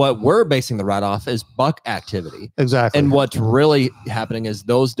 And so what we're basing the write off is buck activity. Exactly. And what's really happening is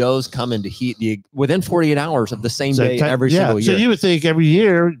those does come into heat within 48 hours of the same day every single year. So you would think every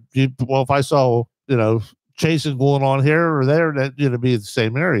year, well, if I saw, you know, chasing going on here or there, that it'd be the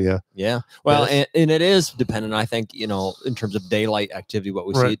same area. Yeah. Well, and it is dependent, I think, you know, in terms of daylight activity, what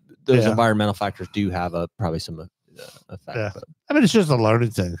we see, those environmental factors do have probably some effect. Yeah. I mean, it's just a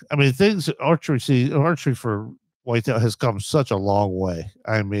learning thing. I mean, archery for whitetail has come such a long way.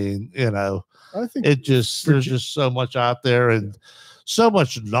 I mean, you know, I think there's just so much out there and so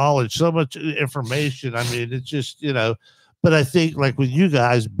much knowledge, so much information. I mean, it's just, you know, but I think like with you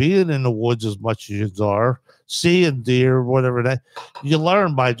guys being in the woods as much as you are, seeing deer, whatever that, you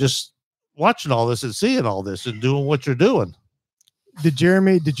learn by just watching all this and seeing all this and doing what you're doing. Did you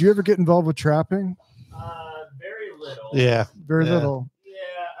ever get involved with trapping? Very little. Yeah. Very little.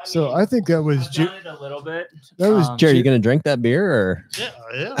 So I think that was done it a little bit. That was Jerry. You gonna drink that beer or?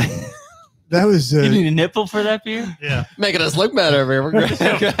 Yeah. That was. You need a nipple for that beer? Yeah, making us look better over here. We're great.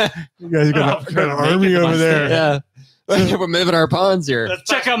 You guys got an army over there. Yeah. We're moving our ponds here.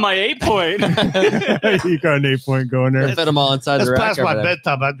 Check out my 8-point. You got an 8-point going there. Fit them all inside the rack. That's past my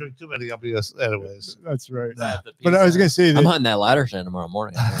bedtime. I drink too many of these anyways. That's right. But I was going to say that I'm hunting that ladder stand tomorrow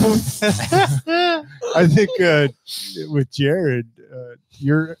morning. I think with Jared,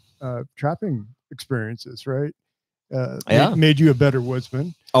 your trapping experiences, right? Made you a better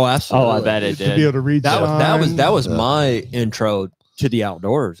woodsman. Oh, absolutely. Oh, I bet it did. To be able to read that was my intro to the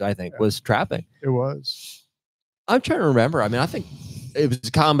outdoors. I think was trapping. It was. I'm trying to remember. I mean, I think it was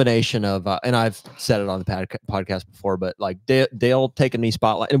a combination of, and I've said it on the podcast before, but like Dale taking me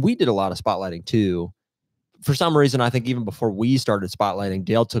spotlight, and we did a lot of spotlighting too. For some reason, I think even before we started spotlighting,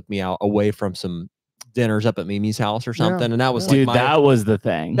 Dale took me out away from some dinners up at Mimi's house or something, and that was that was the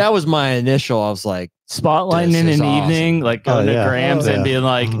thing. That was my initial. I was like spotlighting in an evening, like going to Graham's and being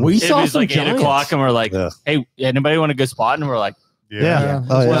like, we saw some like 8 o'clock, and we're like, hey, anybody want to go spot? And we're like. Yeah.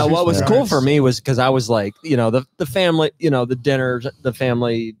 Well, what was cool for me was because I was like, you know, the family, you know, the dinners, the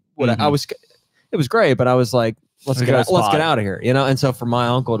family. It was great, but I was like, let's get out of here, you know. And so for my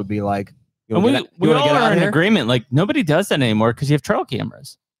uncle to be like, we all are in agreement. Like nobody does that anymore because you have trail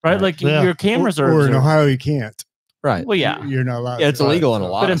cameras, right? Like your cameras are. Or in Ohio, you can't. Right. Well, yeah, you're not allowed. Yeah, it's illegal in a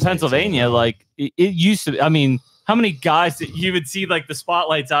lot. But in Pennsylvania, like it used to. I mean. How many guys that you would see like the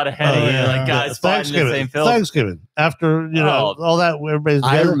spotlights out ahead of you, like guys spotting in the same field? Thanksgiving after all that. Everybody's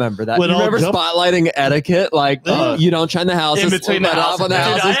I remember that. You remember spotlighting etiquette? Like you don't shine the houses in between the houses. Dude,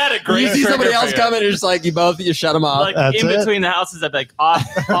 I had a great. You see somebody else coming, and you're just like you shut them off. Like in between the houses, I'd be like off,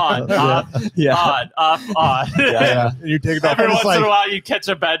 on, off, on, off, on. Yeah. You take it off. Every once in a while, you catch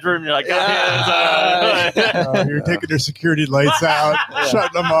a bedroom. You're like, you're taking their security lights out,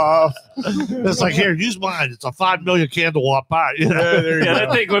 shutting them off. It's like, here, use mine. It's a 5 million candle watt pot. You know?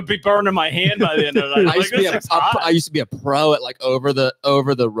 That thing would be burning my hand by the end of the night. I used to be a pro at like over the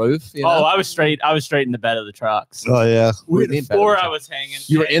roof. You know? Oh, I was straight in the bed of the trucks. Oh yeah. Before I was hanging.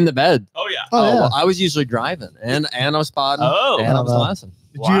 You were in the bed. Oh yeah. Well, I was usually driving and I was spotting. And I was glassing.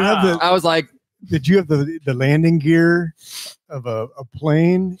 Did you have I was like, did you have the landing gear of a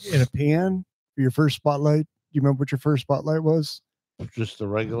plane in a pan for your first spotlight? Do you remember what your first spotlight was? Just the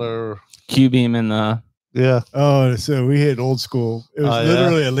regular Q beam in the Yeah. Oh, so we hit old school. It was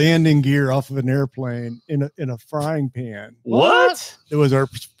literally a landing gear off of an airplane in a frying pan. What? It was our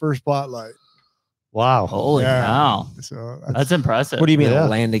first spotlight. Wow. Holy cow. So that's impressive. What do you mean a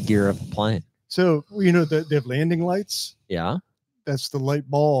landing gear of a plane? So, you know, they have landing lights. Yeah. That's the light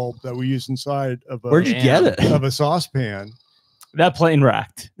bulb that we use inside of Where'd you get it? Of a saucepan. That plane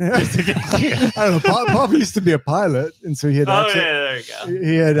wrecked. I don't know. Pop used to be a pilot, and so he had access. Yeah, there you go.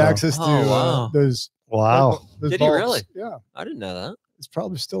 He had access to those. Wow. Those Did bulbs. he really? Yeah. I didn't know that. It's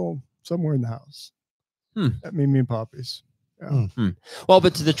probably still somewhere in the house. That me and Poppy's. Yeah. Well,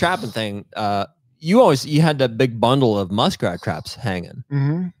 but to the trapping thing, you had that big bundle of muskrat traps hanging,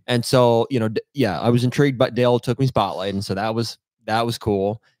 and so you know, I was intrigued. But Dale took me spotlight, and so that was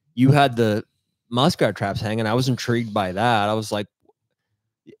cool. You had the muskrat traps hanging. I was intrigued by that. I was like,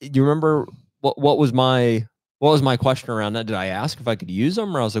 do you remember what was my question around that? Did I ask if I could use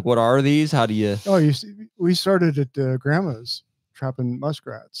them, or I was like, what are these? How do you? Oh, we started at Grandma's trapping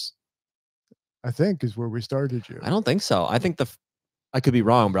muskrats. I think is where we started you. I don't think so. I think I could be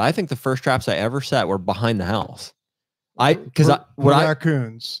wrong, but I think the first traps I ever set were behind the house.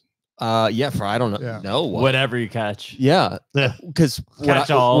 Raccoons. I don't know whatever you catch. Yeah. Because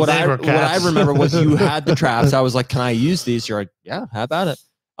what I remember was you had the traps. I was like, can I use these? You're like, yeah, how about it?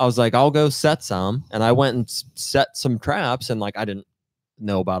 I was like, I'll go set some, and I went and set some traps, and like I didn't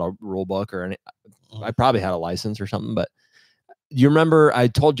know about a rule book or any. I probably had a license or something, but you remember I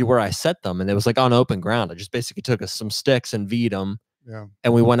told you where I set them, and it was like on open ground. I just basically took some sticks and V'd them. Yeah.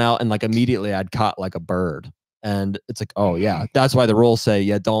 And we went out, and like immediately I'd caught like a bird. And it's like, oh yeah, that's why the rules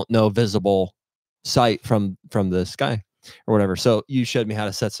say no visible sight from the sky or whatever. So you showed me how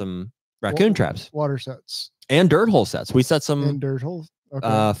to set some raccoon traps, water sets, and dirt hole sets. We set some dirt holes,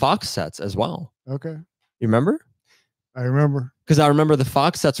 fox sets as well. Okay, you remember? I remember, because I remember the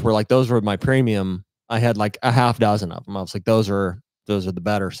fox sets were like, those were my premium. I had like a half dozen of them. I was like, those are the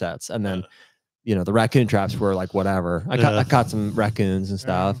better sets. And then you know, the raccoon traps were like whatever. I caught some raccoons and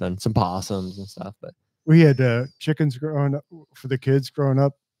stuff and some possums and stuff, but. We had chickens growing up for the kids growing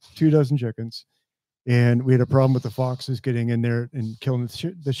up, 24 chickens. And we had a problem with the foxes getting in there and killing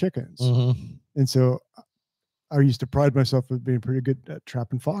the chickens. And so I used to pride myself with being pretty good at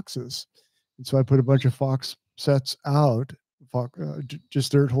trapping foxes. And so I put a bunch of fox sets out,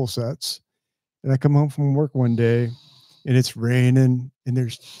 just dirt hole sets. And I come home from work one day and it's raining and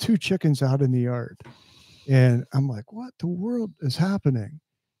there's 2 chickens out in the yard. And I'm like, what the world is happening?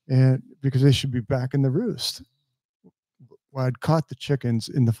 And because they should be back in the roost. Well, I'd caught the chickens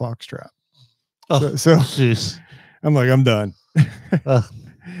in the fox trap. So I'm like, I'm done.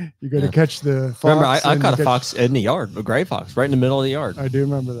 You got to catch the fox. Remember, I caught a fox in the yard, a gray fox, right in the middle of the yard. I do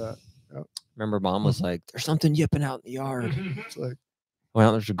remember that. Yep. Remember, Mom was like, "There's something yipping out in the yard." It's like,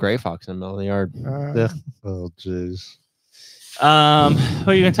 well, there's a gray fox in the middle of the yard. Oh, jeez. What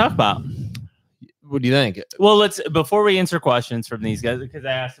are you gonna talk about? What do you think? Well, before we answer questions from these guys, because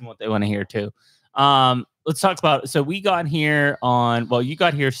I asked them what they want to hear too. Let's talk about. So we got here you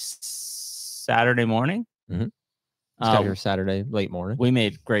got here Saturday morning. Got here Saturday late morning. We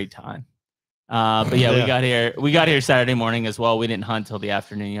made great time. But yeah, we got here Saturday morning as well. We didn't hunt till the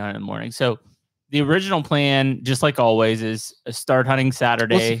afternoon, in the morning. So the original plan, just like always, is start hunting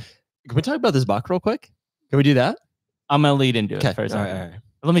Saturday. Can we talk about this buck real quick? Can we do that? I'm gonna lead into it first. All right.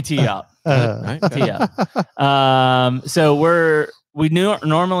 Let me tee you up. Tee you up. So we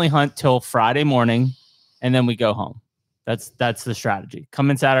normally hunt till Friday morning, and then we go home. That's the strategy.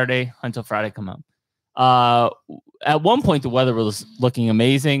 Come in Saturday, hunt till Friday, come home. At one point, the weather was looking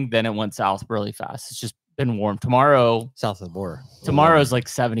amazing. Then it went south really fast. It's just been warm. Tomorrow, south of the border. Tomorrow is like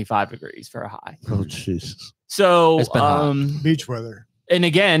 75 degrees for a high. Oh, Jesus. So beach weather. And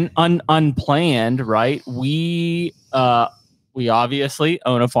again, unplanned, right? We obviously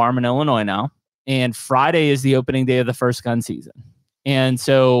own a farm in Illinois now, and Friday is the opening day of the first gun season. And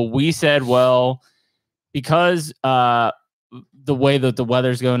so we said, well, because the way that the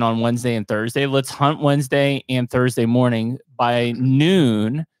weather's going on Wednesday and Thursday, let's hunt Wednesday and Thursday morning by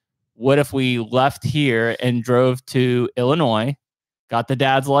noon. What if we left here and drove to Illinois, got the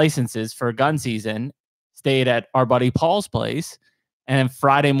dad's licenses for gun season, stayed at our buddy Paul's place, and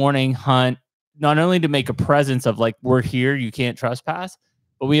Friday morning hunt, not only to make a presence of like, we're here, you can't trespass,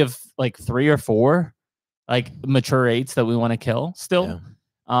 but we have like 3 or 4 like mature 8s that we want to kill still. Yeah.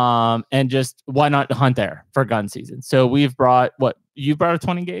 And just why not hunt there for gun season? So we've brought you brought a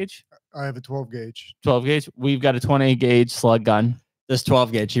 20 gauge? I have a 12 gauge. 12 gauge. We've got a 20 gauge slug gun. This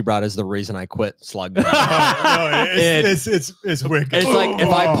 12 gauge he brought is the reason I quit slug gun. It's wicked. It's like if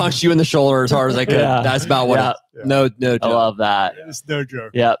I punched you in the shoulder as hard as I could. Yeah. That's about what. Yeah. No joke. I love that. It's no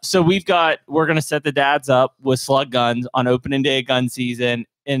joke. Yeah. So we're going to set the dads up with slug guns on opening day of gun season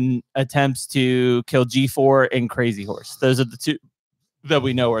in attempts to kill G4 and Crazy Horse. Those are the two that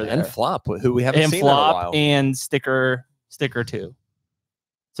we know are there. And Flop, who we haven't and seen in a Flop while. and Sticker 2.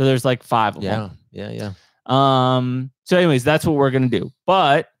 So there's like 5 of them. Yeah. So anyways, that's what we're going to do.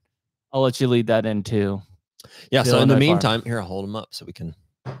 But I'll let you lead that into. Yeah. So in the meantime, here, I'll hold him up so we can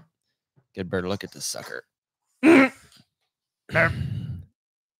get a better look at this sucker. Here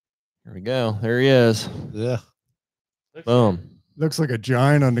we go. There he is. Yeah. Boom. Looks like a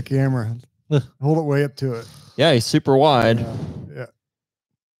giant on the camera. Hold it way up to it. Yeah, he's super wide. Yeah.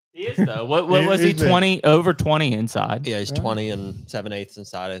 He is though. What was he? 20 over 20 inside. Yeah, he's 20 and 7/8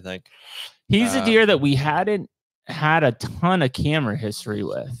 inside, I think. He's a deer that we hadn't had a ton of camera history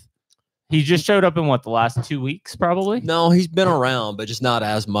with. He just showed up in the last 2 weeks, probably. No, he's been around, but just not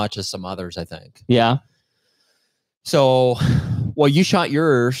as much as some others, I think. Yeah. So, well, you shot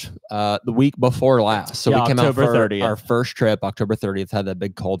yours the week before last. So we came out October for 30th. our first trip, October 30th, had that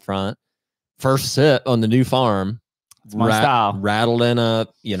big cold front. First sit on the new farm. It's my style. Rattled in a,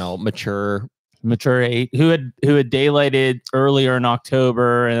 mature 8 who had daylighted earlier in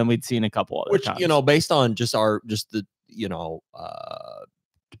October, and then we'd seen a couple other which times. Based on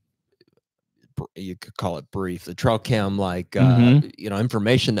you could call it brief, the trail cam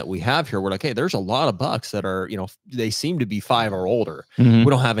information that we have here. We're like, hey, there's a lot of bucks that are they seem to be 5 or older. We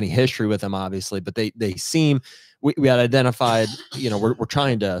don't have any history with them, obviously, but they seem we had identified. We're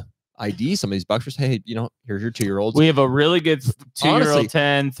trying to ID some of these bucks. Hey, here's your 2-year-olds. We have a really good 2-year-old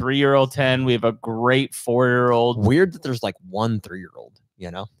 10, 3-year-old 10. We have a great 4-year-old. Weird that there's like 1 3-year-old.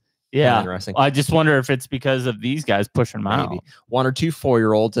 Yeah, interesting. I just wonder if it's because of these guys pushing them out. 1 or 2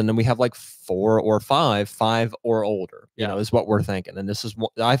 4-year-olds, and then we have like 4 or 5 or older. Is what we're thinking. And this is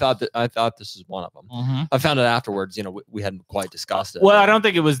I thought this is one of them. I found it afterwards. We hadn't quite discussed it. Well, I don't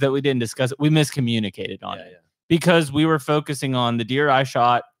think it was that we didn't discuss it. We miscommunicated on it because we were focusing on the deer I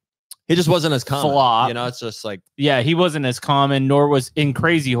shot. He just wasn't as common. Flop. It's just like he wasn't as common, nor was in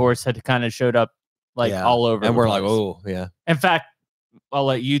Crazy Horse had kind of showed up all over. And the we're place. like, oh yeah. In fact, I'll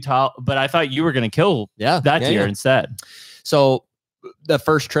let you talk, but I thought you were going to kill that deer instead. So the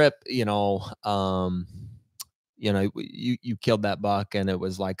first trip, you killed that buck, and it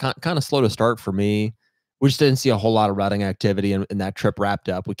was like kind of slow to start for me. We just didn't see a whole lot of rutting activity, and that trip wrapped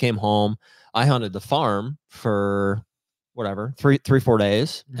up. We came home. I hunted the farm for whatever 3-4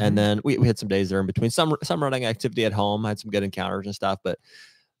 days, and then we had some days there in between. Some running activity at home. I had some good encounters and stuff, but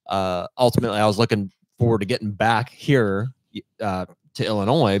ultimately, I was looking forward to getting back here to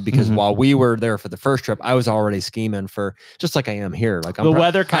Illinois because while we were there for the first trip, I was already scheming for just like I am here. Like the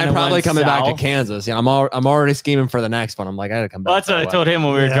weather kind of probably coming back to Kansas. I'm already scheming for the next one. I'm like, I gotta come back. Well, that's what I told him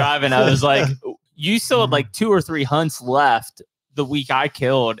when we were driving. I was like, you still had like 2 or 3 hunts left the week I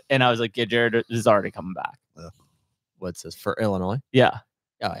killed, and I was like, yeah, Jared is already coming back. What's this for Illinois? Yeah.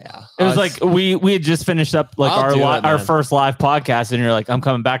 Oh yeah. It was like we had just finished up like our first live podcast, and you're like, I'm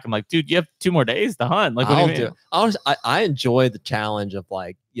coming back. I'm like, dude, you have 2 more days to hunt. Like, what do you mean? I enjoy the challenge of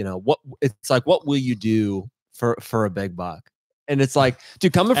like, what it's like. What will you do for a big buck? And it's like,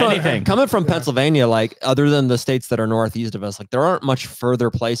 dude, coming from Pennsylvania, like other than the states that are northeast of us, like there aren't much further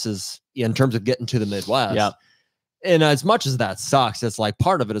places in terms of getting to the Midwest. Yeah. And as much as that sucks, it's like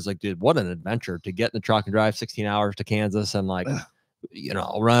part of it is like, dude, what an adventure to get in the truck and drive 16 hours to Kansas and like,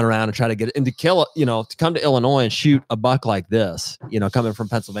 run around and try to get it and to kill it, to come to Illinois and shoot a buck like this, coming from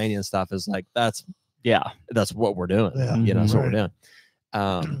Pennsylvania and stuff is like, that's what we're doing. Yeah. That's what we're doing.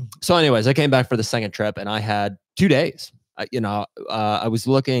 So anyways, I came back for the second trip and I had 2 days. I was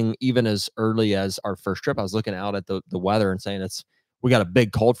looking even as early as our first trip. I was looking out at the weather and saying we got a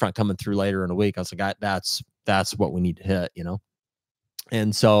big cold front coming through later in the week. I was like, that's what we need to hit,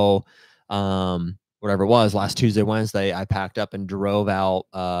 And so, whatever it was, last Tuesday, Wednesday, I packed up and drove out.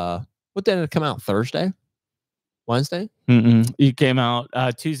 What day did it come out? Thursday? Wednesday? You came out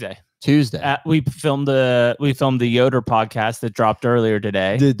Tuesday. We filmed the Yoder podcast that dropped earlier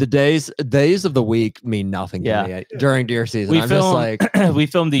today. The days of the week mean nothing to me during deer season. We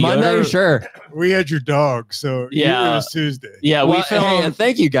filmed the Monday, Yoder. Sure. We had your dog, so it was Tuesday. Yeah, we filmed. Hey, and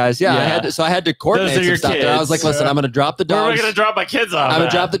thank you guys. Yeah, I had to coordinate some stuff there. I was like, listen, I'm going to drop the dogs. Where am I going to drop my kids off? I'm going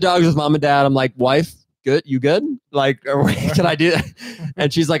to drop the dogs with mom and dad. I'm like, wife, good? You good? Like, can I do that?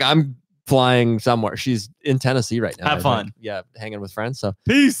 And she's like, I'm flying somewhere. She's in Tennessee right now. Have fun. Like, hanging with friends. So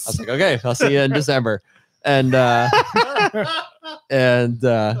peace. I was like, okay, I'll see you in December. And so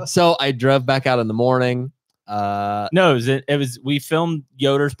I drove back out in the morning. No, it was we filmed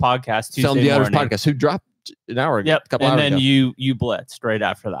Yoder's podcast Tuesday Filmed Yoder's morning. podcast, who dropped an hour ago. Yep. A couple and hours then ago. you blitzed right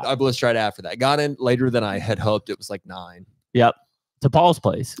after that. I blitzed right after that. Got in later than I had hoped. It was like 9. Yep. To Paul's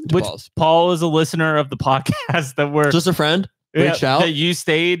place. Paul is a listener of the podcast that we're just a friend. Reached out. That you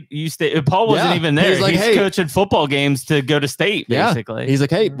stayed. Paul wasn't even there. He's like, he's coaching football games to go to state, basically. He's like,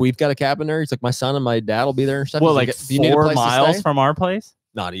 hey, we've got a cabin there. He's like, my son and my dad will be there and stuff. Well, like, like 4 miles from our place?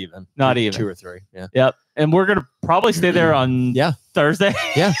 Not even. 2 or 3. Yeah. Yep. And we're gonna probably stay there on Thursday.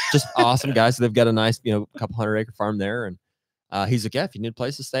 Yeah. Just awesome guys. So they've got a nice, couple 100-acre farm there. And he's like, yeah, if you need a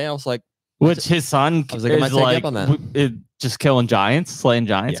place to stay, I was like, which his son I was like, I might take you up on that. Just killing giants, slaying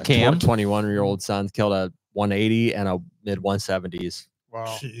giants. Yeah, 21-year-old son killed a 180 and a mid 170s.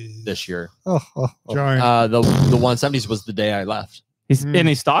 Wow. This year. Giant. The 170s was the day I left. And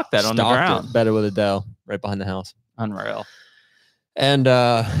he stalked that on the ground. Bedded with a doe right behind the house. Unreal. And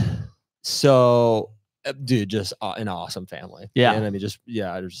so, dude, just an awesome family. Yeah. And I mean,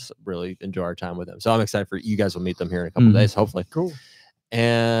 I just really enjoy our time with them. So I'm excited for you guys will meet them here in a couple of days, hopefully. Cool.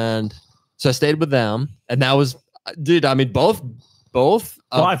 And so I stayed with them, and that was, dude, I mean, both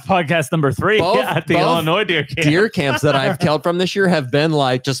podcast number 3 at the Illinois deer camp. Deer camps that I've killed from this year have been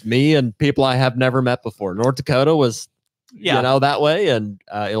like just me and people I have never met before. North Dakota was, that way, and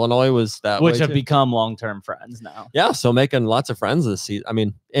Illinois was that way. Which have become long-term friends now. Yeah, so making lots of friends this season. I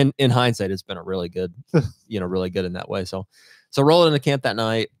mean, in hindsight, it's been a really good, really good in that way. So rolling into camp that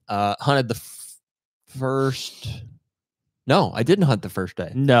night, hunted the first. No, I didn't hunt the first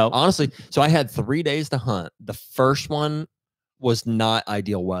day. No, honestly. So I had 3 days to hunt. The first one was not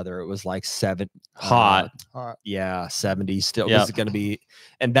ideal weather. It was like hot. Yeah, 70 still. Yep. Was going to be.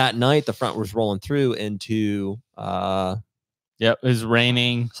 And that night, the front was rolling through into. It was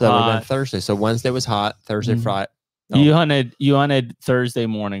raining. So that would have been Thursday. So Wednesday was hot. Thursday, Friday. No. You hunted Thursday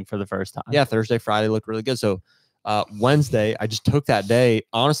morning for the first time. Yeah, Thursday, Friday looked really good. So Wednesday, I just took that day.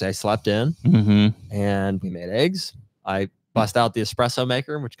 Honestly, I slept in, and we made eggs. I bust out the espresso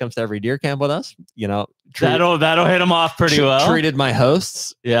maker, which comes to every deer camp with us. That'll hit them off pretty well. Treated my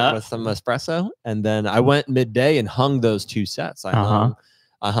hosts, with some espresso, and then I went midday and hung those 2 sets. I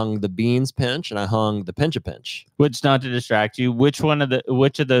hung the beans pinch and I hung the pinch a pinch. Which, not to distract you, which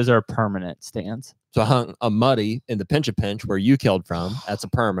of those are permanent stands? So I hung a muddy in the pinch a pinch where you killed from. That's a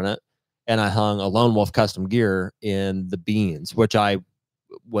permanent, and I hung a Lone Wolf custom gear in the beans, which I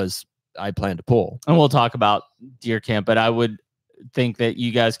plan to pull. And we'll talk about deer camp, but I would think that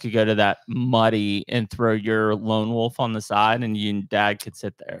you guys could go to that muddy and throw your Lone Wolf on the side, and you and Dad could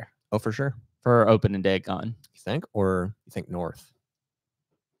sit there. Oh, for sure. For open and dead gun. You think? Or you think north?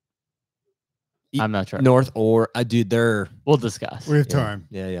 I'm not sure. North or dude, we'll discuss. We have time.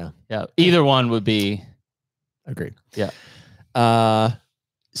 Yeah. Either one would be agreed. Yeah.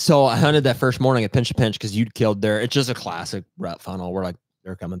 So I hunted that first morning at pinch a pinch because you'd killed there. It's just a classic rut funnel. We're like,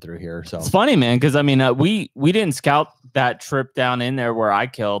 they're coming through here. So it's funny, man, because I mean, we didn't scout that trip down in there where I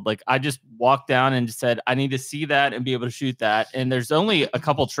killed. Like, I just walked down and said, I need to see that and be able to shoot that. And there's only a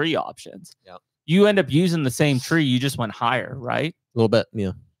couple tree options. Yeah. You end up using the same tree. You just went higher, right? A little bit.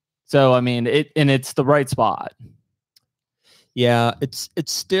 Yeah. So, I mean, it's the right spot. Yeah. It's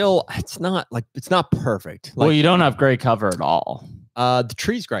not perfect. Well, you don't have great cover at all. The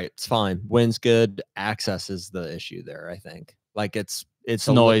tree's great. It's fine. Wind's good. Access is the issue there, I think. Like it's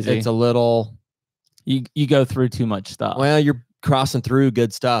noisy. It's a little. You go through too much stuff. Well, you're crossing through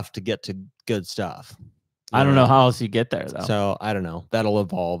good stuff to get to good stuff. I don't know how else you get there though. So I don't know. That'll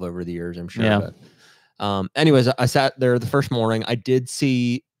evolve over the years, I'm sure. Yeah. But, anyways, I sat there the first morning. I did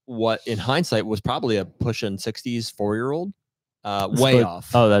see what, in hindsight, was probably a pushing 60s 4-year-old. Way off.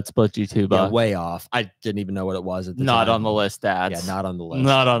 Oh, that's split G2 buck. Yeah, way off. I didn't even know what it was at the not time. on the list, dads. Yeah, not on the list.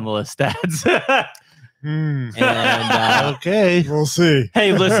 Not on the list, dads. And okay, we'll see.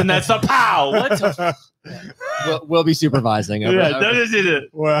 Hey, listen, that's a pow. We'll be supervising. We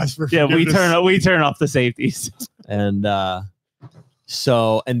turn off the safeties. And that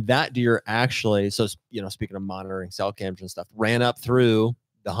deer actually, speaking of monitoring cell cams and stuff, ran up through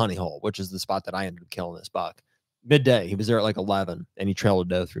the honey hole, which is the spot that I ended up killing this buck. Midday, he was there at like 11, and he trailed a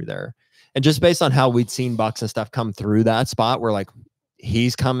doe through there. And just based on how we'd seen bucks and stuff come through that spot, we're like,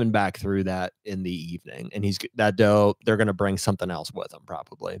 he's coming back through that in the evening, and that doe, they're going to bring something else with him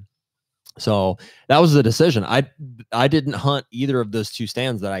probably. So that was the decision. I didn't hunt either of those 2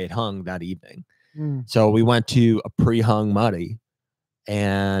 stands that I had hung that evening. So we went to a pre-hung muddy,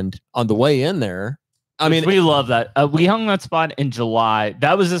 and on the way in there, I mean, we love that. We hung that spot in July.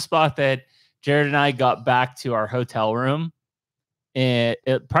 That was the spot that Jared and I got back to our hotel room, and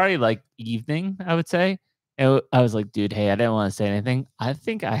it probably like evening, I would say. And I was like, dude, hey, I didn't want to say anything. I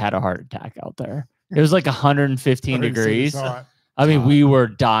think I had a heart attack out there. It was like 115 degrees. I mean, we were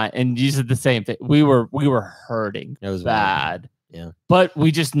dying, and you said the same thing. We were hurting. It was bad. Yeah, but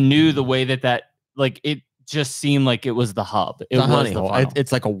we just knew the way that like it just seemed like it was the hub. It was honey the hole.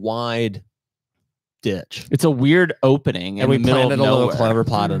 It's like a wide ditch. It's a weird opening, and we planted a little clover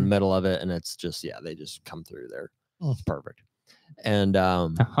plot in the Mm-hmm. middle of it, and it's just they just come through there. It's perfect. And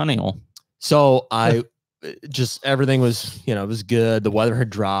a honey hole. So I just everything was it was good. The weather had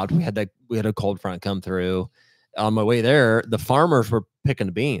dropped. We had a cold front come through. On my way there, the farmers were picking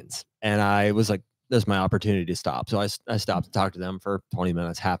the beans, and I was like, "This is my opportunity to stop." So I stopped to talk to them for 20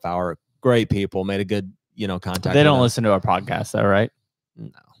 minutes, half hour. Great people, made a good contact. They don't listen to our podcast, though, right? No.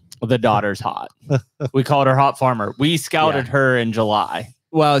 Well, the daughter's hot. We called her Hot Farmer. We scouted her in July.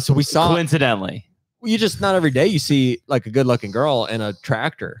 Well, so we saw coincidentally. You just not every day you see like a good looking girl in a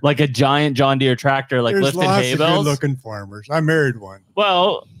tractor, like a giant John Deere tractor, like There's lifting hay bales. Good looking farmers. I married one.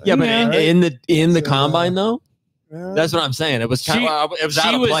 Well, yeah, but in the combine though. Yeah. That's what I'm saying. It was kind of it was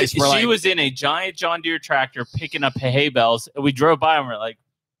out of place. She was in a giant John Deere tractor picking up hay bales, and we drove by and we're like,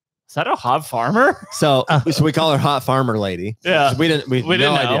 "Is that a Hot Farmer?" So we call her Hot Farmer Lady. Yeah, we didn't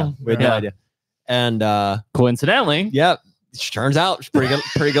no idea. We had no idea. And coincidentally, she turns out she's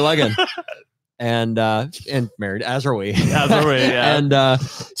pretty good looking. And married, as are we. Yeah. And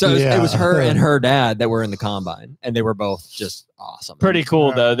so it was her and her dad that were in the combine, and they were both just awesome. Pretty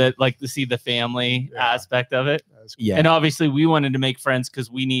cool though, that like to see the family aspect of it. Yeah, and obviously we wanted to make friends because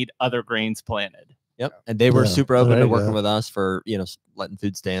we need other grains planted. Yep, and they were super open to working with us for letting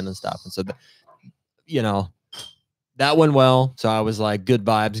food stand and stuff, and so that went well. So I was like, good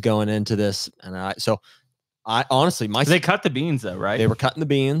vibes going into this, and I honestly, they cut the beans though, right? They were cutting the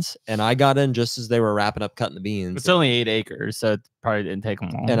beans, and I got in just as they were wrapping up cutting the beans. It's only 8 acres, so it probably didn't take them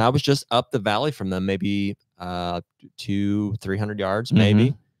long. And I was just up the valley from them, maybe 200-300 yards,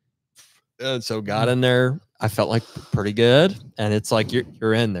 maybe. And so got in there. I felt like pretty good, and it's like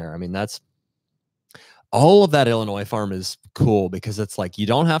you're in there. I mean, that's all of that Illinois farm is cool because it's like you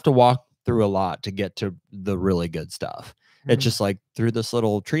don't have to walk through a lot to get to the really good stuff. It's just like through this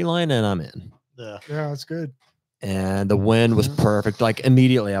little tree line, and I'm in. Yeah, that's good. And the wind was perfect. Like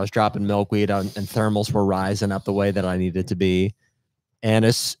immediately I was dropping milkweed and thermals were rising up the way that I needed to be. And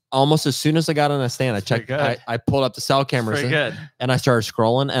it's almost as soon as I got on a stand, I checked, I pulled up the cell cameras and I started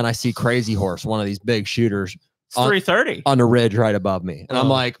scrolling, and I see Crazy Horse, one of these big shooters. It's 3:30 on the ridge right above me. And I'm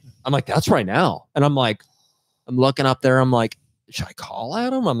like, that's right now. And I'm looking up there. I'm like, should I call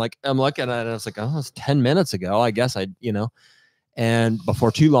at him? I'm looking at it. I was like, oh, it's 10 minutes ago. I guess and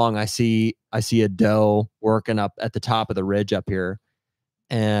before too long, I see a doe working up at the top of the ridge up here,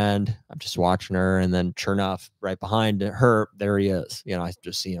 and I'm just watching her. And then, sure enough, right behind her, there he is. I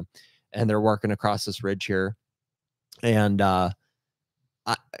just see him, and they're working across this ridge here. And I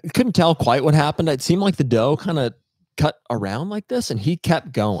couldn't tell quite what happened. It seemed like the doe kind of cut around like this, and he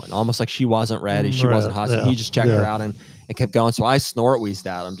kept going, almost like she wasn't ready. She wasn't hot. So he just checked her out and kept going. So I snort wheezed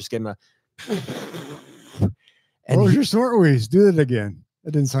out. I'm just giving a. And what was your snort wheeze? Do it again.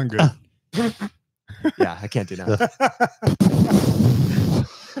 That didn't sound good. Yeah, I can't do that.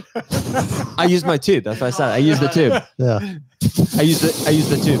 I used my tube. That's what I said. I used the tube. Yeah. I used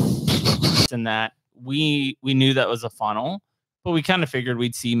the tube. And that we knew that was a funnel, but we kind of figured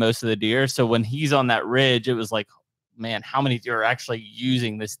we'd see most of the deer. So when he's on that ridge, it was like, man, how many deer are actually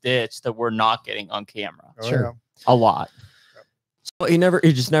using this ditch that we're not getting on camera? Sure. A lot. So he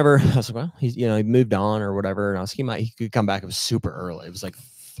just never, I was like, well, he moved on or whatever. And he could come back. It was super early. It was like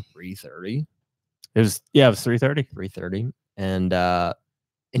 3:30. It was 3:30. 3:30.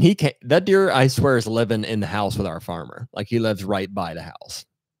 And he came, that deer, I swear, is living in the house with our farmer. Like he lives right by the house.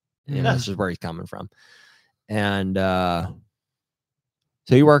 That's just where he's coming from. And so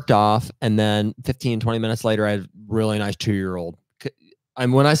he worked off, and then 15-20 minutes later, I had a really nice 2-year-old.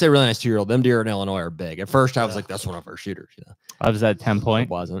 And when I say really nice 2-year-old, them deer in Illinois are big. At first, I was like, that's one of our shooters. I was at 10 point.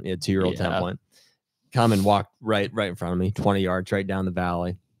 It wasn't. He had 2-year-old 10 point. Come and walk right in front of me, 20 yards right down the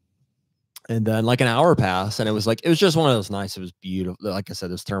valley. And then like an hour passed, and it was just one of those nights. It was beautiful. Like I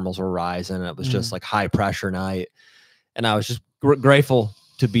said, those thermals were rising, and it was just like high pressure night. And I was just grateful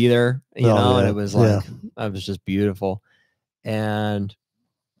to be there, and it was like, it was just beautiful. And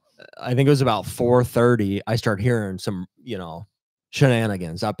I think it was about 4:30. I started hearing some,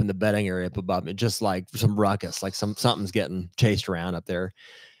 shenanigans up in the bedding area up above me, just like some ruckus, like something's getting chased around up there.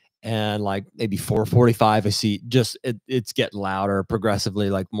 And like maybe 4:45, I see just it's getting louder progressively,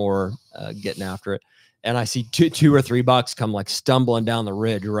 like more getting after it. And I see two or three bucks come like stumbling down the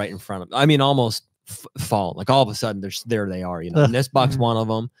ridge right in front of me. I mean, almost falling. Like all of a sudden, there they are. And this buck's one of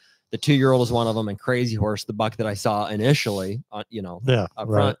them. The 2-year-old is one of them, and Crazy Horse, the buck that I saw initially, up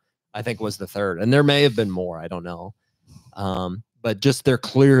front, I think was the third, and there may have been more. I don't know. But just they're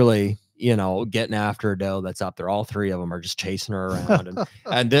clearly, you know, getting after a doe that's up there. All three of them are just chasing her around,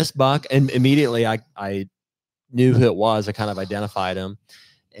 and this buck, and immediately I knew who it was. I kind of identified him,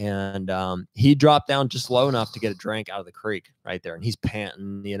 and he dropped down just low enough to get a drink out of the creek right there, and he's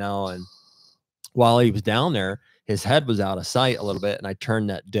panting, you know. And while he was down there, his head was out of sight a little bit, and I turned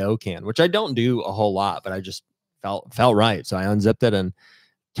that doe can, which I don't do a whole lot, but I just felt right. So I unzipped it and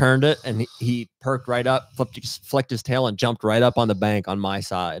turned it, and he perked right up, flicked his tail, and jumped right up on the bank on my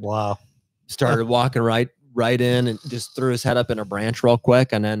side. Wow. Started walking right in, and just threw his head up in a branch real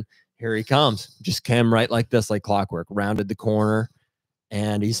quick, and then here he comes. Just came right like this, like clockwork, rounded the corner,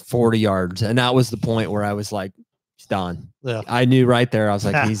 and he's 40 yards. And that was the point where I was like, he's done. Yeah. I knew right there. I was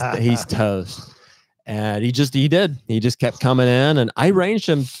like, he's toast. And he just kept coming in, and I ranged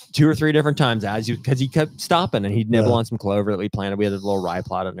him 2 or 3 different times because he kept stopping, and he'd nibble on some clover that we planted. We had a little rye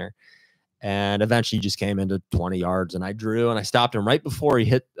plot in there, and eventually he just came into 20 yards, and I drew, and I stopped him right before he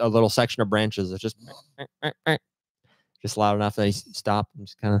hit a little section of branches. It's just loud enough that he stopped and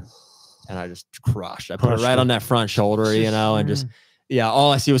just kind of, and I just crushed. I put it right on that front shoulder, you know, and just. Yeah,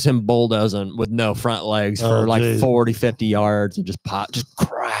 all I see was him bulldozing with no front legs for like 40, 50 yards, and just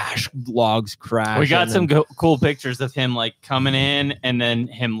crash, logs crash. We got some cool pictures of him like coming in and then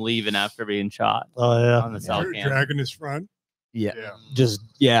him leaving after being shot. Oh yeah, on the cell cam. Dragging his front. Yeah, just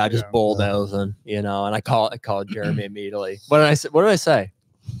bulldozing, you know. And I called Jeremy immediately. What did I say?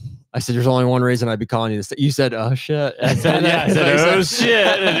 I said, "There's only one reason I'd be calling you this." You said, "Oh shit." I said, "Yeah." I said, "Oh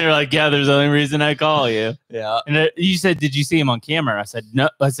shit," and you're like, "Yeah, there's the only reason I call you." Yeah. And you said, "Did you see him on camera?" I said, "No,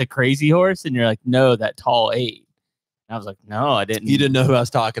 that's a crazy horse," and you're like, "No, that tall 8." And I was like, "No, I didn't." You didn't know who I was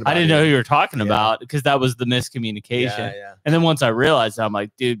talking about. I didn't know who you were talking about because that was the miscommunication. Yeah. And then once I realized, I'm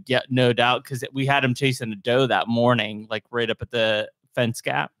like, "Dude, yeah, no doubt," because we had him chasing a doe that morning, like right up at the fence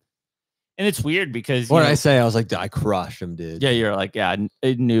gap. And it's weird because what did I say? I was like, I crushed him, dude. Yeah, you're like, yeah,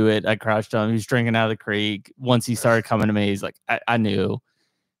 I knew it. I crushed him. He was drinking out of the creek. Once he started coming to me, he's like, I knew.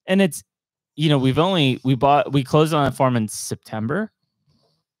 And it's, you know, we closed on that farm in September.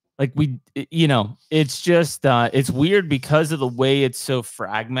 Like it's just it's weird because of the way it's so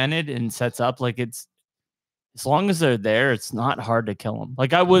fragmented and sets up. Like it's, as long as they're there, it's not hard to kill them.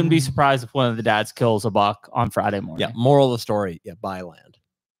 Like I wouldn't be surprised if one of the dads kills a buck on Friday morning. Yeah. Moral of the story. Yeah. Buy land.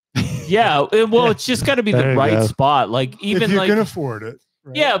 Yeah, well, it's just got to be the right spot. Like even if you like can afford it.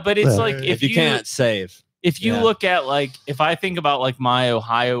 Right? Yeah, but it's like if you can't save. If you look at like if I think about like my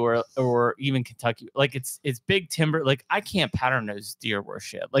Ohio or even Kentucky, like it's big timber. Like I can't pattern those deer worth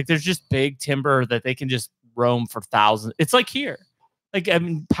shit. Like there's just big timber that they can just roam for thousands. It's like here, like I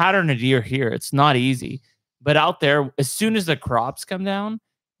mean, pattern a deer here. It's not easy, but out there, as soon as the crops come down,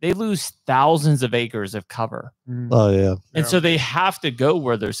 they lose thousands of acres of cover. Oh yeah. And so they have to go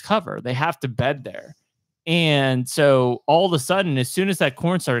where there's cover. They have to bed there. And so all of a sudden, as soon as that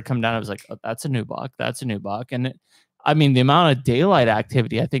corn started coming down, I was like, oh, that's a new buck. That's a new buck. And I mean, the amount of daylight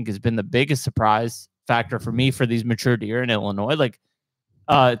activity, I think, has been the biggest surprise factor for me for these mature deer in Illinois. Like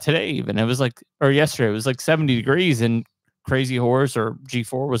today, even it was like, or yesterday, it was like 70 degrees and Crazy Horse or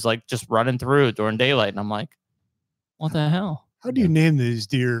G4 was like just running through it during daylight. And I'm like, what the hell? How do you name these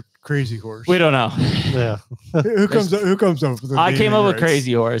deer Crazy Horse? We don't know. Yeah. Who comes up with the I came up with rights?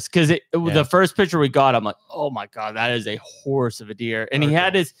 Crazy Horse because the first picture we got, I'm like, oh my God, that is a horse of a deer. And he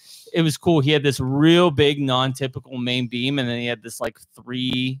had it was cool. He had this real big, non-typical main beam. And then he had this like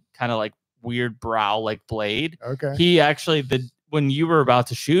 3 kind of like weird brow, like blade. Okay. He actually, when you were about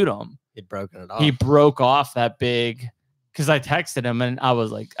to shoot him, He'd broken it off. He broke off that big. Because I texted him and I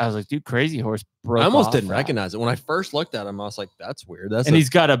was like, dude, Crazy Horse broke. I almost off didn't that. recognize it when I first looked at him. I was like, that's weird. He's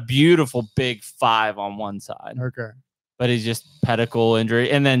got a beautiful big 5 on one side. Okay. But he's just pedicle injury.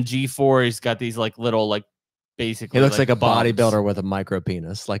 And then G4, he's got these like little like basically. He looks like a bumps. bodybuilder with a micro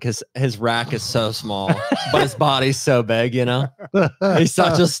penis. Like his rack is so small, but his body's so big. You know, he's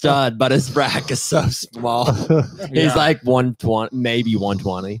such a stud, but his rack is so small. He's like 120, maybe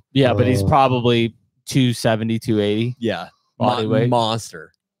 120. Yeah, but he's probably 270, 280. Yeah. Body weight.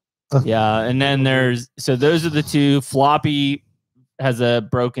 Monster. Yeah. And then those are the 2. Floppy has a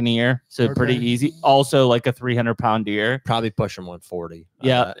broken ear. So pretty easy. Also like a 300-pound deer. Probably pushing 140.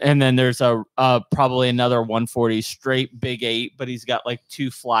 Yeah. And then there's probably another 140 straight big 8, but he's got like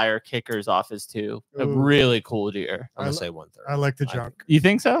 2 flyer kickers off his 2. A really cool deer. I'm going to say 130. I like the junk. You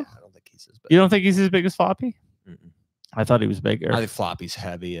think so? Yeah, I don't think he's as big. You don't think he's as big as Floppy? Mm-mm. I thought he was bigger. I think Floppy's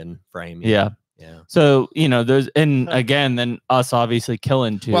heavy and framey. Yeah. Yeah. So, there's, and again, then us obviously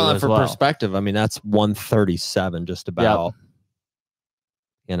killing 2. Well, and for perspective, I mean, that's 137 just about.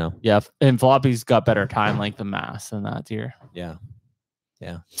 Yep. Yeah. And Floppy's got better time length and mass than that deer. Yeah.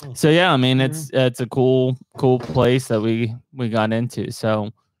 Yeah. So yeah, I mean it's a cool place that we got into.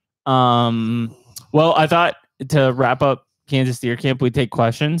 So well, I thought to wrap up Kansas Deer Camp, we'd take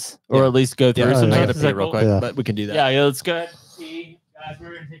questions or at least go through some I stuff. gotta pee real quick, but we can do that. Yeah, let's go ahead. See, guys,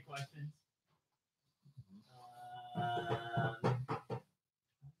 we're gonna take questions.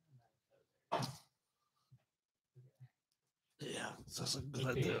 That's a good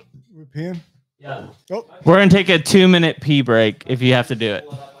idea. We're peeing? Yeah. Oh. We're gonna take a 2-minute pee break if you have to do it.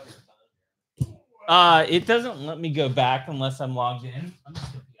 It doesn't let me go back unless I'm logged in. I'm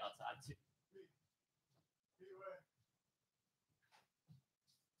just gonna pee outside too.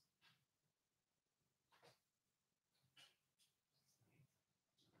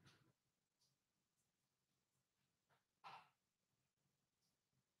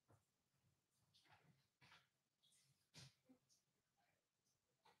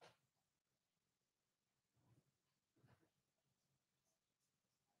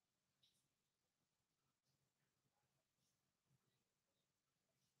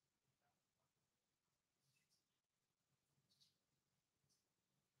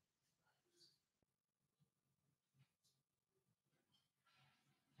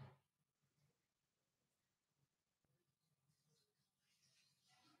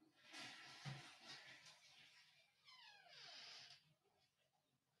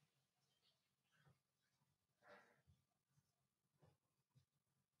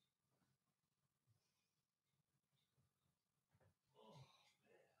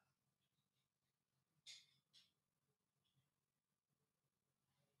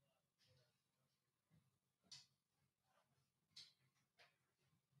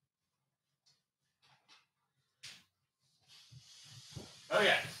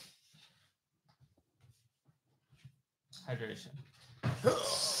 Okay. Hydration.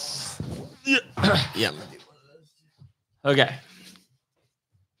 Yeah. Okay.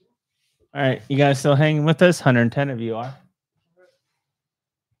 All right, you guys still hanging with us? 110 of you are.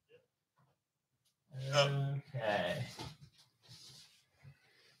 Okay.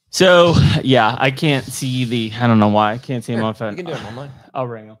 So yeah, I can't see the. I don't know why I can't see him on phone. You can do it online. I'll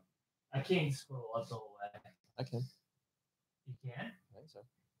ring him. I can't scroll up the whole way. I can. You can? I think so.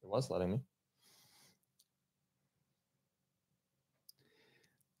 It was letting me.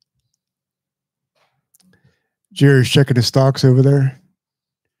 Jerry's checking his stocks over there.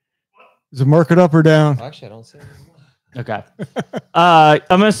 Is the market up or down? Actually, I don't see it anymore. Okay. I'm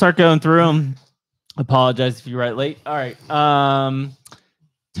gonna start going through them. Apologize if you write late. All right.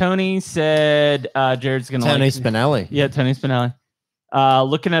 Tony said Jared's gonna Tony Spinelli. Yeah, Tony Spinelli.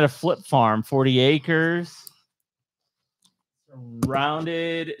 Looking at a flip farm, 40 acres,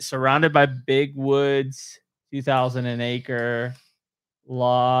 surrounded by big woods, 2,000 an acre,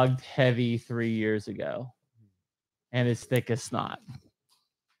 logged heavy 3 years ago, and it's thick as snot.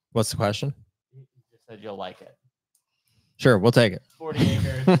 What's the question? You just said you'll like it. Sure, we'll take it. 40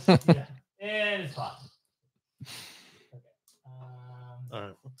 acres. Yeah. And it's hot. Okay. All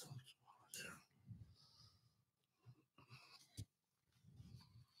right.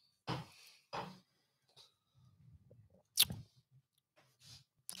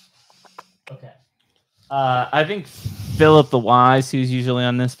 Okay. I think Philip the Wise, who's usually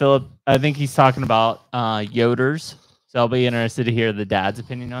on this, Philip, I think he's talking about Yoder's. So I'll be interested to hear the dad's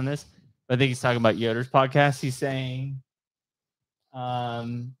opinion on this. But I think he's talking about Yoder's podcast. He's saying,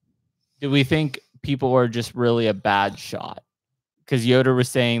 do we think people are just really a bad shot? Because Yoder was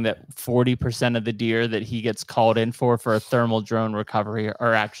saying that 40% of the deer that he gets called in for a thermal drone recovery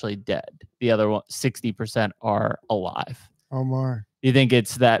are actually dead. The other 60% are alive. Oh my. Do you think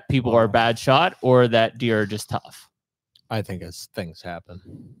it's that people are a bad shot or that deer are just tough? I think it's things happen.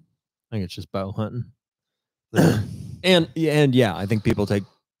 I think it's just bow hunting. and yeah, I think people take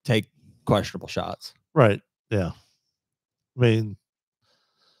questionable shots. Right. Yeah. I mean,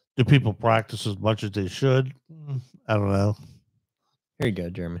 do people practice as much as they should? I don't know. Here you go,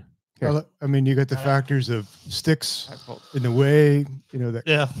 Jeremy. Well, I mean, you got the factors of sticks in the way,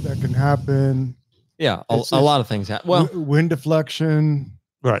 that can happen. Yeah, a lot of things happen. Well, wind deflection.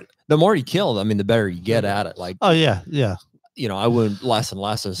 Right. The more you kill, I mean, the better you get at it. Like, oh yeah. I wouldn't less and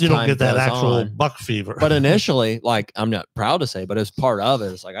less as you time don't get that goes actual on. buck fever. But initially, like, I'm not proud to say, but as part of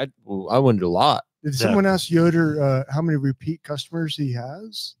it, it's like I wouldn't do a lot. Did someone ask Yoder how many repeat customers he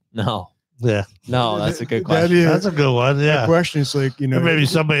has? No. Yeah. No, that's a good question. That's a good one. Yeah. The question is like, maybe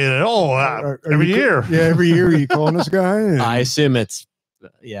somebody that, every year. Yeah, every year you calling this guy? I assume it's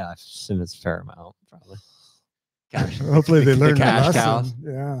a fair amount, probably. Gosh, hopefully they learned the the cash lesson.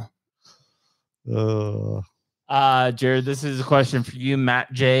 cows. Yeah. Jared, this is a question for you.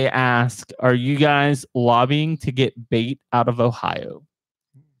 Matt J asked, are you guys lobbying to get bait out of Ohio?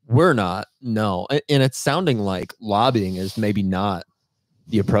 We're not, no. And it's sounding like lobbying is maybe not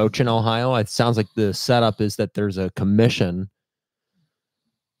the approach in Ohio. It sounds like the setup is that there's a commission.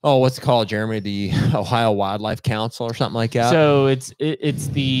 Oh, what's it called, Jeremy? The Ohio Wildlife Council or something like that. So it's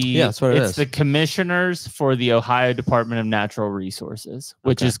the that's what it is. the commissioners for the Ohio Department of Natural Resources,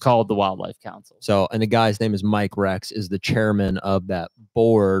 which is called the Wildlife Council. So, and the guy's name is Mike Rex, is the chairman of that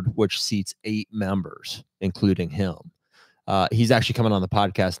board, which seats 8 members, including him. He's actually coming on the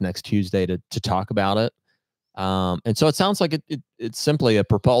podcast next Tuesday to talk about it. And so it sounds like it's simply a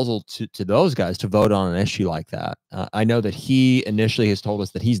proposal to those guys to vote on an issue like that. I know that he initially has told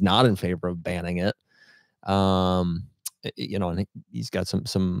us that he's not in favor of banning it. You know, and he's got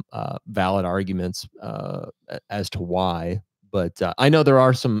some valid arguments as to why. But I know there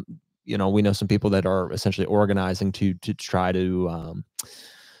are some, you know, we know some people that are essentially organizing to try to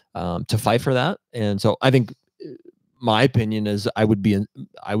fight for that. And so I think my opinion is I would be,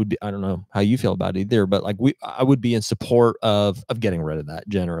 I don't know how you feel about it either, but like I would be in support of getting rid of that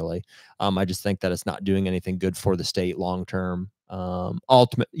generally. I just think that it's not doing anything good for the state long-term.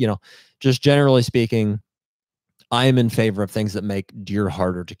 Ultimate, you know, just generally speaking, I am in favor of things that make deer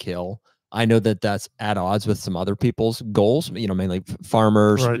harder to kill. I know that that's at odds with some other people's goals, you know, mainly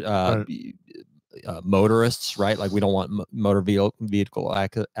farmers, motorists, right? Like we don't want motor vehicle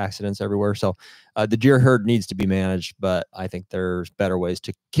accidents everywhere. So the deer herd needs to be managed, but I think there's better ways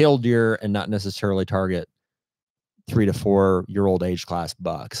to kill deer and not necessarily target 3 to 4 year old age class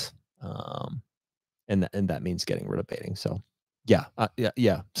bucks. And that means getting rid of baiting. So yeah.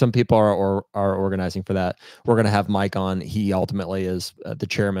 Some people are organizing for that. We're going to have Mike on. He ultimately is the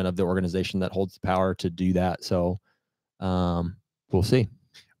chairman of the organization that holds the power to do that. So we'll see.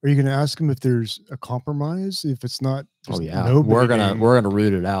 Are you going to ask him if there's a compromise? If it's not, we're gonna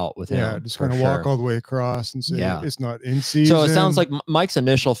root it out with him. Yeah, just going to walk all the way across and say it's not in season. So it sounds like Mike's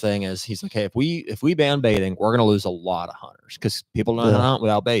initial thing is he's like, hey, if we ban baiting, we're going to lose a lot of hunters because people don't hunt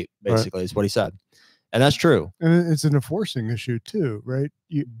without bait. Basically, is what he said, and that's true. And it's an enforcing issue too, right?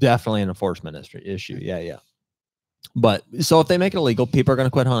 Definitely an enforcement issue. Yeah. But so if they make it illegal, people are going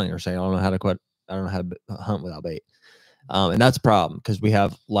to quit hunting or say, I don't know how to quit. I don't know how to hunt without bait. And that's a problem because we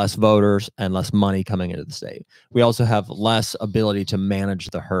have less voters and less money coming into the state. We also have less ability to manage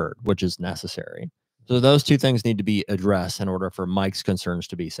the herd, which is necessary. So those two things need to be addressed in order for Mike's concerns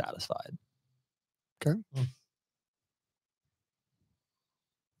to be satisfied. Okay.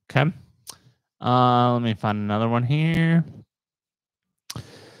 Okay. Let me find another one here.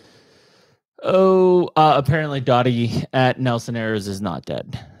 Oh, apparently Dottie at Nelson Arrows is not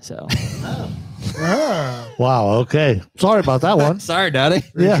dead. So. Wow. Okay. Sorry about that one. Sorry, Daddy.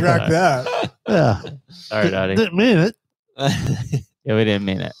 Retract that. Yeah. Sorry, Daddy. Didn't mean it. Yeah, we didn't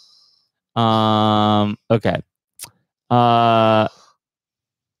mean it. Okay.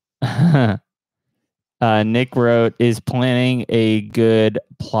 Nick wrote, is planning a good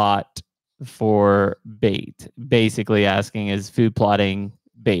plot for bait? Basically asking, is food plotting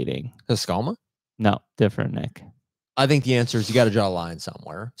baiting? Escalma? No, different, Nick. I think the answer is you got to draw a line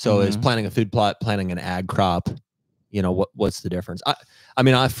somewhere. So is planting a food plot, planting an ag crop, you know, what's the difference? I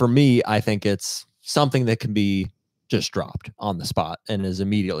mean, for me, I think it's something that can be just dropped on the spot and is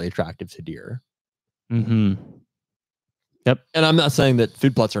immediately attractive to deer. Yep. And I'm not saying that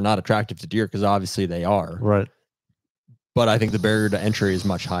food plots are not attractive to deer because obviously they are. Right. But I think the barrier to entry is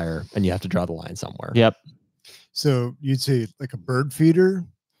much higher and you have to draw the line somewhere. Yep. So you'd say like a bird feeder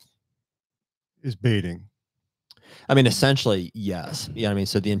is baiting. I mean, essentially, yes. Yeah, I mean,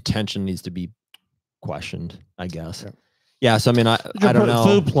 so the intention needs to be questioned, I guess. Yeah. So I mean, I don't know.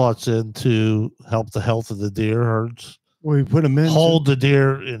 Food plots in to help the health of the deer herds. Well, you put them in. Hold the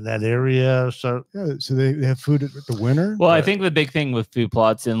deer in that area. So yeah, so they have food at the winter. Well, I think the big thing with food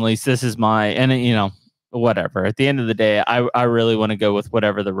plots, and at least this is my, and you know, whatever. At the end of the day, I really want to go with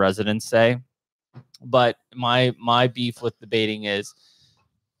whatever the residents say. But my beef with the baiting is,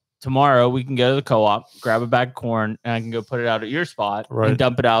 tomorrow we can go to the co-op, grab a bag of corn, and I can go put it out at your spot and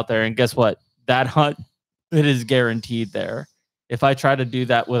dump it out there. And guess what? That hunt, it is guaranteed there. If I try to do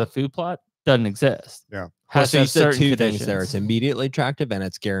that with a food plot, doesn't exist. Yeah. So you said two things there. It's immediately attractive and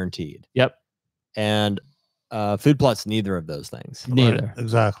it's guaranteed. Yep. And food plots, neither of those things. Neither. Right.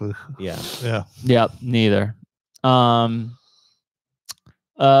 Exactly. Yeah. Yeah. Yep. Neither.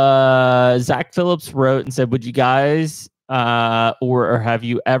 Zach Phillips wrote and said, would you guys or have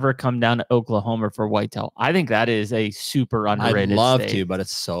you ever come down to Oklahoma for whitetail? I think that is a super underrated I'd love state. to, but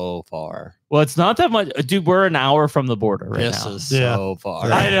it's so far. Well, it's not that much. Dude, we're an hour from the border right this now. Is so far.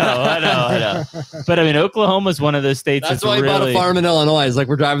 I know. But I mean, Oklahoma is one of those states that's why I bought a farm in Illinois. It's like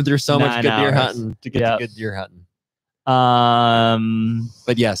we're driving through so much good deer hunting to get to good deer hunting.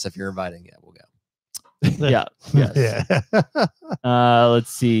 But yes, if you're inviting, yeah, we'll go. Yeah. Yes. Yeah.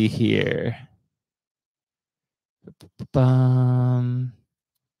 Let's see here. All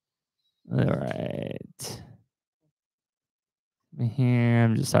right. Here,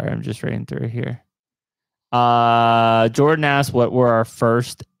 I'm just reading through here. Jordan asked, "What were our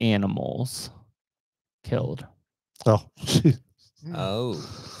first animals killed?" Oh, Oh,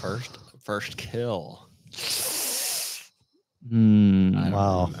 first kill. I don't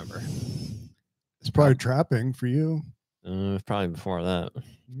Wow. remember. It's probably trapping for you. Probably before that.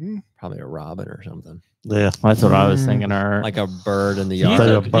 Hmm? Probably a robin or something. yeah. That's what I was thinking. Or Like a bird in the you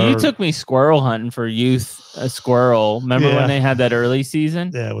yard. you took me squirrel hunting for youth. A squirrel. Remember Yeah. when they had that early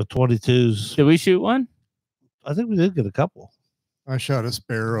season? Yeah, with 22s. Did we shoot one? I think we did get a couple. I shot a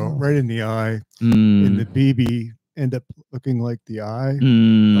sparrow right in the eye, Mm. and the BB ended up looking like the eye.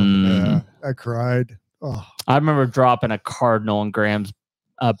 Mm. Yeah, I cried. Oh, I remember dropping a cardinal in Graham's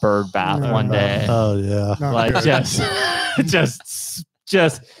bird bath one day. Oh, yeah. not Like good. just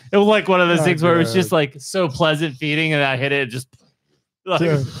it was like one of those Not things where it was just good. like so pleasant feeding, and I hit it just like,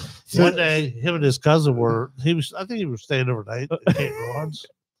 So- One day, him and his cousin I think he was staying overnight at Kate Ron's,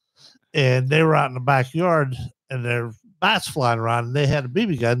 and they were out in the backyard, and there were bats flying around, and they had a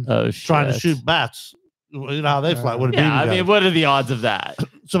BB gun trying to shit. shoot bats. You know how they fly with a BB Yeah, I gun. mean, what are the odds of that?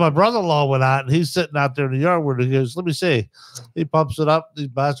 So my brother-in-law went out, and he's sitting out there in the yard where he goes, "Let me see." He pumps it up. These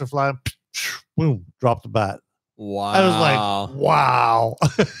bats are flying. Boom! Drop the bat. Wow. I was like, "Wow,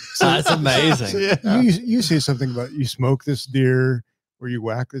 That's amazing. Yeah. You say something about you smoke this deer or you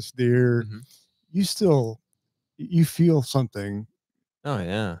whack this deer. Mhm. You feel something Oh,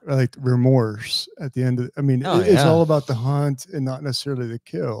 yeah. like remorse at the end of. I mean, Oh, it's yeah. all about the hunt and not necessarily the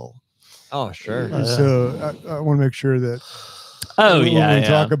kill. Oh, sure. And so I want to make sure that. Oh when yeah, we yeah.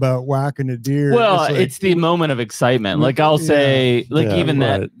 talk about whacking a deer. Well, like- it's the moment of excitement. Like I'll Yeah. say, like Yeah, even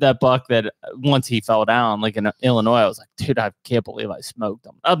right. that buck that once he fell down, like in Illinois, I was like, dude, I can't believe I smoked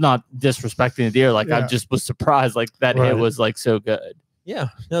him. I'm not disrespecting the deer. Like I Yeah. just was surprised. Like that hit Right. was like so good. Yeah.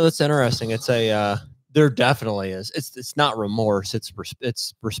 No, that's interesting. It's there definitely is. It's not remorse. It's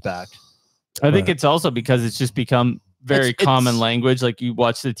respect. I think Right. it's also because it's just become very It's- common language. Like you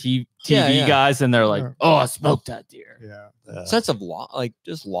watch the TV Yeah. guys, and they're like, Yeah. "Oh, I smoked that deer." Yeah. Sense of like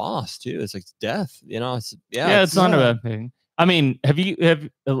just loss too. It's like death. You know. Yeah, it's not a bad thing. I mean, have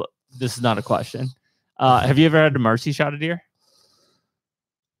this is not a question. Have you ever had a mercy shot a deer?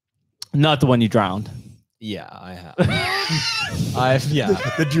 Not the one you drowned. Yeah, I have.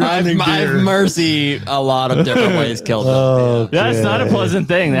 The drowning deer. I've mercy a lot of different ways killed them. Oh, Yeah. That's not a pleasant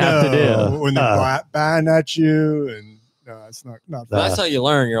thing to have to do. When they're buying at you, and no, it's not. But that's how you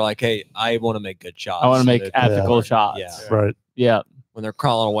learn. You're like, hey, I want to make good shots. I want to make They're- ethical shots. Yeah. Right. Yeah. When they're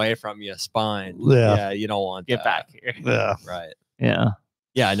crawling away from you, spine. Yeah. You don't want Get that. back here. Yeah. Right. Yeah.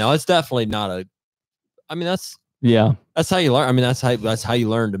 Yeah. No, it's definitely not a. I mean, that's Yeah. how you learn. I mean, that's how you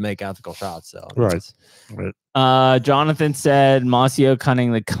learn to make ethical shots. So Right. Jonathan said Mossy Oak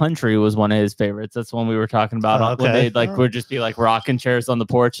Hunting the Country was one of his favorites. That's one we were talking about when Okay. they would just be like rocking chairs on the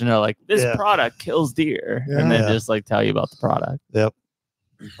porch and they're like, this Yeah. product kills deer. Yeah. And then Yeah. just like tell you about the product. Yep.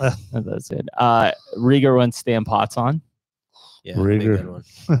 And that's it. Rieger went Stan Potts on. yeah, big Rieger. good one.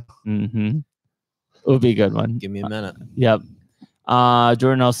 Mm-hmm. It would be a good one. Give me a minute. Yep.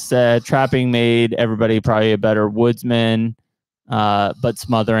 Jordan also said trapping made everybody probably a better woodsman, but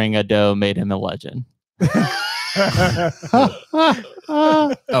smothering a doe made him a legend.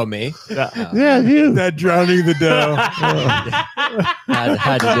 Oh, me? Yeah, you. that drowning the doe.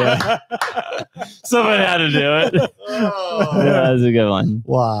 Had to do it. Someone had to do it. Yeah, that's a good one.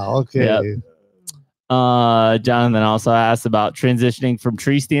 Wow. Okay. Yep. Jonathan also asked about transitioning from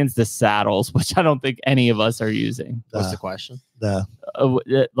tree stands to saddles, which I don't think any of us are using. What's the question? Nah.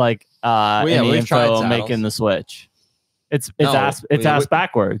 yeah, any we've tried info on saddles. making the switch. It's No, ass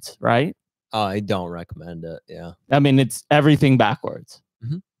backwards, right? I don't recommend it. Yeah. I mean, it's everything backwards.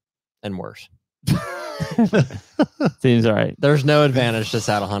 And worse. Seems all right. There's no advantage to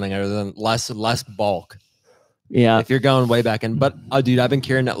saddle hunting other than less bulk. Yeah. If you're going way back in, but dude, I've been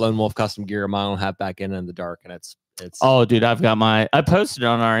carrying that Lone Wolf custom gear a mile and a half back in the dark, and it's Oh, dude, I posted it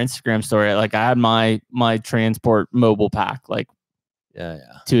on our Instagram story. Like I had my transport mobile pack, like yeah.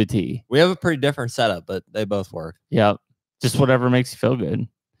 to a T. We have a pretty different setup, but they both work. Yep. Just whatever makes you feel good.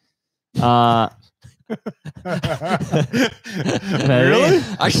 Really?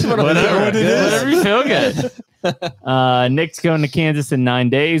 I just want to Whatever you feel good. Nick's going to Kansas in 9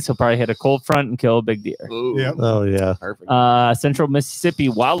 days. He'll probably hit a cold front and kill a big deer. Yep. Oh, yeah. Perfect. Central Mississippi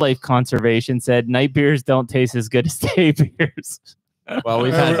Wildlife Conservation said night beers don't taste as good as day beers. Well,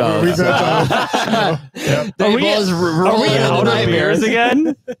 we've had both. We've had both. Are we out of beers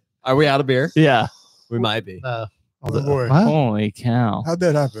again? Are we out of beer? Yeah. We might be. Oh boy. Holy cow. How'd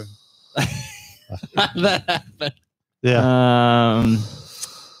that happen? That happened. Yeah.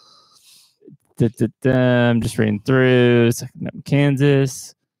 I'm just reading through. Second up,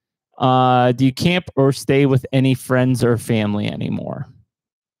 Kansas. Do you camp or stay with any friends or family anymore?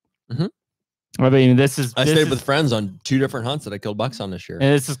 Mhm. I mean, I stayed with friends on 2 different hunts that I killed bucks on this year.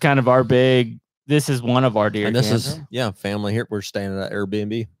 And this is kind of this is one of our deer And this camps. is, family here. We're staying at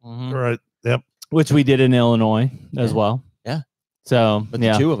Airbnb. Mhm. Right. Yep. Which we did in Illinois as well. Yeah. So, But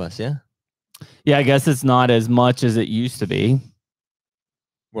the 2 of us, yeah. Yeah, I guess it's not as much as it used to be.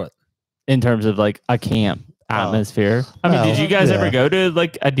 What? In terms of like a camp atmosphere. I mean, did you guys ever go to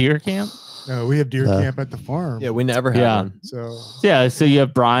like a deer camp? No, we have deer camp at the farm. Yeah, we never had one. So you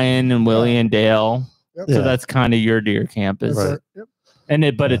have Brian and Willie and Dale. Yep. So that's kind of your deer camp is. Right. Yep. And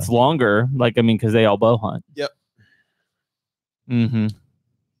it's longer, like I mean, because they all bow hunt. Yep. Mm-hmm.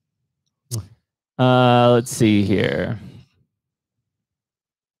 Let's see here.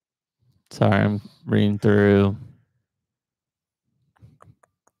 Sorry, I'm reading through.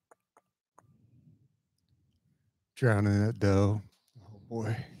 Drowning that doe. Oh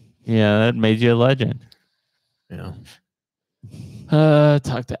boy. Yeah, that made you a legend. Yeah.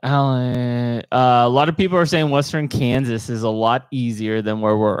 Talk to Alan. A lot of people are saying Western Kansas is a lot easier than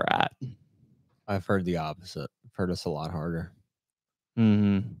where we're at. I've heard the opposite. I've heard it's a lot harder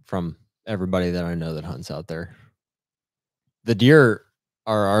from everybody that I know that hunts out there. The deer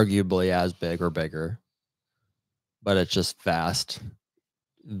are arguably as big or bigger, but it's just vast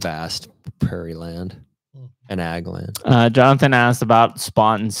prairie land and ag land. Jonathan asked about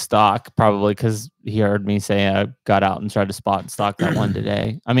spot and stock, probably because he heard me say I got out and tried to spot and stock that one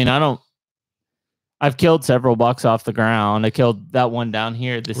today. I mean, I've killed several bucks off the ground. I killed that one down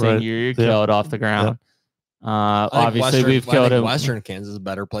here the same year you killed off the ground. Obviously, we've killed in Western Kansas is a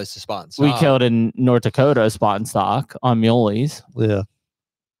better place to spot and stock. We killed in North Dakota spot and stock on muleys. Yeah.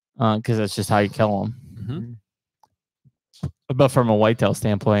 Because that's just how you kill them. Mm-hmm. But from a whitetail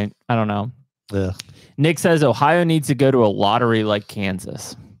standpoint, I don't know. Yeah. Nick says Ohio needs to go to a lottery like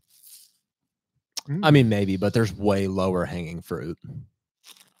Kansas. I mean, maybe, but there's way lower hanging fruit. You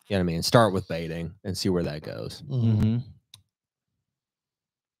know what I mean? Start with baiting and see where that goes. Mm-hmm.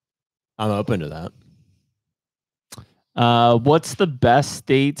 I'm open to that. What's the best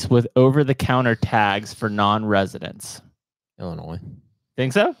states with over-the-counter tags for non-residents? Illinois.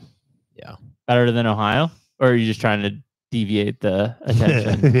 Think so? Yeah. Better than Ohio? Or are you just trying to deviate the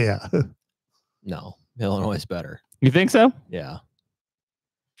attention? Yeah. No, Illinois is better. You think so? Yeah.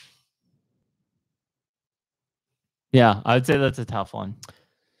 Yeah, I would say that's a tough one.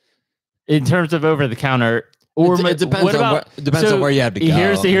 In terms of over-the-counter, or it depends on where you have to go.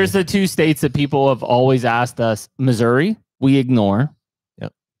 Here's the 2 states that people have always asked us: Missouri, we ignore.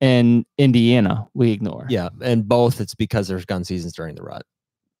 Yep. And Indiana, we ignore. Yeah, and both it's because there's gun seasons during the rut,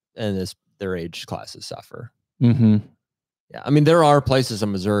 and their age classes suffer. Mm-hmm. Yeah, I mean there are places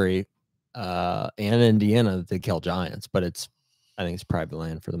in Missouri and Indiana that kill giants, but I think it's private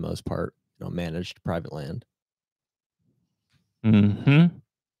land for the most part. Managed private land. Mm-hmm.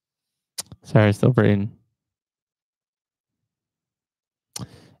 Sorry, still breathing.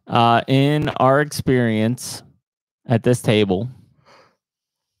 In our experience at this table,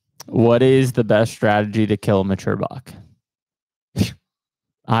 what is the best strategy to kill a mature buck?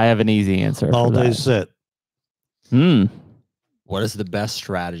 I have an easy answer. All day sit. What is the best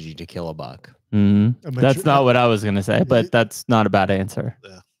strategy to kill a buck? That's not what I was going to say, but that's not a bad answer.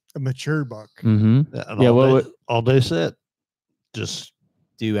 Yeah. A mature buck. Yeah, all day sit. Just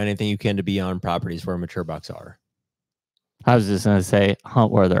do anything you can to be on properties where mature bucks are. I was just going to say hunt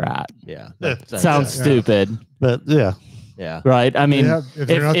where they're at. Yeah. Sounds stupid. But yeah. Yeah. Right. I mean, if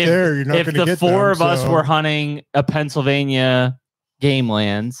they're not there, you're not going to get them. If the 4 of us were hunting a Pennsylvania game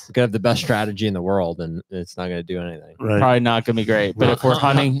lands, we could have the best strategy in the world and it's not going to do anything. Right. Probably not going to be great. But if we're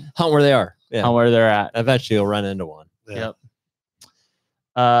hunting, hunt where they are. Yeah. Hunt where they're at. Eventually you'll run into one. Yeah.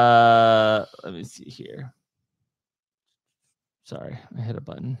 Yep. Let me see here. Sorry, I hit a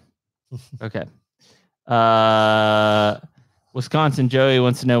button. Okay. Wisconsin Joey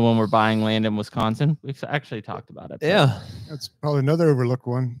wants to know when we're buying land in Wisconsin. We've actually talked about it. Yeah. That's probably another overlooked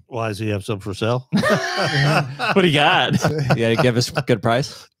one. Why does he have some for sale? What do you got? You got to give us a good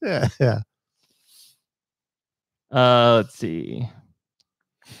price. Yeah. Yeah. Let's see.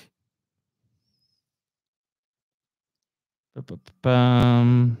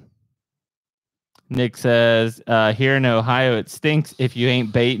 Nick says, here in Ohio, it stinks. If you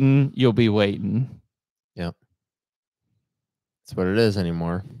ain't baiting, you'll be waiting. Yep. That's what it is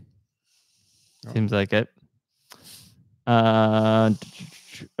anymore. Seems like it. Okay.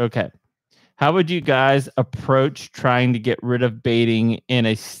 How would you guys approach trying to get rid of baiting in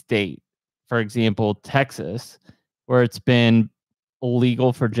a state, for example, Texas, where it's been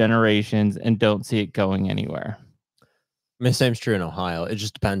illegal for generations and don't see it going anywhere? I mean, same's true in Ohio. It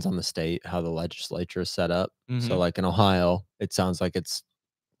just depends on the state, how the legislature is set up. So like in Ohio, it sounds like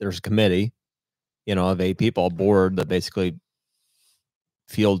there's a committee, of 8 people, a board that basically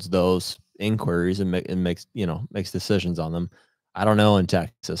fields those inquiries and makes decisions on them. I don't know in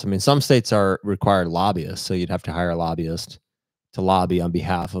Texas. I mean, some states are required lobbyists, so you'd have to hire a lobbyist to lobby on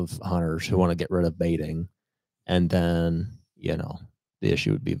behalf of hunters who want to get rid of baiting, and then the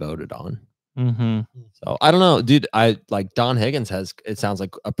issue would be voted on. So I don't know, dude. I like Don Higgins has. It sounds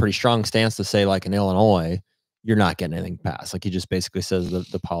like a pretty strong stance to say, like in Illinois, you're not getting anything passed. Like he just basically says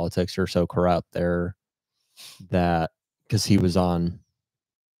the politics are so corrupt there that because he was on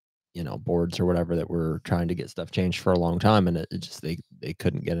boards or whatever that were trying to get stuff changed for a long time, and it just they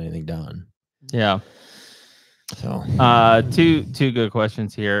couldn't get anything done. Yeah. So two good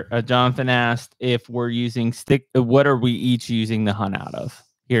questions here. Jonathan asked if we're using what are we each using the hunt out of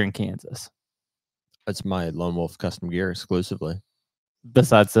here in Kansas? That's my Lone Wolf custom gear exclusively.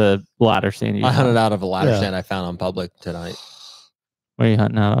 Besides the ladder stand, I hunted out of a ladder stand I found on public tonight. What are you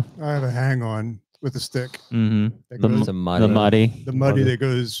hunting out of? I have a hang on with a stick. The muddy that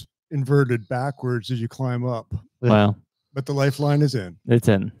goes inverted backwards as you climb up. Wow. But the lifeline is in. It's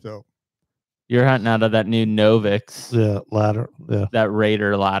in. So you're hunting out of that new Novix. Ladder. Yeah. That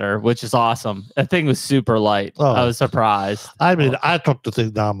Raider ladder, which is awesome. That thing was super light. Oh. I was surprised. I mean, I took the thing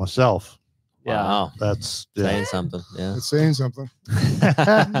down myself. Yeah. Wow. That's saying something. Yeah. It's saying something.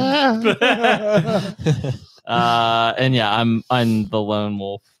 And yeah, I'm the lone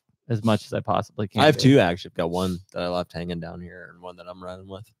wolf as much as I possibly can. I have 2 actually. I've got one that I left hanging down here and one that I'm running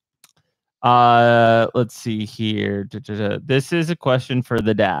with. Let's see here. This is a question for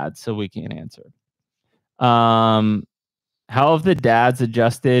the dads, so we can't answer. How have the dads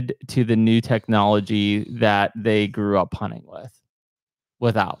adjusted to the new technology that they grew up hunting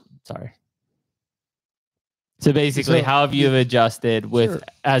without? Sorry. So basically, how have you adjusted with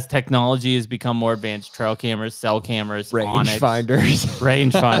as technology has become more advanced? Trail cameras, cell cameras, rangefinders,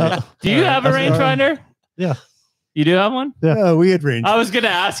 rangefinder. Do you have a rangefinder? Yeah. You do have one? Yeah, we had range. I was going to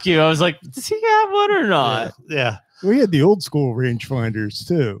ask you. I was like, does he have one or not? Yeah. We had the old school rangefinders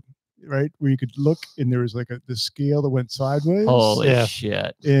too, right? Where you could look and there was like the scale that went sideways. Holy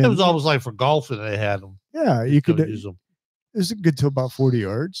shit. And it was almost like for golfing they had them. Yeah, you could use them. It was good to about 40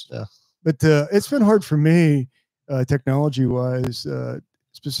 yards. Yeah. But it's been hard for me, technology-wise,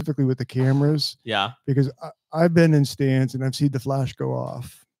 specifically with the cameras. Yeah. Because I've been in stands and I've seen the flash go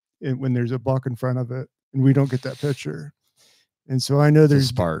off when there's a buck in front of it, and we don't get that picture. And so I know there's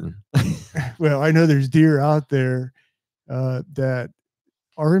Spartan. Well, I know there's deer out there that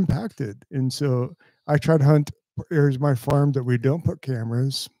are impacted, and so I try to hunt areas of my farm that we don't put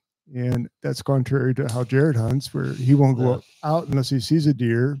cameras. And that's contrary to how Jared hunts, where he won't go out unless he sees a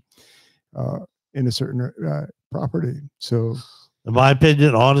deer in a certain property. So, in my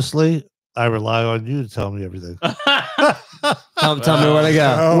opinion, honestly, I rely on you to tell me everything. tell me where to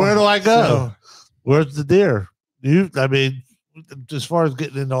go. Where do I go? Where's the deer? I mean, as far as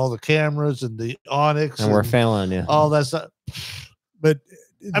getting into all the cameras and the Onyx, and we're failing you. All that stuff. But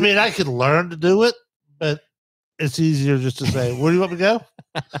I mean, I could learn to do it, but it's easier just to say, where do you want me to go?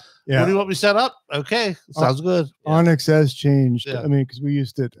 Yeah. What do you want me set up? Okay. Sounds good. Onyx has changed. Yeah. I mean, because we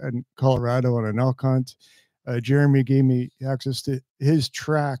used it in Colorado on an elk hunt. Jeremy gave me access to his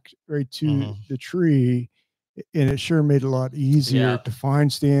track right to the tree, and it sure made it a lot easier to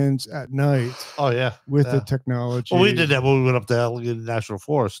find stands at night. Oh, yeah. With the technology. Well, we did that when we went up to Allegheny National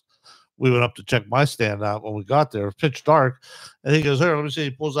Forest. We went up to check my stand out when we got there. It was pitch dark. And he goes, here, let me see. He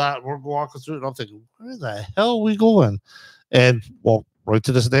pulls out, and we're walking through it. And I'm thinking, where the hell are we going? And, well, right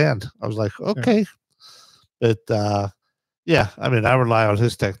to the stand. I was like, okay. But, yeah, I mean, I rely on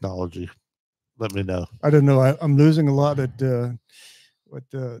his technology. Let me know. I don't know. I'm losing a lot at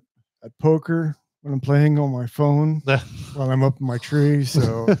poker when I'm playing on my phone while I'm up in my tree.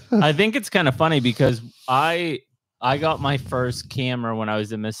 So I think it's kind of funny because I got my first camera when I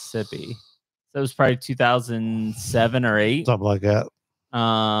was in Mississippi. That was probably 2007 or 8. Something like that.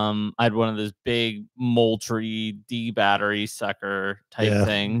 I had one of those big Moultrie D battery sucker type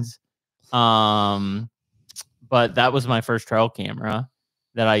things. But that was my first trail camera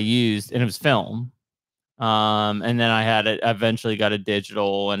that I used, and it was film. And then I eventually got a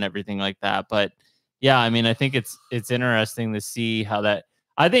digital and everything like that. But yeah, I mean, I think it's interesting to see how that,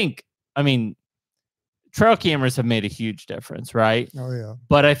 I mean, trail cameras have made a huge difference, right? Oh yeah.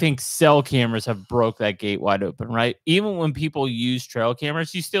 But I think cell cameras have broke that gate wide open, right? Even when people use trail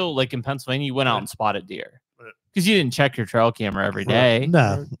cameras, you still, like in Pennsylvania, you went out and spotted deer because you didn't check your trail camera every day.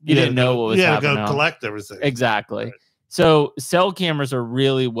 No, you didn't know what was happening. You had to go collect everything. Exactly. Right. So cell cameras are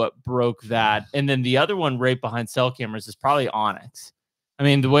really what broke that. And then the other one right behind cell cameras is probably Onyx. I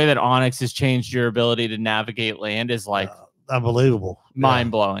mean, the way that Onyx has changed your ability to navigate land is like unbelievable,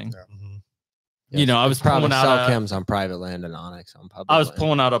 mind blowing. Yeah. Mm-hmm. You know, I was pulling out cell cams on private land and Onyx on public. I was land.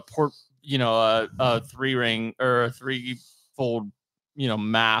 pulling out a a 3-ring or a 3-fold,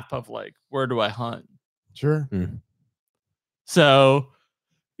 map of like, where do I hunt? Sure. So,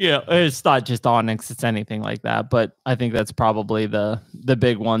 it's not just Onyx, it's anything like that. But I think that's probably the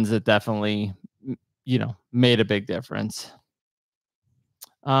big ones that definitely, made a big difference.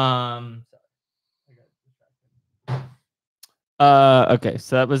 Okay,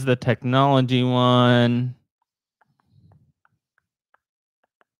 so that was the technology one.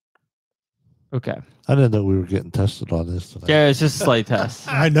 Okay. I didn't know we were getting tested on this tonight. Yeah, it's just a slight test.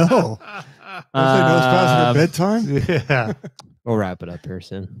 I know. Don't they know it's past their bedtime? Yeah. We'll wrap it up here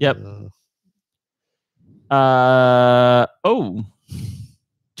soon. Yep.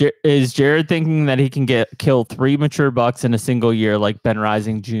 Is Jared thinking that he can kill 3 mature bucks in a single year like Ben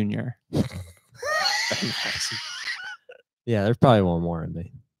Rising Jr.? Yeah, there's probably one more in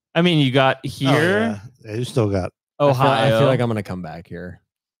me. I mean, you got here. Yeah, you still got Ohio. I feel like I'm gonna come back here.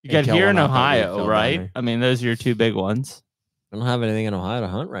 You got here in Ohio, right? I mean, those are your 2 big ones. I don't have anything in Ohio to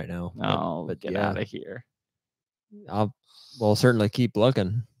hunt right now. No, but get out of here. We'll certainly keep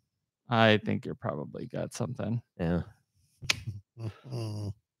looking. I think you're probably got something. Yeah.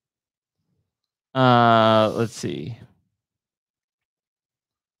 Let's see.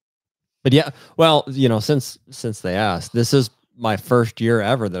 But yeah, well, since they asked, this is my first year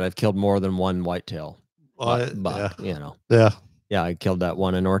ever that I've killed more than one whitetail buck. Yeah. Yeah, I killed that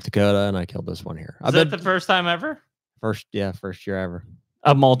one in North Dakota, and I killed this one here. Is that the first time ever? First year ever.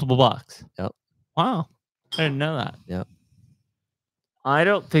 Of multiple bucks. Yep. Wow, I didn't know that. Yep. I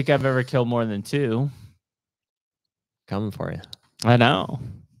don't think I've ever killed more than 2. Coming for you. I know.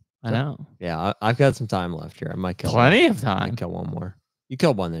 Yeah, I've got some time left here. I might kill plenty of time. I might kill one more. You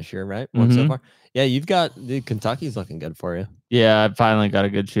killed one this year, right? One so far. Yeah, you've got Kentucky's looking good for you. Yeah, I finally got a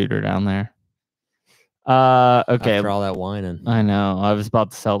good shooter down there. Okay. After all that whining. I know. I was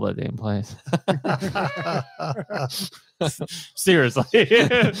about to sell that damn place. Seriously.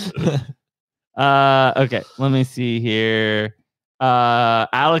 Okay. Let me see here.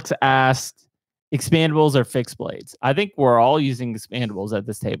 Alex asked, expandables or fixed blades? I think we're all using expandables at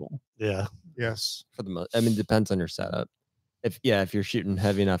this table. Yeah. Yes. For the most, I mean, it depends on your setup. If you're shooting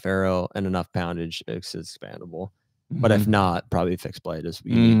heavy enough arrow and enough poundage, it's expandable. But if not, probably fixed blade is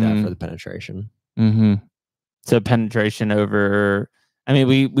you need that for the penetration. So penetration over. I mean,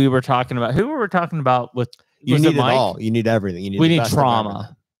 we were talking about who we were talking about with. You need it all. You need everything. We need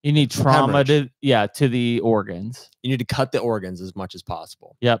trauma. You need trauma to the organs. You need to cut the organs as much as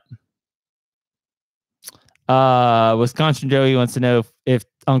possible. Yep. Wisconsin Joey wants to know if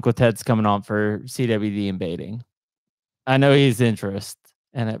Uncle Ted's coming on for CWD and baiting. I know he's interested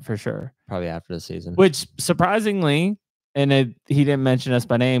in it for sure. Probably after the season. Which surprisingly, and he didn't mention us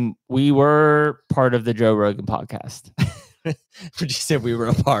by name, we were part of the Joe Rogan podcast. Would you say we were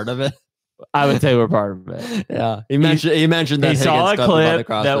a part of it? I would say we're part of it. Yeah. He mentioned that he saw a clip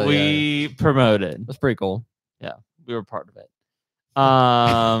that we promoted. That's pretty cool. Yeah. We were part of it.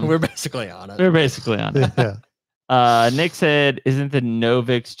 We're basically on it. We're basically on it. Yeah. Nick said, isn't the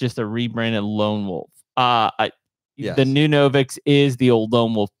Novix just a rebranded Lone Wolf? Yes. The new Novix is the old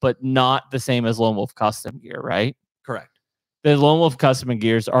Lone Wolf, but not the same as Lone Wolf custom gear, right? Correct. The Lone Wolf custom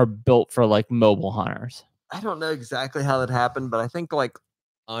gears are built for like mobile hunters. I don't know exactly how that happened, but I think like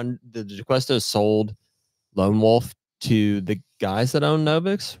on the DeQuesta sold Lone Wolf to the guys that own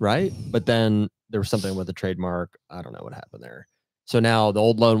Novix, right? But then there was something with the trademark. I don't know what happened there. So now the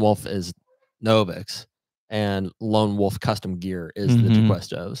old Lone Wolf is Novix and Lone Wolf custom gear is the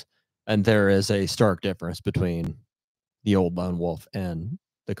DeQuestos. And there is a stark difference between the old Lone Wolf and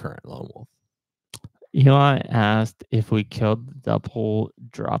the current Lone Wolf. Eli asked if we killed the double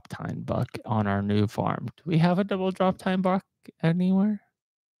drop time buck on our new farm. Do we have a double drop time buck anywhere?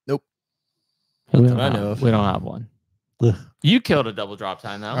 Nope. We don't have one. You killed a double drop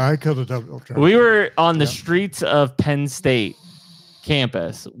time though. I killed a double drop. We were on the streets of Penn State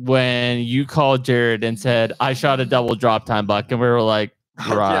campus when you called Jared and said, I shot a double drop time buck. And we were like,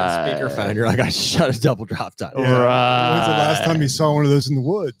 right. Speakerphone. You're like, I shot a double drop time. Yeah. Right. When's the last time you saw one of those in the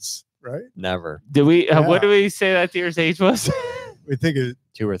woods? Right? Never. Did we? What do we say that deer's age was? We think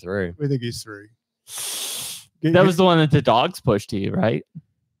 2 or 3. We think he's 3. That was the one that the dogs pushed to you, right?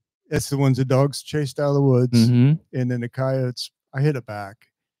 It's the ones the dogs chased out of the woods, and then the coyotes. I hit it back,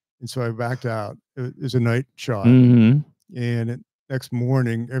 and so I backed out. It was a night shot, and next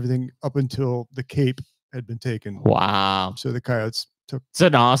morning, everything up until the Cape had been taken. Wow! So the coyotes took. It's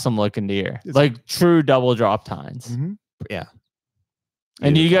an awesome looking deer, like true double drop tines. Yeah.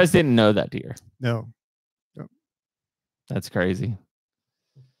 And you guys didn't know that deer? No. That's crazy.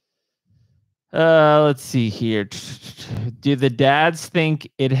 Let's see here. Do the dads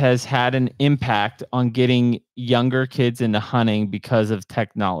think it has had an impact on getting younger kids into hunting because of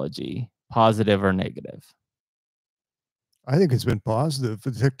technology, positive or negative? I think it's been positive for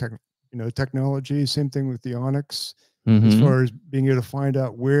the technology. Same thing with the Onyx. As far as being able to find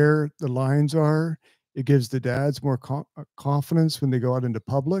out where the lines are, it gives the dads more confidence when they go out into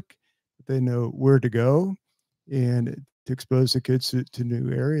public. They know where to go, and to expose the kids to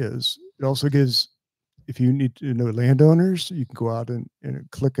new areas. It also gives, if you need to know landowners, you can go out and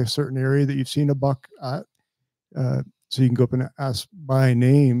click a certain area that you've seen a buck at. So you can go up and ask by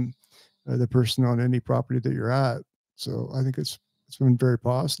name the person on any property that you're at. So I think it's been very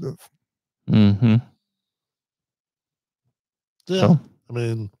positive. Yeah. So, I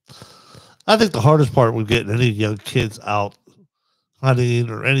mean, I think the hardest part with getting any young kids out hunting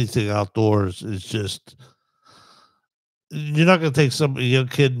or anything outdoors is just, you're not going to take some young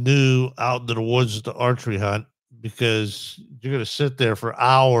kid new out into the woods to archery hunt, because you're going to sit there for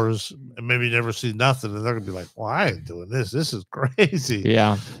hours and maybe never see nothing. And they're going to be like, well, I ain't doing this. This is crazy.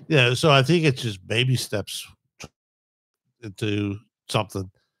 Yeah. Yeah. So I think it's just baby steps into something,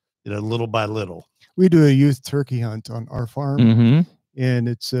 little by little. We do a youth turkey hunt on our farm, and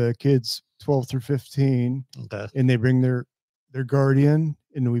it's kids 12 through 15. Okay. And they bring their guardian,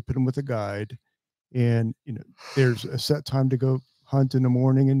 and we put them with a guide. And, there's a set time to go hunt in the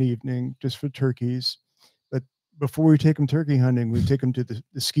morning and evening just for turkeys. But before we take them turkey hunting, we take them to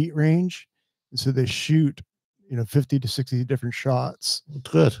the skeet range. And so they shoot, 50 to 60 different shots.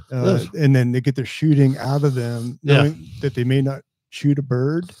 Good. And then they get their shooting out of them, knowing that they may not shoot a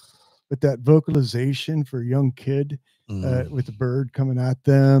bird, but that vocalization for a young kid with the bird coming at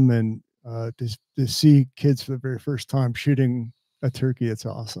them, and to see kids for the very first time shooting a turkey, it's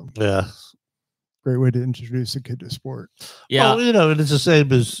awesome. Yeah. Great way to introduce a kid to sport. Yeah. Well, and it's the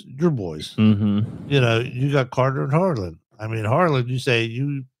same as your boys. You got Carter and Harlan. I mean, Harlan, you say,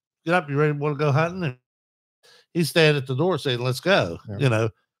 you get up, you ready, want to go hunting? And he's standing at the door saying, let's go. Yeah.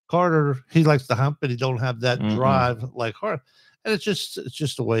 Carter, he likes to hunt, but he don't have that drive like Harlan. And it's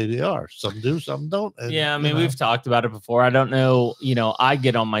just the way they are. Some do, some don't. And, yeah, I mean, we've talked about it before. I don't know, I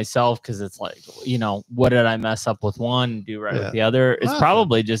get on myself because it's like, what did I mess up with one, do right with the other? It's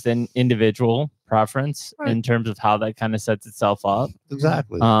probably just an individual preference in terms of how that kind of sets itself up.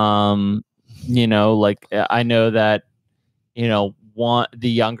 Exactly. Like I know that, the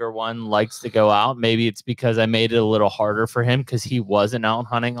younger one likes to go out. Maybe it's because I made it a little harder for him because he wasn't out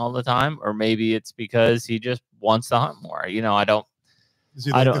hunting all the time, or maybe it's because he just wants to hunt more. I don't. Does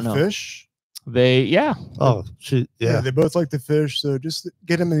he like the fish? Oh, shoot. Yeah. They both like the fish. So just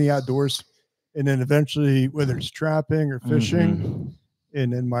get him in the outdoors, and then eventually, whether it's trapping or fishing,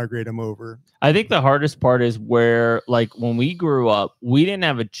 and then migrate them over. I think the hardest part is where, like, when we grew up, we didn't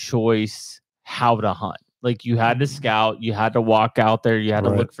have a choice how to hunt. Like, you had to scout, you had to walk out there, you had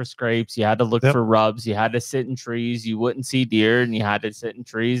to look for scrapes, you had to look for rubs, you had to sit in trees, you wouldn't see deer, and you had to sit in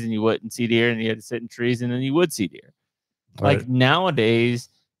trees, and you wouldn't see deer, and you had to sit in trees, and then you would see deer. Like, nowadays,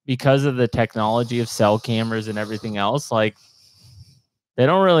 because of the technology of cell cameras and everything else, like, they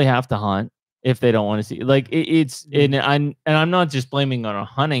don't really have to hunt if they don't want to see. Like, and I'm not just blaming on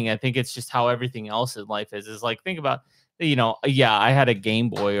hunting. I think it's just how everything else in life is like, think about, I had a Game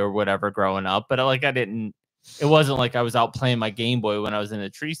Boy or whatever growing up, but it wasn't like I was out playing my Game Boy when I was in a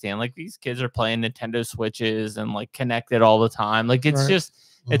tree stand. Like, these kids are playing Nintendo Switches and like connected all the time. Like, it's just,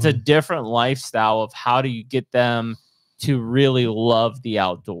 it's a different lifestyle of how do you get them to really love the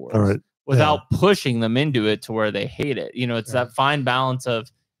outdoors without pushing them into it to where they hate it. It's that fine balance of,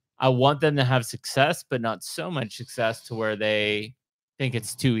 I want them to have success, but not so much success to where they think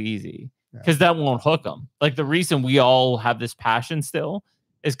it's too easy. Because that won't hook them. Like, the reason we all have this passion still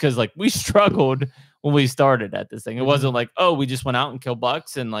is because, like, we struggled when we started at this thing. It wasn't like, oh, we just went out and killed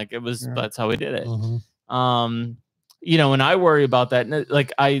bucks and like it was that's how we did it. And I worry about that. And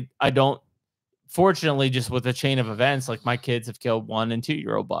like, I don't, fortunately, just with a chain of events, like, my kids have killed 1- and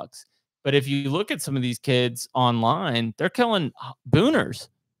 2-year-old bucks. But if you look at some of these kids online, they're killing booners,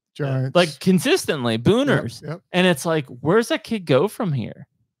 giants, like, consistently booners. And it's like, where's that kid go from here?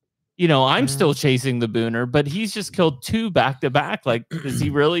 I'm still chasing the booner, but he's just killed 2 back to back. Like, does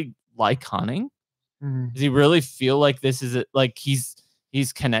he really like hunting? Does he really feel like this is like he's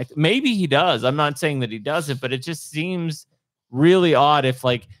connected? Maybe he does. I'm not saying that he doesn't, but it just seems really odd if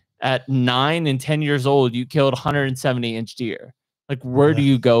like at 9 and 10 years old you killed 170-inch deer. Like, where do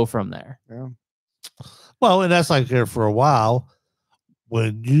you go from there? Yeah. Well, and that's like there for a while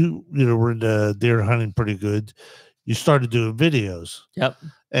when you were into deer hunting pretty good. You started doing videos. Yep.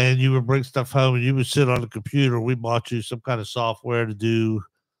 And you would bring stuff home and you would sit on the computer. We bought you some kind of software to do,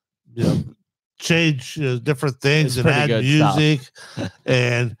 change different things and add music.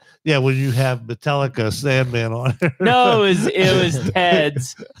 And when you have Metallica Sandman on there. No, it was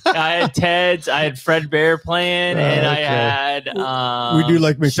Ted's. I had Ted's. I had Fred Bear playing, and I had we do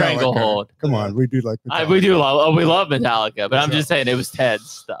like Metallica. Stranglehold. Come on, we do like Metallica. We love Metallica, but I'm just saying it was Ted's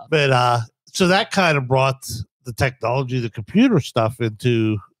stuff. But so that kind of brought the technology, the computer stuff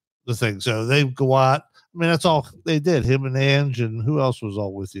into the thing. So they go out. I mean, that's all they did. Him and Ange, and who else was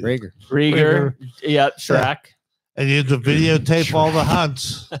all with you? Rieger. Yep, Shrek. Yeah. And you had to videotape all the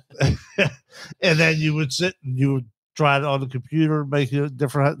hunts. And then you would sit and you would try it on the computer, make it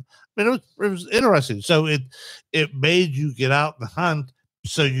different. I mean, it was interesting. So it made you get out and hunt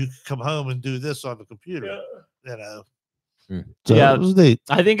so you could come home and do this on the computer, So yeah, it was neat.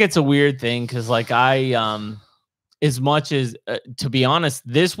 I think it's a weird thing because, like, as much as, to be honest,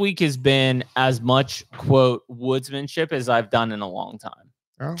 this week has been as much, quote, woodsmanship as I've done in a long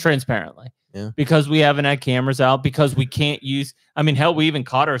time, transparently. Yeah. Because we haven't had cameras out, because we can't use, I mean, hell, we even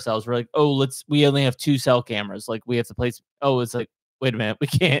caught ourselves. We're like, we only have 2 cell cameras. Like, we have to place, it's like, wait a minute, we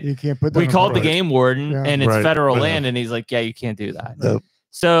can't. You can't put that. We called the game warden and it's federal land. And he's like, yeah, you can't do that. Nope.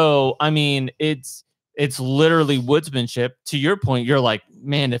 So, I mean, it's literally woodsmanship. To your point, you're like,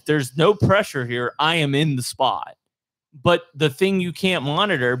 man, if there's no pressure here, I am in the spot. But the thing you can't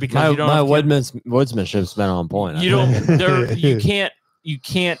monitor because my woodsmanship's been on point. You don't. You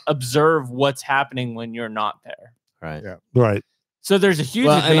can't observe what's happening when you're not there. Right. Yeah. Right. So there's a huge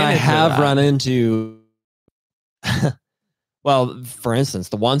advantage. And I have run into. Well, for instance,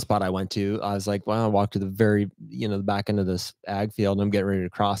 the one spot I went to, I was like, well, I walked to the very, the back end of this ag field, and I'm getting ready to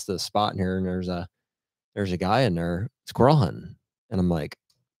cross this spot in here, and there's a guy in there squirrel hunting, and I'm like,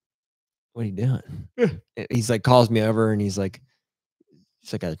 what are you doing? He's like, calls me over, and he's like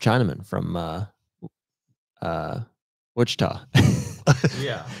a Chinaman from Wichita.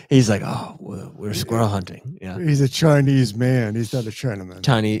 Yeah. He's like, oh, we're squirrel hunting. Yeah. He's a Chinese man. He's not a Chinaman.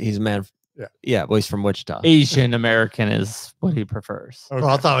 Chinese. He's a man. Yeah. Yeah. Well, he's from Wichita. Asian American is what he prefers. Okay. Well,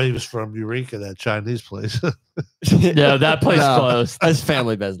 I thought he was from Eureka, that Chinese place. No, that place closed. That's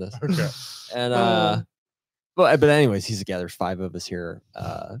family business. Okay. And but anyways, he's like, yeah, there's 5 of us here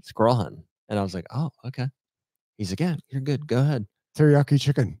squirrel hunting. And I was like, oh, okay. He's like, yeah, you're good. Go ahead. Teriyaki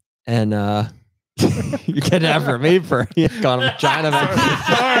chicken. And you're getting after me for calling him Chinaman.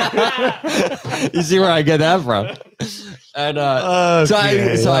 You see where I get that from? And so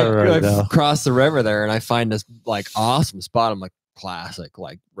I cross the river there, and I find this like awesome spot. I'm like, classic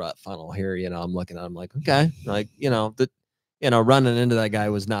like rut funnel here. I'm looking at him like, okay, like running into that guy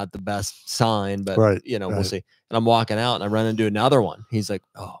was not the best sign, but we'll see. And I'm walking out, and I run into another one. He's like,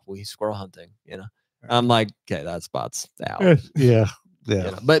 oh, we squirrel hunting. I'm like, okay, that spot's out. Yeah.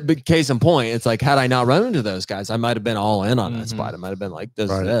 But case in point, it's like, had I not run into those guys, I might have been all in on that spot. It might have been like,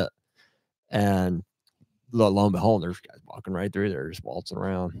 this is it. And lo and behold, there's guys walking right through there, just waltzing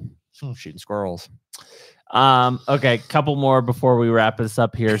around, shooting squirrels. Okay, couple more before we wrap this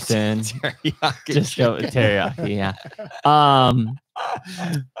up here soon. Just go with teriyaki, yeah.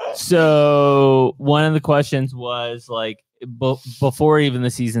 So one of the questions was like, before even the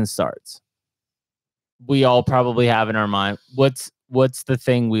season starts, we all probably have in our mind, what's the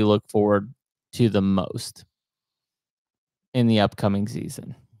thing we look forward to the most in the upcoming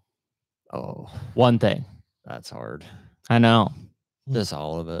season? Oh, one thing. That's hard. I know. Just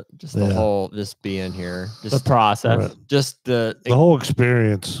all of it. Just the whole, just being here. Just the process. Just the whole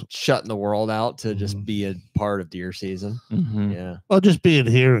experience. Shutting the world out to just be a part of deer season. Mm-hmm. Yeah. Well, just being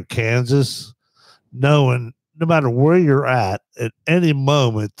here in Kansas, knowing no matter where you're at any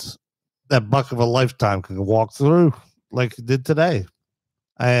moment, that buck of a lifetime can walk through like it did today.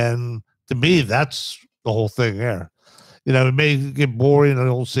 And to me, that's the whole thing there. It may get boring. I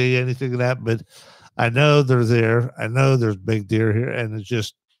don't see anything of that, but I know they're there. I know there's big deer here, and it's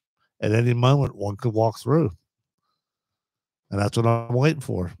just at any moment one could walk through. And that's what I'm waiting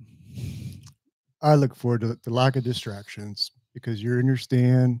for. I look forward to the lack of distractions because you're in your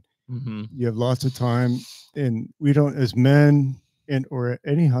stand. Mm-hmm. You have lots of time, and we don't, as men or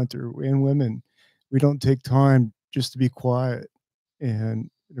any hunter and women, we don't take time just to be quiet and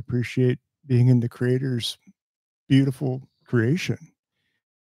appreciate being in the Creator's beautiful creation.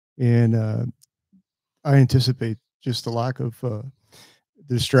 And I anticipate just the lack of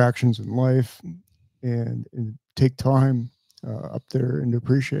distractions in life and take time up there and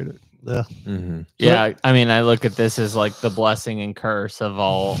appreciate it. Yeah. Mm-hmm. Yeah, I mean, I look at this as like the blessing and curse of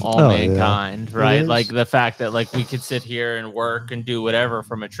all mankind, right? Like the fact that like we could sit here and work and do whatever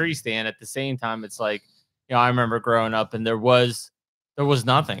from a tree stand. At the same time, it's like, you know, I remember growing up and there was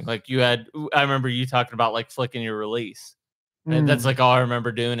nothing. Like I remember you talking about like flicking your release. And that's like all I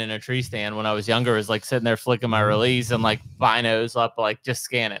remember doing in a tree stand when I was younger, is like sitting there flicking my release and like binos up, like just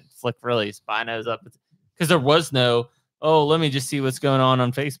scanning, flick release, binos up, because there was no, oh, let me just see what's going on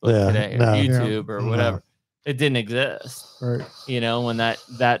Facebook today or YouTube or whatever. It didn't exist, right? You know, when that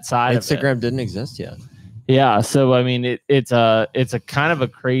side Instagram of it didn't exist yet. Yeah, so I mean, it's a kind of a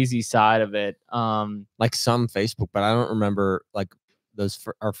crazy side of it. Like some Facebook, but I don't remember like those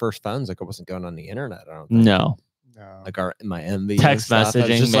our first phones. Like it wasn't going on the internet. I don't think. No. Like my MV text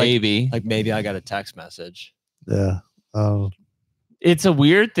messaging, maybe like maybe I got a text message. Yeah. It's a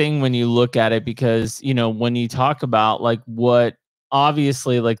weird thing when you look at it, because, you know, when you talk about like what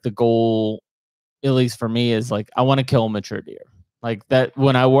obviously like the goal, at least for me, is like I want to kill a mature deer. Like that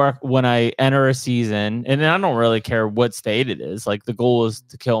when I enter a season, and I don't really care what state it is, like the goal is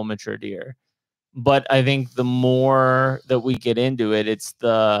to kill a mature deer. But I think the more that we get into it, it's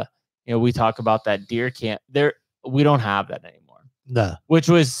the, you know, we talk about that deer camp there. We don't have that anymore. No. Which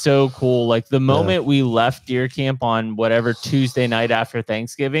was so cool. Like the moment we left deer camp on whatever Tuesday night after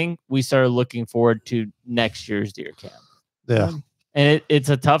Thanksgiving, we started looking forward to next year's deer camp. Yeah. And it's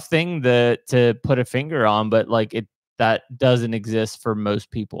a tough thing to put a finger on, but like that doesn't exist for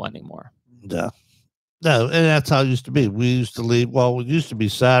most people anymore. Yeah. No, and that's how it used to be. We used to leave. Well, it used to be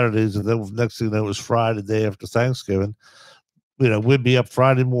Saturdays, and then next thing that was Friday, day after Thanksgiving. You know, we'd be up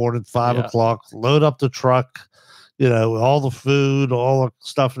Friday morning, 5 o'clock, load up the truck, you know, all the food, all the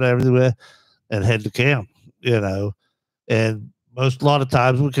stuff and everything, and head to camp, you know. And a lot of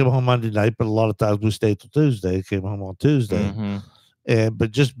times we came home Monday night, but a lot of times we stayed till Tuesday, came home on Tuesday.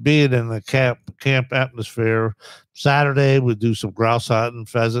 But just being in the camp atmosphere, Saturday we'd do some grouse hunting,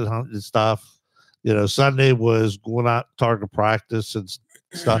 pheasant hunting and stuff. You know, Sunday was going out target practice and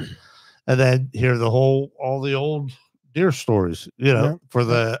stuff. And then hear all the old deer stories, you know, for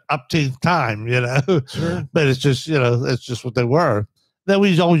the upteenth time, you know. Sure. But it's just, you know, it's just what they were. Then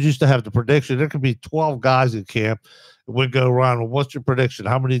we always used to have the prediction. There could be 12 guys in camp. And we'd go around, well, what's your prediction?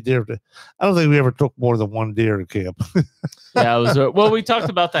 How many deer? I don't think we ever took more than one deer to camp. Yeah, it was well, we talked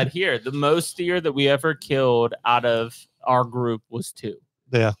about that here. The most deer that we ever killed out of our group was 2.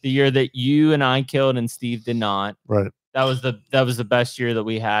 Yeah. The year that you and I killed and Steve did not. Right. That was the best year that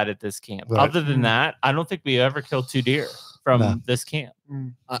we had at this camp. Right. Other than that, I don't think we ever killed 2 deer from this camp.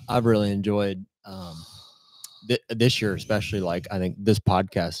 I've really enjoyed this year, especially. Like I think this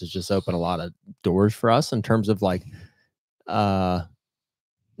podcast has just opened a lot of doors for us in terms of like not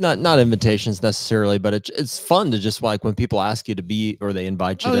invitations necessarily, but it's fun to just like when people ask you to be, or they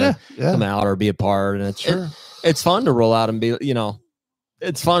invite you to come out or be a part, and it's fun to roll out and be, you know.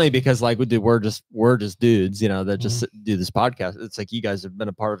 It's funny because like we're just dudes, you know, that just do this podcast. It's like you guys have been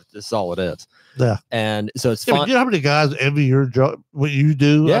a part of it. This is all it is. Yeah. And so it's fun. You know how many guys envy your job, what you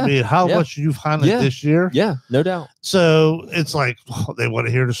do? Yeah. I mean, how much you've hunted this year? Yeah, no doubt. So it's like they want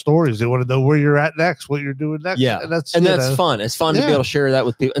to hear the stories. They want to know where you're at next, what you're doing next. Yeah. And that's fun. It's fun to be able to share that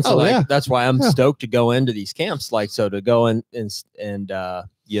with people. And so that's why I'm stoked to go into these camps. Like, so to go in and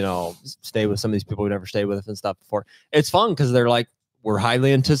you know, stay with some of these people who never stayed with us and stuff before. It's fun because they're like, we're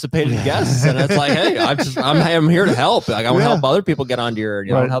highly anticipated guests, and it's like, hey, I'm here to help. Like I want to help other people get on deer,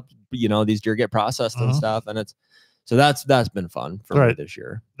 you know, help, you know, these deer get processed and stuff. And it's so that's been fun for me this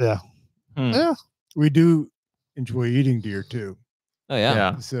year. Yeah. Yeah. We do enjoy eating deer too. Oh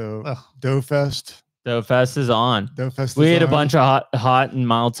yeah. So Doe Fest is on. Doe Fest. We ate a bunch of hot and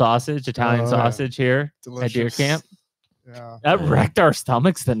mild sausage, Italian sausage here at deer camp. Yeah. That wrecked our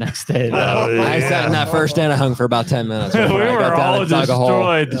stomachs the next day. I sat in that first stand. I hung for about 10 minutes. We were all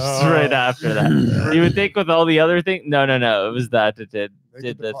destroyed right after that. You would think with all the other things. No. It was that did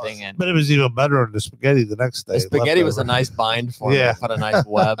the thing in. But it was even better on the spaghetti the next day. The spaghetti was a nice bind for me. Put a nice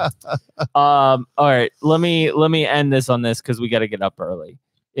web. All right. Let me end this on this because we got to get up early.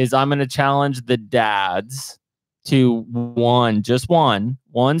 I'm going to challenge the dads to one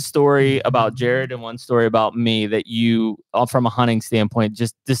story about Jared and one story about me that you, from a hunting standpoint,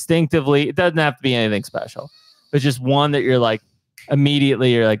 just distinctively, it doesn't have to be anything special, but just one that you're like,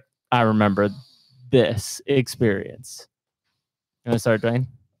 immediately you're like, I remember this experience. You want to start, Dwayne?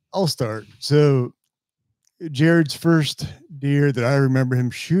 I'll start. So Jared's first deer that I remember him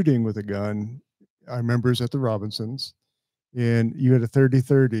shooting with a gun, I remember is at the Robinsons, and you had a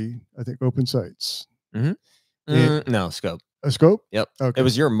 30-30, I think, open sights. No, scope. A scope? Yep. Okay. It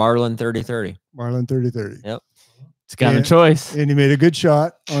was your Marlin 30-30. Marlin 30-30. Yep. It's got a choice. And he made a good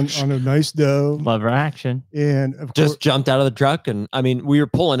shot on a nice doe. Love her action. And of Just course, jumped out of the truck. And I mean, we were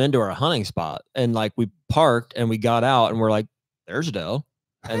pulling into our hunting spot and like we parked and we got out and we're like, there's a doe.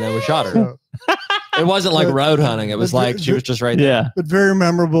 And then we shot her. It wasn't like road hunting. It was like she was just right there. Yeah. But very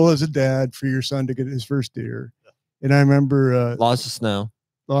memorable as a dad for your son to get his first deer. And I remember Lots of snow.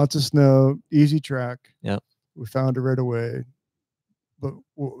 Lots of snow, easy track. Yep. We found her right away. But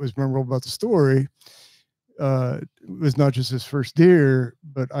what was memorable about the story was not just his first deer,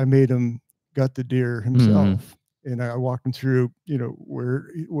 but I made him gut the deer himself. And I walked him through,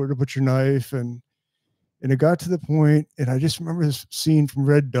 where to put your knife. And it got to the point, and I just remember this scene from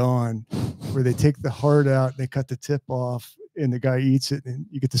Red Dawn where they take the heart out and they cut the tip off and the guy eats it and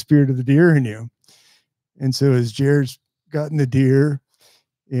you get the spirit of the deer in you. And so as Jared's gotten the deer,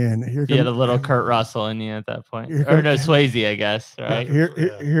 and here comes, you had a little Kurt Russell in you at that point, or no, Swayze, I guess. Right.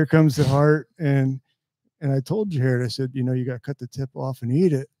 Here comes the heart, and I told Jared, I said, you got to cut the tip off and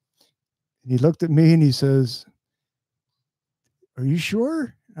eat it. And he looked at me and he says, "Are you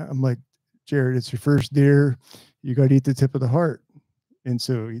sure?" I'm like, "Jared, it's your first deer. You got to eat the tip of the heart." And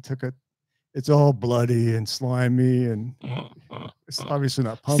so he took it. It's all bloody and slimy, and it's obviously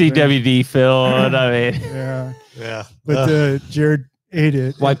not pumping. CWD filled. I mean, yeah. But Jared ate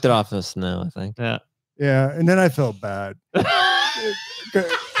it, wiped it off in the snow, I think. Yeah, and then I felt bad.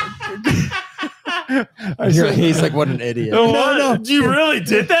 He's like, what an idiot. No, you really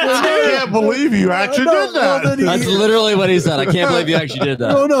did that? I can't believe you actually did that. That's literally what he said. I can't believe you actually did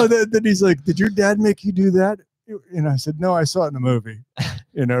that. No, then he's like, "Did your dad make you do that?" And I said, "No, I saw it in a movie,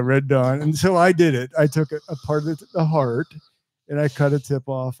 Red Dawn." And so I did it. I took a part of the heart and I cut a tip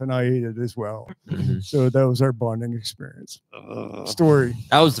off and I ate it as well. So that was our bonding experience. Story.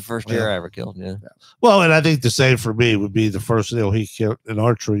 That was the first deer I ever killed. Yeah. Well, and I think the same for me would be the first deer he killed in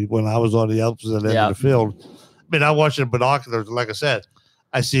archery when I was on the opposite end of the field. I mean, I watched it in binoculars. Like I said,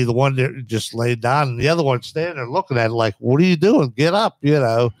 I see the one there just laid down and the other one standing there looking at it like, "What are you doing? Get up,"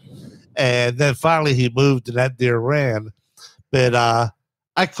 And then finally he moved and that deer ran. But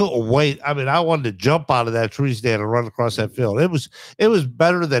I couldn't wait. I mean, I wanted to jump out of that tree stand and run across that field. It was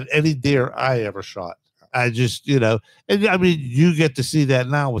better than any deer I ever shot. I just, and I mean, you get to see that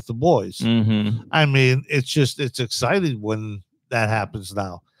now with the boys. I mean, it's exciting when that happens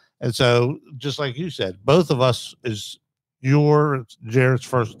now. And so, just like you said, both of us is Jared's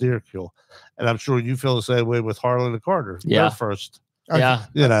first deer kill. And I'm sure you feel the same way with Harlan and Carter. Yeah. Their first. Yeah.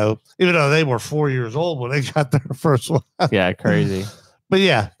 Even though they were 4 years old when they got their first one. Yeah, crazy. But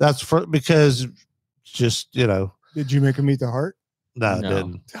yeah, that's because just, Did you make him eat the heart? No, I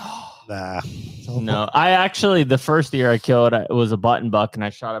didn't. Nah. No, I actually, the first deer I killed, it was a button buck and I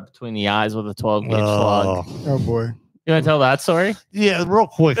shot it between the eyes with a 12 gauge slug. Oh boy. You want to tell that story? Yeah, real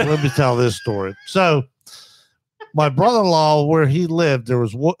quick. Let me tell this story. So my brother-in-law, where he lived, there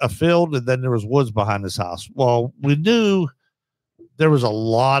was a field and then there was woods behind his house. Well, we knew there was a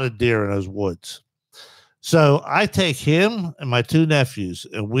lot of deer in those woods. So I take him and my two nephews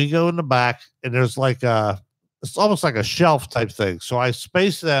and we go in the back and there's it's almost like a shelf type thing. So I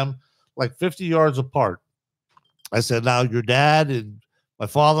space them like 50 yards apart. I said, "Now your dad and my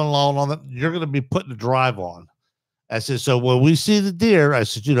father-in-law and all that, you're going to be putting the drive on." I said, "So when we see the deer," I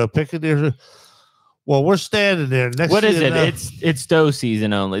said, "pick a deer." Well, we're standing there. What is it? It's doe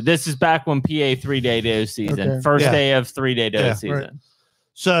season only. This is back when PA 3-day doe season. Okay. First day of 3-day doe season. Right.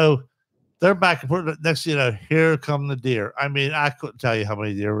 So they're back and forth. Next thing you know, here come the deer. I mean, I couldn't tell you how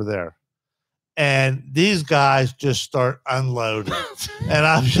many deer were there. And these guys just start unloading. And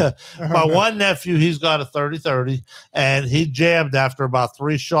I'm just, my one nephew, he's got a 30-30, and he jammed after about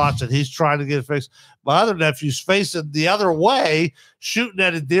 3 shots, and he's trying to get it fixed. My other nephew's facing the other way, shooting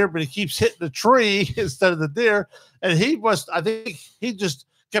at a deer, but he keeps hitting the tree instead of the deer. And I think he just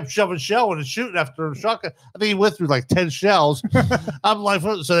kept shoving shell and shooting after a shotgun. I think he went through like 10 shells. I'm like,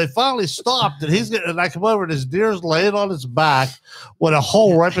 so they finally stopped, and I come over, and his deer's laying on its back with a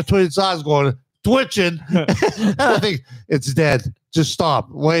hole right between its eyes going, twitching. And I think it's dead. Just stop.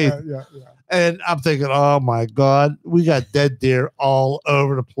 Wait. Yeah. And I'm thinking, oh my God, we got dead deer all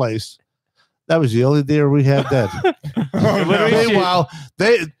over the place. That was the only deer we had dead. Meanwhile,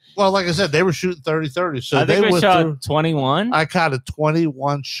 like I said, they were shooting 30-30. So I think they we shot 21. I counted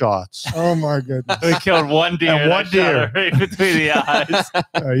 21 shots. Oh my goodness. We killed one deer. And one deer right between the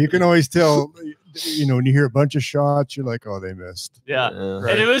eyes. You can always tell you know, when you hear a bunch of shots, you're like, oh, they missed. Yeah.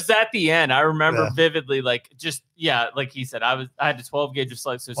 Right. And it was at the end. I remember vividly, like, just, like he said, I had a 12 gauge of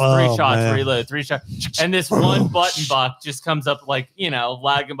slugs. So it's 3 shots, reload, 3 shots. And this one button buck just comes up, like, you know,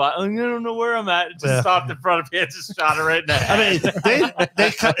 lagging by. I don't know where I'm at. It just stopped in front of me and just shot it right in the head.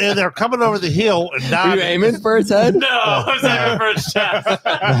 I mean, they're coming over the hill and Were you aiming for its head? No, I was aiming for its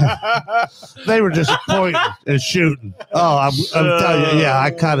chest. They were just pointing and shooting. Oh, I'm telling you,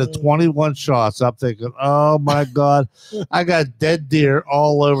 I counted 21 shots. I'm thinking, oh my God, I got dead deer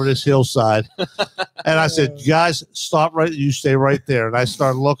all over this hillside. And I said, you guys, stop right. You stay right there. And I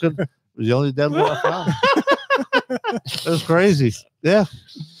started looking. It was the only dead one I found. It was crazy. Yeah,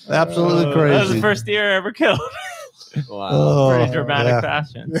 absolutely crazy. That was the first deer I ever killed. Wow. Pretty dramatic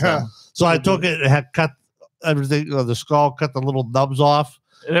fashion. Yeah. So I took it and had cut everything, the skull, cut the little nubs off.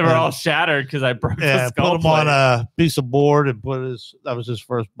 They were all shattered because I broke the skull. Put him on a piece of board and that was his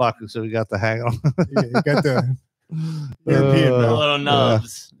first buck, and so we got to hang on. You got the European little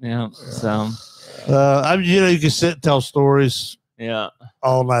nubs. Yeah. So, I mean, you know, you can sit and tell stories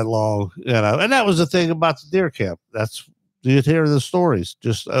all night long, you know, and that was the thing about the deer camp. You'd hear the stories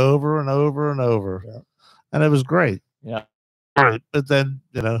just over and over and over. Yeah. And it was great. Yeah. Right. But then,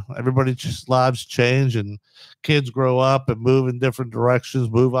 you know, everybody's just lives change and kids grow up and move in different directions,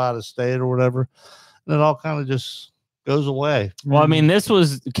 move out of state or whatever. And it all kind of just goes away. Well, I mean,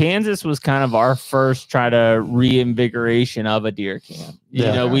 Kansas was kind of our first reinvigoration of a deer camp. You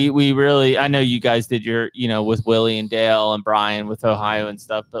know, we really, I know you guys did your, you know, with Willie and Dale and Brian with Ohio and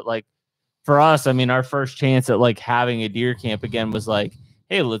stuff, but like for us, I mean, our first chance at like having a deer camp again was like,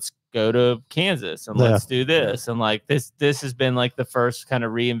 hey, let's go to Kansas and let's do this. And like this has been like the first kind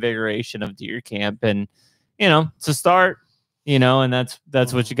of reinvigoration of deer camp. And, you know, it's a start, you know, and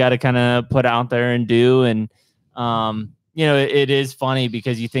that's what you got to kind of put out there and do. And, you know, it is funny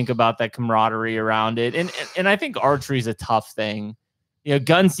because you think about that camaraderie around it. And I think archery is a tough thing, you know,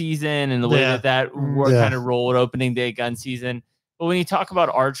 gun season and the way that kind of rolled opening day gun season. But when you talk about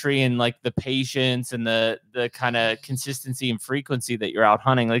archery and like the patience and the kind of consistency and frequency that you're out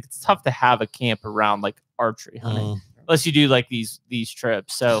hunting, like it's tough to have a camp around like archery hunting unless you do like these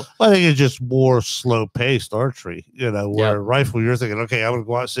trips. So I think it's just more slow paced archery, you know, where rifle, you're thinking, okay, I'm going to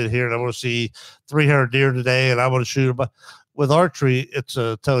go out and sit here and I want to see 300 deer today and I want to shoot them. But with archery, it's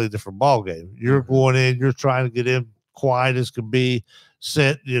a totally different ball game. You're going in, you're trying to get in quiet as can be.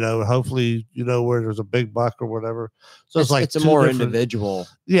 Sit, you know, hopefully, you know, where there's a big buck or whatever. So it's like it's a more individual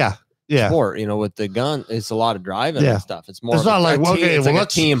sport, you know, with the gun, it's a lot of driving and stuff. It's more, it's not like, a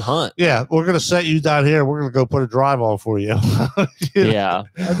team hunt. Yeah. We're going to set you down here. We're going to go put a drive on for you. Yeah.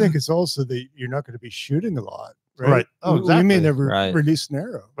 I think it's also that you're not going to be shooting a lot. Right. Oh, exactly. We may never release an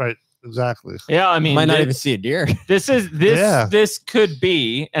arrow. Right. Exactly. Yeah. I mean, might not even see a deer. This could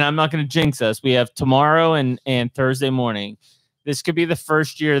be, and I'm not going to jinx us. We have tomorrow and Thursday morning. This could be the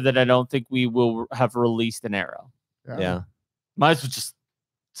first year that I don't think we will have released an arrow. Yeah. Might as well just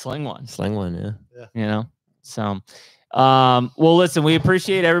sling one. Yeah. You know? So, well, listen, we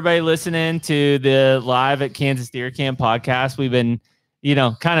appreciate everybody listening to the Live at Kansas Deer Camp podcast. We've been, you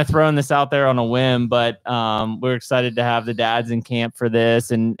know, kind of throwing this out there on a whim, but we're excited to have the dads in camp for this.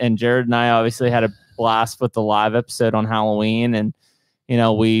 And Jared and I obviously had a blast with the live episode on Halloween. And, you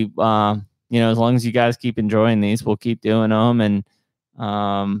know, we, you know, as long as you guys keep enjoying these, we'll keep doing them. And,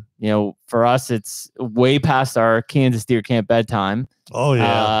 you know, for us, it's way past our Kansas Deer Camp bedtime. Oh,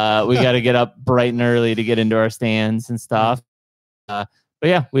 yeah. We got to get up bright and early to get into our stands and stuff. But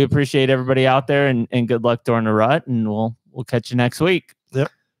yeah, we appreciate everybody out there and good luck during the rut. And we'll catch you next week.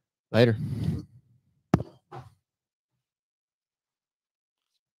 Yep. Later.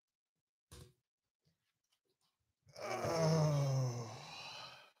 Oh.